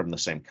even from the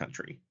same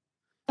country.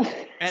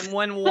 And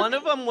when one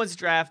of them was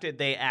drafted,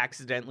 they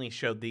accidentally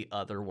showed the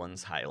other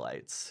one's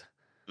highlights.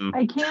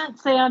 I can't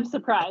say I'm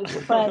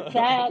surprised, but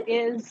that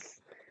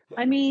is,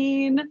 I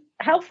mean,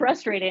 how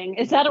frustrating.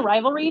 Is that a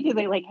rivalry? Do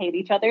they hate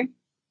each other?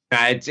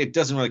 It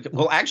doesn't really.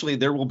 Well, actually,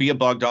 there will be a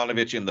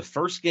Bogdanovich in the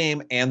first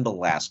game and the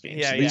last game.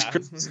 Yeah, so these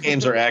Christmas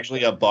games are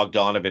actually a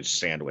Bogdanovich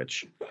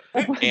sandwich.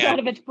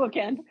 Bogdanovich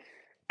bookend.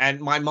 And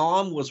my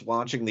mom was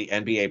watching the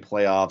NBA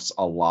playoffs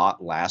a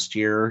lot last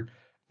year,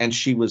 and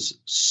she was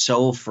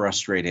so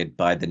frustrated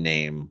by the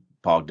name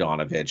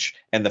Bogdanovich,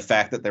 and the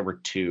fact that there were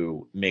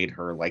two made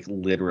her like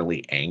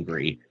literally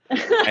angry.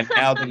 And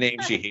now the name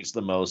she hates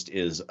the most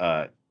is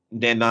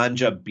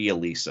Nemanja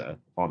Bjelica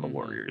on the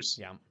Warriors.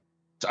 Yeah.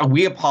 So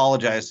we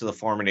apologize to the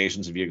former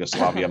nations of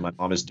Yugoslavia. My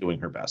mom is doing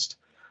her best.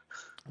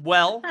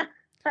 Well,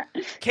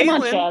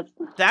 Caitlin,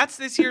 that's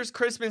this year's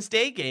Christmas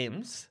Day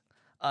games.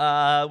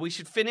 We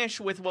should finish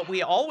with what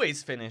we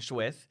always finish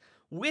with.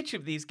 Which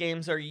of these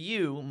games are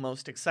you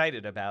most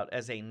excited about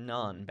as a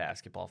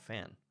non-basketball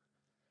fan?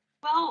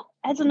 Well,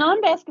 as a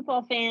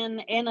non-basketball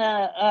fan and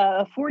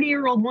a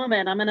 40-year-old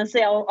woman, I'm going to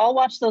say I'll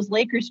watch those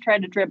Lakers try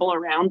to dribble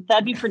around.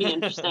 That'd be pretty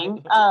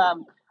interesting.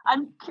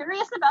 I'm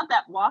curious about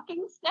that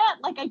walking stat.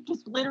 Like, I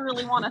just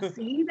literally want to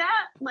see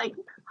that. Like,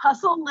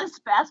 hustle-less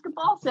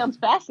basketball sounds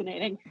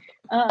fascinating.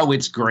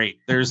 It's great.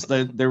 There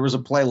was a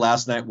play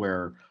last night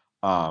where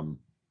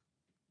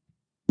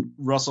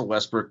Russell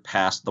Westbrook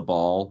passed the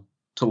ball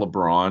to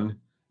LeBron,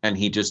 and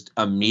he just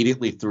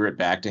immediately threw it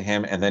back to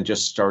him, and then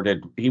just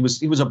started. He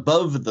was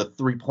above the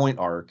 3-point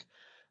arc,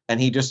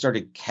 and he just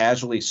started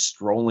casually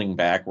strolling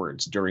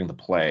backwards during the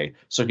play.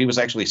 So he was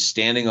actually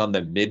standing on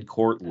the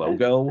midcourt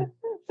logo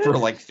for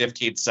like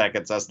 15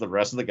 seconds as the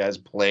rest of the guys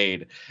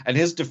played, and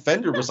his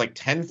defender was like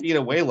 10 feet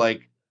away.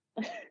 Like,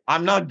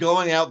 I'm not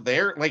going out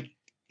there. Like,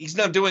 he's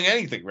not doing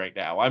anything right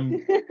now.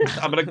 I'm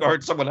going to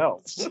guard someone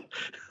else.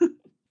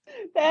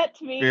 That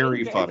to me is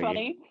very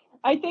funny.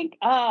 I think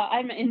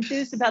I'm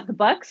enthused about the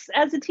Bucks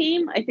as a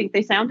team. I think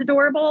they sound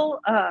adorable.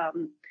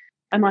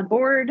 I'm on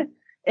board.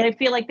 I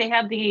feel like they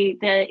have the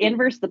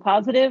inverse, the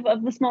positive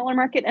of the smaller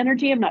market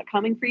energy. I'm not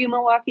coming for you,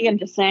 Milwaukee. I'm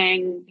just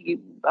saying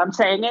I'm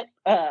saying it.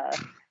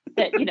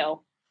 That, you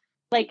know,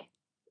 like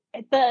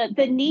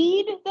the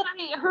need that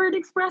I heard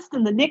expressed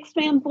in the Knicks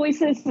fans'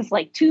 voices is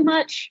like too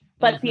much,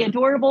 but the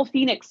adorable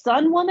Phoenix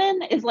Sun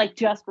woman is like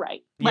just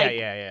right. Like,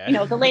 yeah. You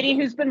know, the lady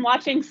who's been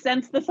watching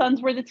since the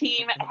Suns were the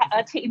team,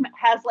 a team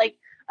has like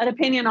an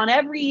opinion on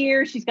every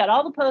year. She's got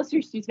all the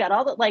posters. She's got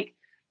all the, like,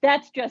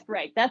 that's just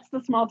right. That's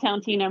the small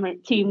town team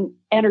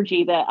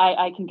energy that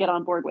I can get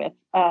on board with.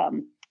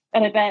 And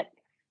I bet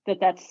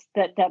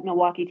that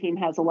Milwaukee team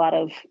has a lot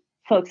of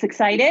folks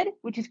excited,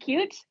 which is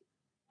cute.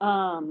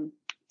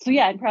 So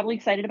yeah, I'm probably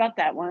excited about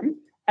that one.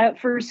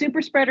 For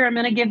Super Spreader, I'm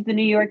going to give the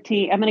New York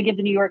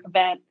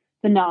event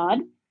the nod.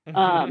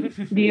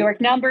 New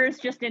York numbers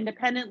just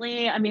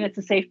independently. I mean, it's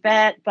a safe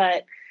bet,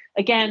 but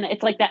again,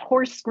 it's like that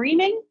horse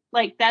screaming.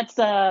 Like, that's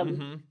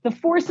the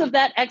force of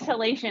that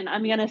exhalation,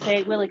 I'm going to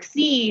say, will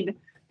exceed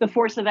the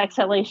force of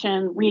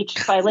exhalation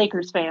reached by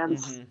Lakers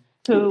fans.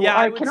 Who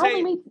can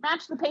only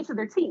match the pace of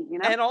their team, you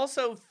know? And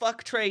also,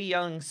 fuck Trae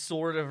Young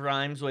sort of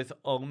rhymes with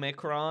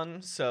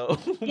Omicron, so...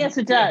 Yes,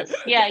 it does.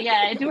 Yeah.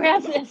 It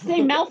has the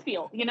same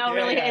mouthfeel, you know,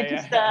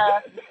 just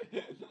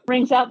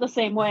rings out the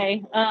same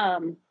way.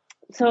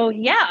 So,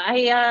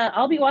 yeah,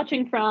 I'll be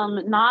watching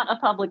from not a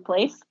public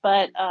place,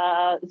 but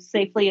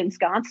safely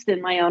ensconced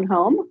in my own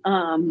home.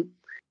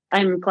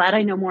 I'm glad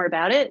I know more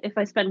about it. If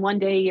I spend one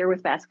day a year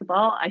with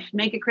basketball, I should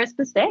make it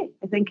Christmas Day.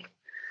 I think,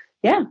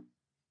 yeah.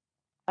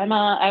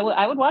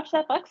 I would watch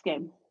that Bucks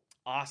game.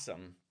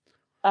 Awesome.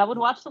 I would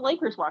watch the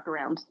Lakers walk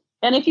around.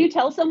 And if you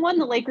tell someone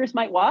the Lakers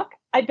might walk,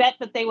 I bet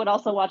that they would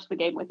also watch the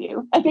game with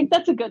you. I think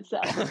that's a good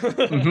sell.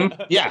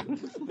 Yeah.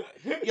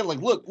 Yeah,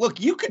 like, look,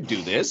 you could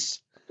do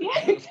this.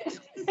 Yeah.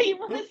 You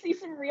want to see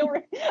some real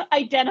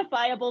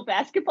identifiable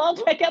basketball?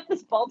 Check out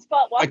this bald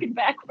spot walking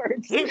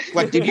backwards.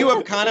 Like, did you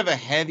have kind of a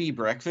heavy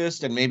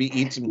breakfast and maybe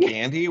eat some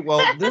candy?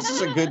 Well, this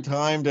is a good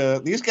time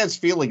these guys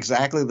feel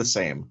exactly the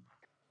same.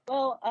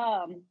 Well,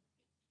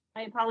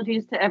 my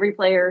apologies to every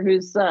player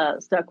who's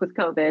stuck with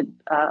COVID.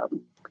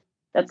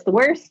 That's the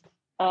worst.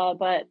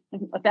 But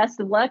best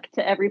of luck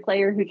to every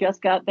player who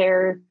just got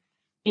their,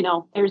 you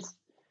know,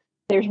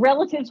 there's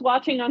relatives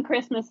watching on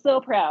Christmas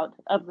so proud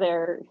of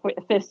their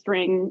fifth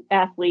string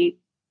athlete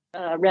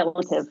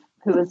relative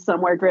who is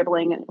somewhere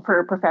dribbling for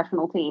a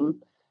professional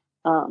team.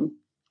 And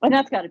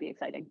that's got to be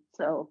exciting.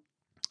 So.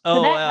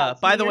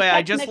 By the way,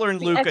 I just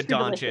learned Luka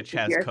Doncic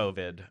has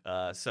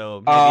COVID,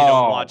 so maybe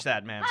don't watch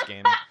that man's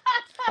game.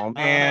 Oh,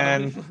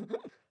 man.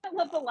 I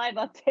love the live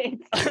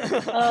updates.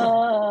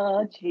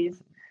 Oh,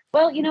 jeez.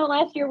 Well, you know,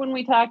 last year when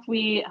we talked,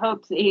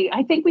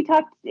 I think we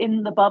talked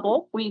in the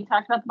bubble. We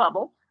talked about the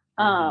bubble,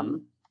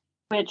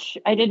 which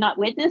I did not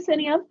witness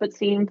any of, but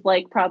seemed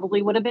like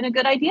probably would have been a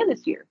good idea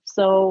this year.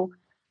 So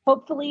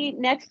hopefully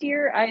next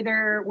year,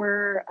 either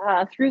we're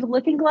through the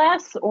looking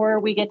glass or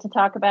we get to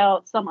talk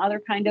about some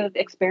other kind of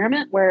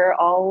experiment where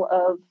all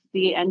of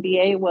the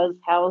NBA was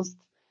housed,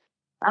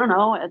 I don't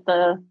know, at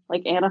the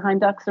Anaheim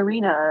Ducks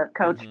arena,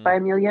 coached by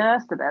Emilio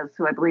Estevez,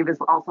 who I believe is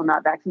also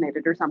not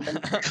vaccinated or something.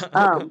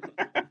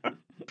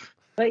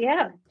 But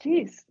yeah,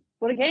 geez,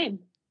 what a game!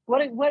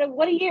 What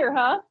a year,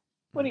 huh?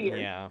 What a year!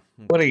 Yeah,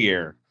 what a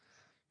year.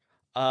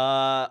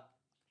 All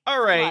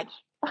All right.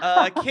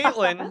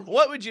 Caitlin,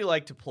 what would you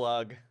like to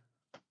plug?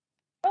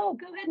 Oh,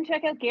 go ahead and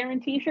check out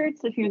Guarantee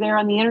Shirts if you're there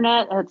on the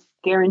internet. It's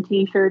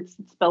Guarantee Shirts.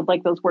 It's spelled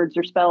like those words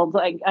are spelled.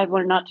 I've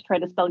learned not to try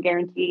to spell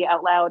guarantee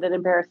out loud. It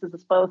embarrasses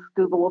us both.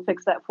 Google will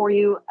fix that for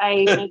you.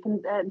 I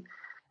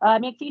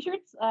make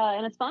t-shirts,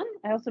 and it's fun.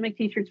 I also make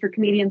t-shirts for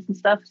comedians and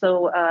stuff,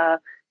 so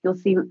you'll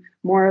see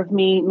more of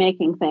me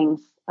making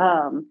things.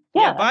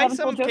 Buy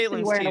some of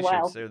Caitlin's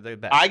t-shirts. They're the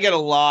best. I get a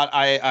lot.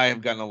 I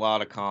have gotten a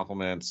lot of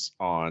compliments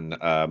on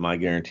my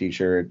Guarantee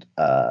shirt,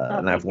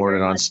 and I've worn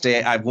it on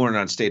stage. I've worn it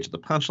on stage at the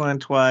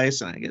Punchline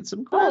twice, and I get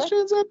some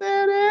questions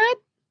about it.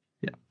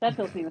 Yeah, that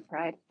fills me with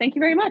pride. Thank you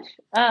very much.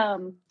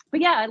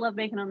 But yeah, I love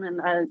making them, and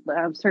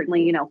I'm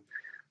certainly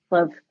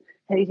love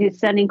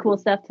sending cool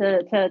stuff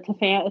to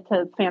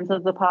fans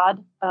of the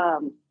pod.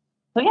 So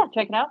yeah,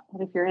 check it out.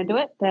 And if you're into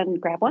it, then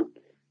grab one.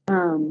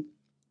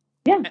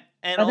 Yeah.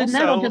 And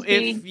also,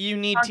 if you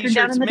need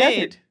t-shirts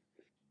made,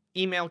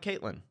 email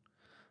Caitlin.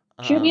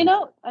 Shoot me a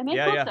note. I make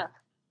cool stuff.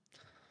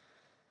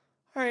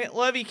 All right.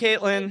 Love you,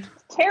 Caitlin.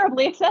 It's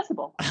terribly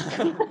accessible.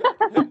 You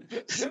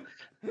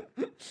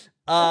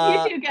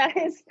too,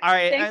 guys. All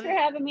right. Thanks for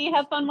having me.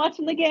 Have fun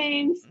watching the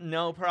games.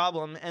 No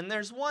problem. And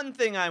there's one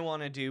thing I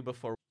want to do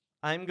before.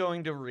 I'm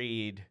going to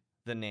read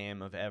the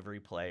name of every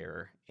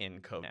player in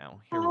Code now.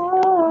 Here we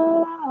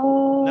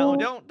go.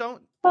 No,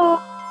 don't.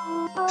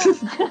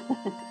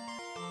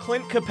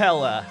 Clint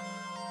Capella,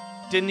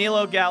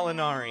 Danilo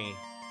Gallinari,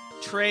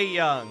 Trey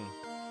Young,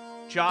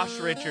 Josh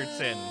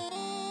Richardson,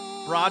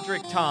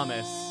 Broderick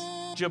Thomas,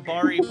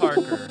 Jabari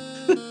Parker,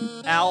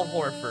 Al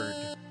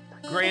Horford,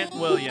 Grant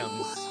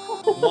Williams,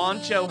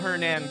 Juancho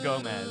Hernan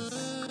Gomez,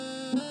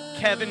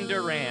 Kevin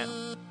Durant,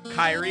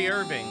 Kyrie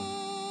Irving,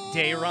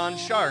 Day'Ron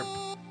Sharp,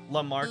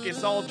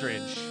 LaMarcus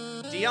Aldridge,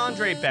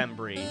 DeAndre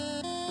Bembry,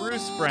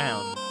 Bruce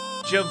Brown,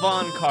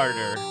 Javon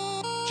Carter,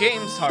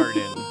 James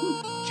Harden,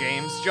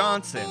 James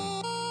Johnson,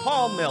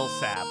 Paul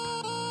Millsap,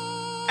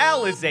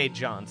 Alize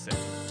Johnson,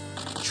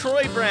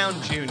 Troy Brown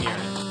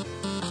Jr.,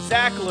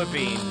 Zach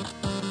LaVine,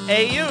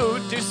 Ayu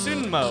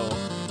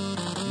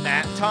Dosunmu,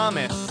 Matt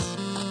Thomas,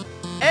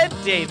 Ed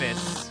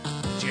Davis,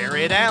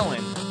 Jared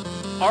Allen,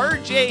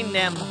 RJ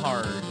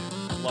Nembhard,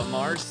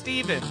 Lamar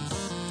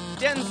Stevens,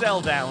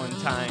 Denzel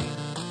Valentine,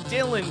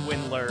 Dylan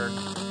Windler,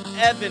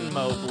 Evan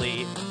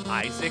Mobley,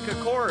 Isaac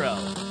Okoro,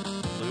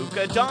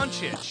 Luka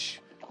Doncic,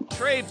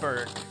 Trey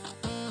Burke,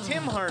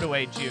 Tim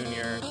Hardaway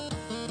Jr.,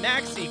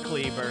 Maxi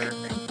Kleber,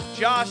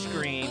 Josh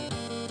Green,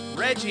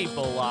 Reggie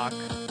Bullock,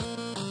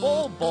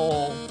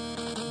 Bol,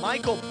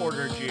 Michael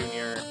Porter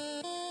Jr.,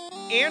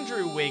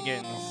 Andrew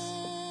Wiggins,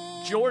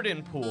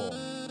 Jordan Poole,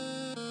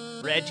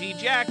 Reggie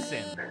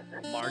Jackson,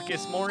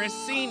 Marcus Morris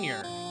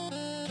Sr.,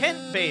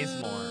 Kent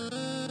Bazemore,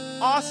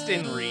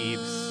 Austin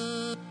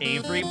Reeves,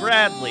 Avery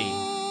Bradley,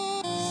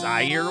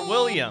 Zaire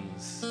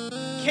Williams,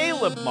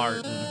 Caleb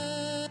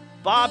Martin,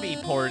 Bobby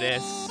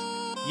Portis,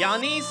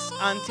 Giannis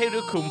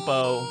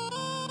Antetokounmpo,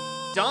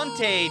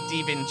 Dante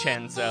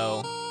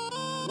DiVincenzo,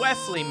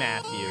 Wesley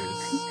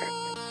Matthews,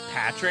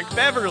 Patrick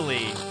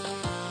Beverly,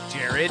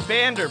 Jared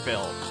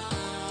Vanderbilt,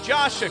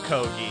 Josh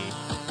Okogie,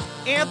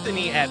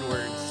 Anthony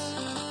Edwards,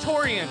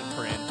 Torian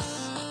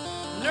Prince,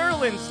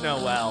 Nerlens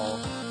Noel,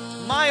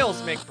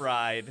 Miles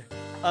McBride,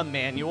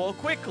 Emmanuel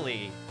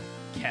Quickly,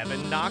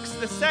 Kevin Knox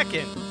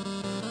II,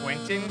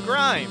 Quentin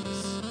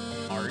Grimes,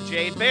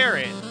 RJ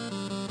Barrett,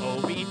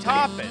 Obi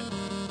Toppin,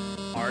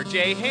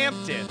 RJ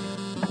Hampton,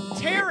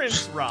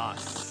 Terrence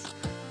Ross,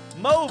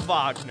 Mo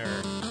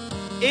Wagner,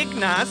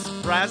 Ignas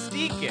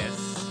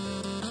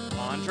Brazdeikis,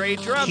 Andre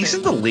Drummond. He's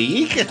in the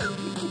league?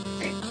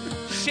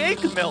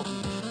 Shake Milton,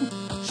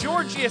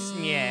 Georgius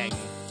Niang,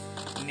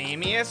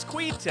 Namias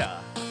Quita,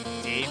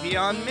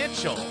 Davion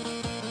Mitchell,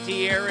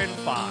 De'Aaron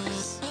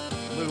Fox,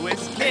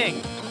 Lewis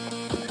King,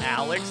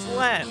 Alex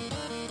Len,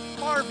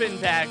 Marvin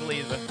Bagley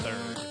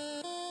III,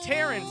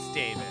 Terrence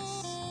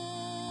Davis,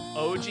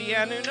 OG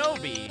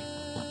Anunoby,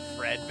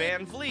 Fred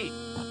Van Vliet,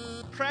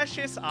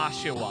 Precious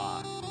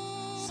Oshawa,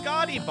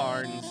 Scotty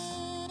Barnes,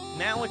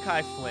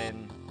 Malachi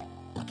Flynn,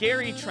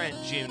 Gary Trent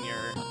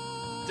Jr.,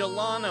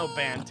 Delano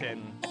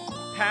Banton,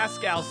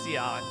 Pascal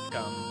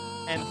Siakam,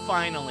 and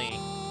finally,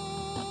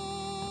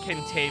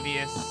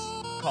 Kentavious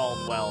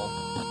Caldwell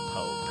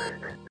Pope.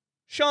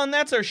 Sean,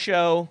 that's our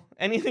show.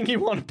 Anything you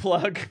want to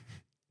plug?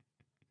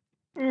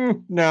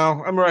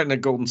 No, I'm writing a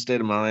Golden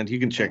State of Mind. You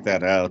can check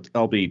that out.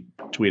 I'll be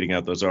tweeting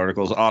out those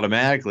articles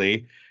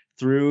automatically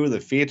through the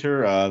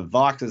feature of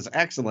Vox's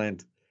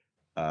excellent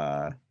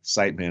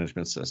site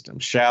management system.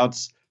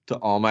 Shouts to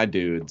all my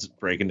dudes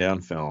breaking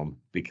down film,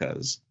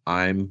 because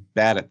I'm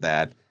bad at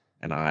that,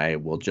 and I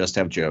will just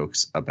have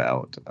jokes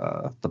about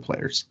the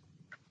players.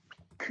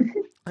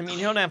 I mean,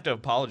 you don't have to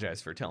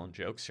apologize for telling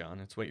jokes,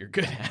 Sean. It's what you're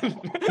good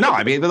at. No,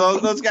 I mean,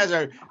 those guys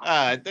are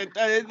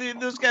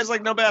those guys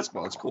like no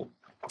basketball. It's cool.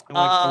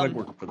 I like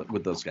working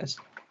with those guys.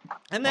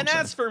 And then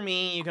as for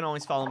me, you can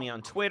always follow me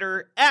on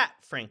Twitter at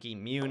Frankie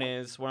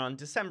Muniz, where on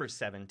December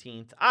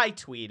 17th, I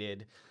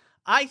tweeted,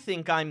 "I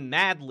think I'm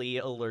madly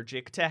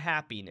allergic to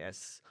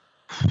happiness."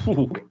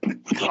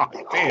 God,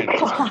 man,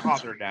 it's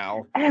hotter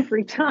now.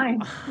 Every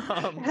time.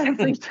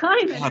 Every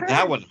time. God,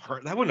 that one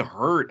hurt. That one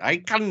hurt. I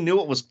kind of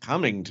knew it was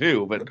coming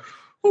too, but.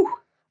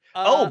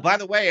 By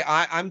the way,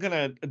 I'm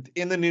gonna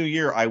in the new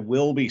year. I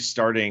will be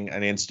starting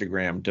an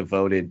Instagram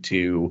devoted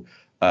to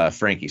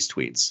Frankie's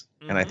tweets,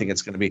 and I think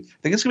it's gonna be.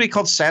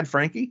 Called Sad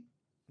Frankie.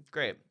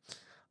 Great.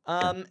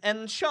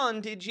 And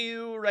Sean, did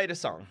you write a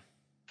song?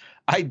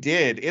 I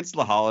did. It's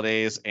the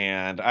holidays,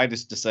 and I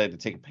just decided to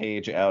take a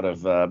page out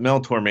of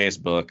Mel Torme's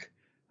book.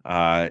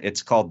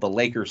 It's called The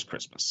Lakers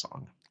Christmas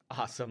Song.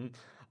 Awesome.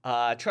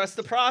 Trust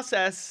the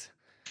process.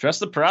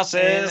 Trust the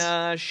process.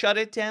 And shut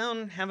it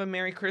down. Have a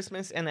Merry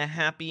Christmas and a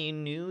Happy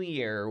New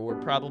Year.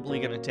 We're probably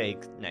going to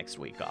take next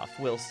week off.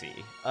 We'll see.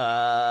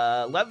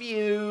 Love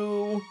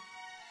you.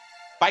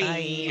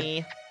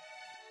 Bye.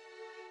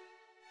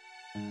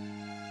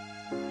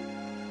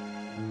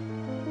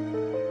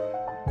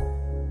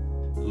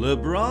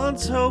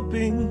 LeBron's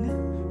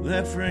hoping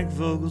that Frank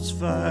Vogel's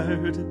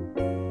fired.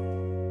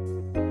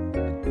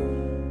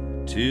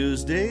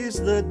 Tuesday's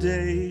the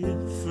day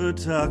for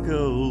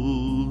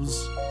tacos.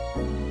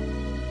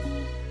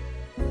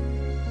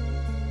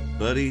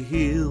 But he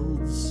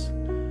heals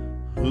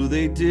who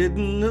they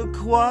didn't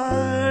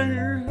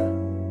acquire.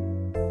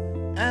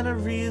 And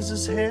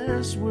Arias'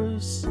 hair's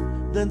worse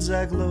than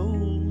Zach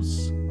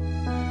Lowe's.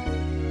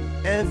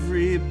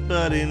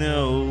 Everybody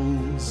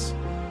knows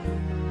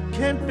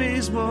Kent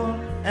Bazemore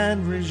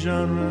and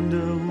Rajon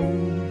Rondo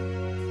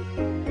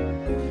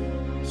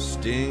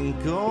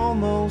stink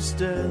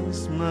almost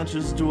as much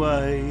as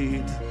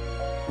Dwight.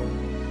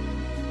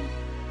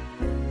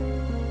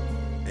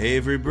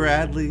 Avery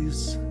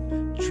Bradley's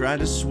trying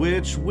to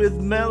switch with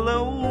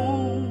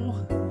Melo.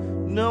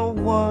 No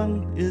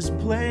one is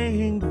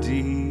playing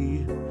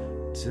D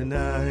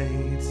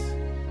tonight.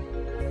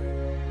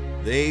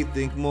 They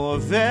think more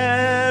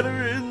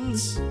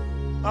veterans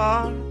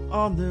are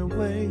on their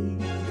way.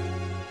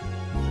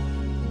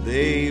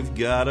 They've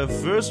got a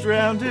first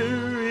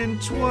rounder in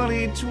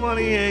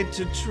 2028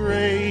 to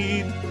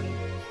trade.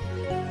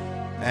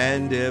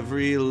 And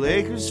every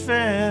Lakers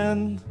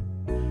fan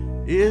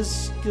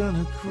is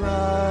gonna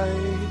cry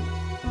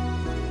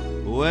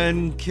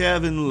when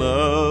Kevin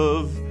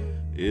Love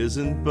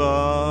isn't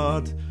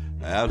bought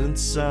out and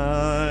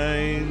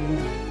signed.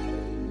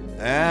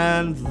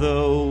 And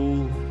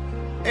though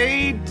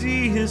AD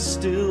is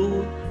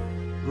still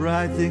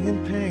writhing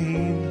in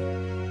pain,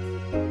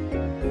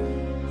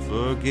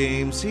 for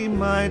games he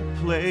might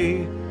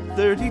play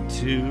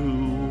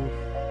 32,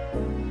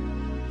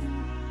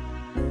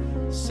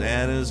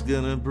 Santa's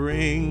gonna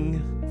bring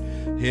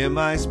him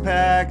ice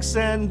packs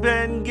and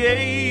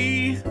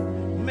Bengay.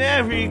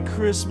 Merry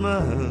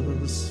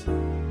Christmas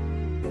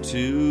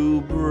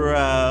to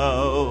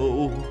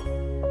Brow.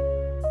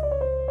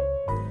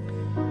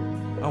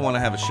 I want to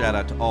have a shout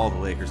out to all the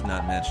Lakers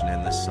not mentioned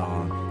in this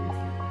song.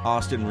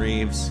 Austin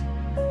Reeves,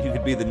 you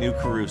could be the new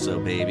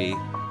Caruso, baby.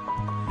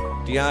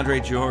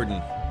 DeAndre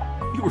Jordan,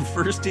 you were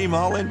first team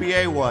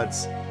All-NBA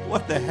once.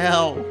 What the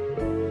hell?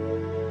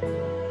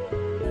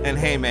 And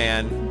hey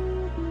man,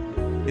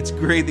 it's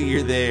great that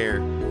you're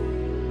there,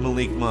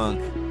 Malik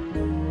Monk.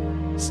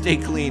 Stay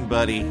clean,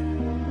 buddy.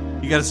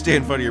 You gotta stay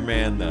in front of your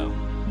man, though.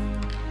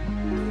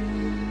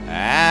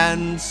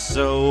 And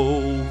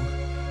so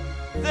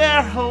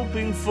they're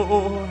hoping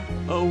for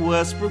a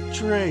Westbrook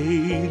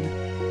trade.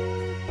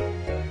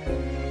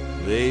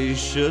 They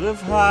should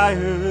have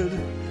hired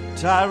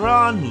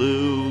Tyronn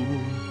Lue.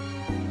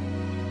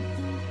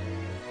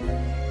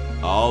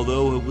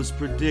 Although it was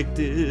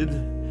predicted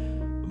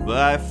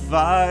by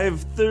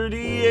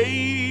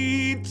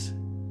 538,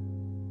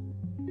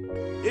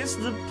 it's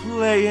the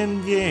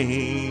play-in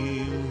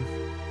game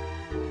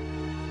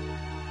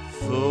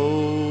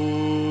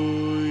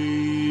for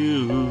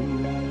you.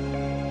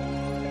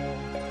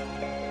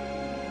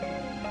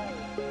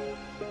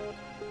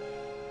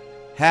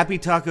 Happy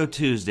Taco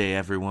Tuesday,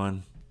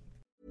 everyone.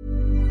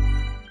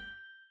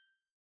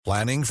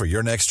 Planning for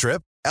your next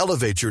trip?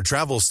 Elevate your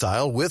travel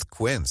style with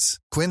Quince.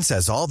 Quince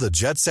has all the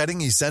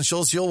jet-setting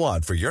essentials you'll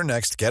want for your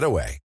next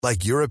getaway,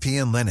 like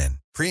European linen,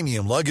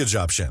 premium luggage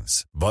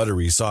options,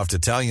 buttery soft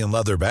Italian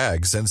leather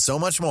bags, and so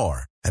much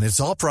more. And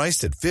it's all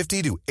priced at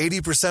 50 to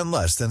 80%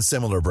 less than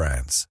similar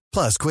brands.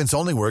 Plus, Quince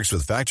only works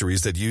with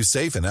factories that use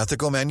safe and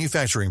ethical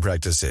manufacturing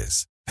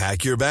practices.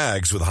 Pack your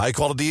bags with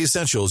high-quality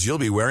essentials you'll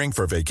be wearing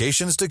for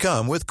vacations to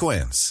come with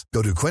Quince.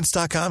 Go to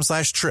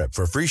quince.com/trip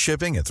for free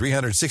shipping and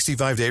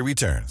 365-day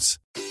returns.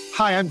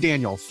 Hi, I'm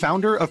Daniel,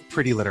 founder of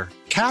Pretty Litter.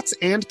 Cats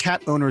and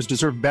cat owners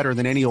deserve better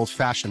than any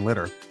old-fashioned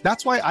litter.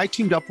 That's why I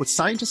teamed up with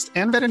scientists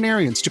and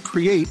veterinarians to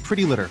create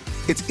Pretty Litter.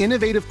 Its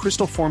innovative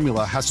crystal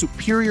formula has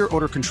superior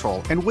odor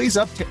control and weighs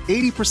up to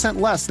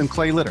 80% less than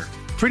clay litter.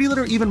 Pretty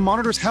Litter even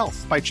monitors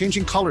health by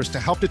changing colors to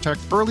help detect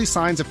early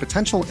signs of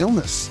potential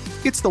illness.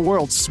 It's the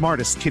world's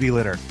smartest kitty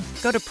litter.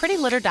 Go to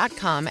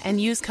prettylitter.com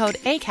and use code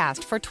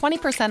ACAST for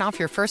 20% off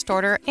your first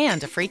order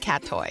and a free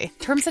cat toy.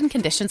 Terms and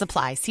conditions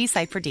apply. See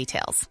site for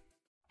details.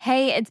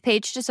 Hey, it's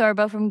Paige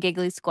DeSorbo from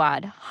Giggly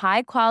Squad.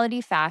 High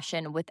quality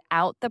fashion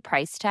without the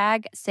price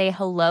tag. Say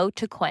hello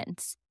to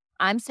Quince.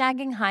 I'm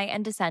snagging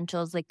high-end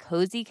essentials like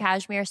cozy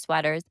cashmere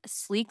sweaters,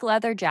 sleek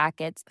leather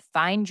jackets,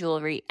 fine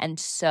jewelry, and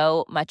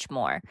so much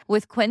more.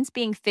 With Quince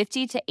being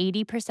 50 to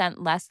 80%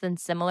 less than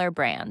similar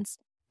brands.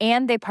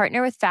 And they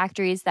partner with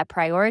factories that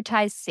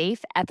prioritize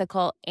safe,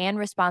 ethical, and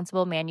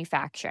responsible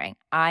manufacturing.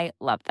 I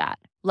love that.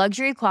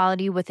 Luxury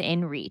quality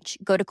within reach.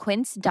 Go to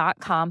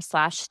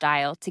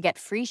quince.com/style to get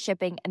free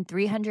shipping and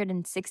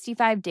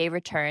 365-day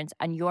returns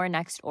on your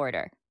next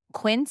order.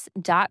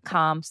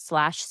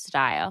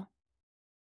 Quince.com/style.